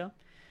podcatcher.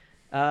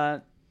 I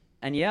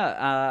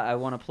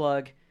want to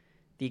plug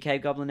the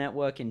Cave Goblin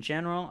Network in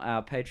general,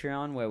 our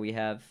Patreon, where we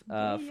have,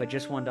 for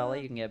just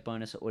 $1, you can get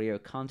bonus audio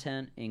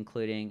content,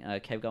 including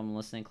Cave Goblin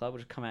Listening Club,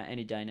 which will come out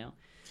any day now.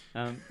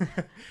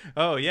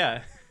 Oh,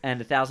 yeah. And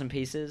 1,000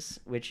 Pieces,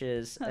 which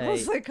is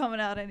Also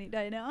coming out any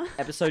day now.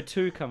 episode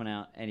 2 coming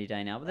out any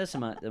day now, but there's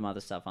some other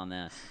stuff on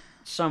there.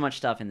 So much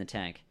stuff in the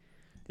tank.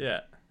 Yeah.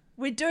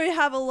 We do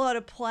have a lot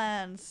of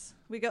plans.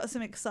 We got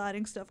some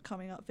exciting stuff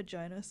coming up for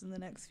Jonas in the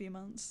next few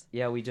months.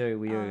 Yeah, we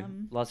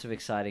do. Lots of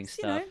exciting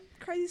stuff.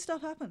 Crazy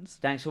stuff happens.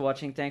 Thanks for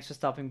watching. Thanks for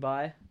stopping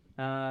by.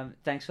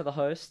 Thanks for the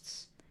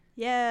hosts.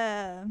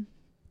 Yeah.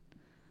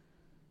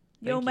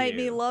 You'll make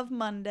me you. love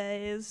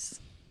Mondays.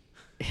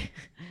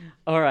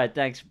 All right,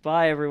 thanks.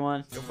 Bye,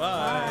 everyone.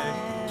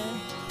 Goodbye.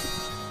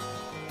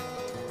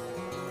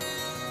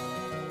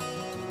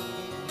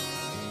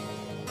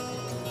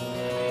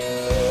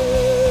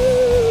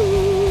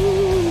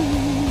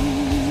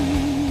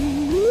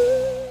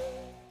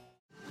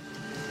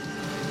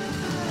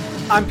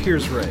 I'm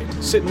Piers Ray.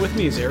 Sitting with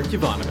me is Eric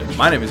Ivanovich.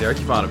 My name is Eric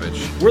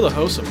Ivanovich. We're the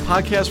hosts of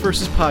Podcast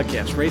vs.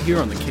 Podcast right here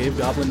on the Cave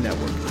Goblin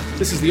Network.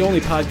 This is the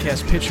only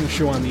podcast pitching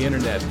show on the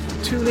internet.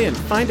 Tune in,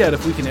 find out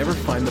if we can ever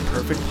find the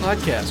perfect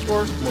podcast,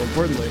 or, more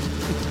importantly,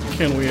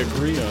 can we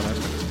agree on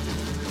it?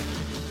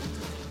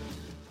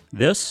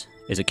 This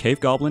is a Cave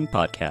Goblin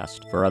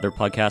podcast. For other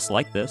podcasts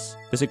like this,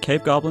 visit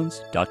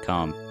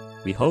cavegoblins.com.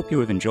 We hope you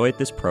have enjoyed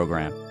this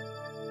program.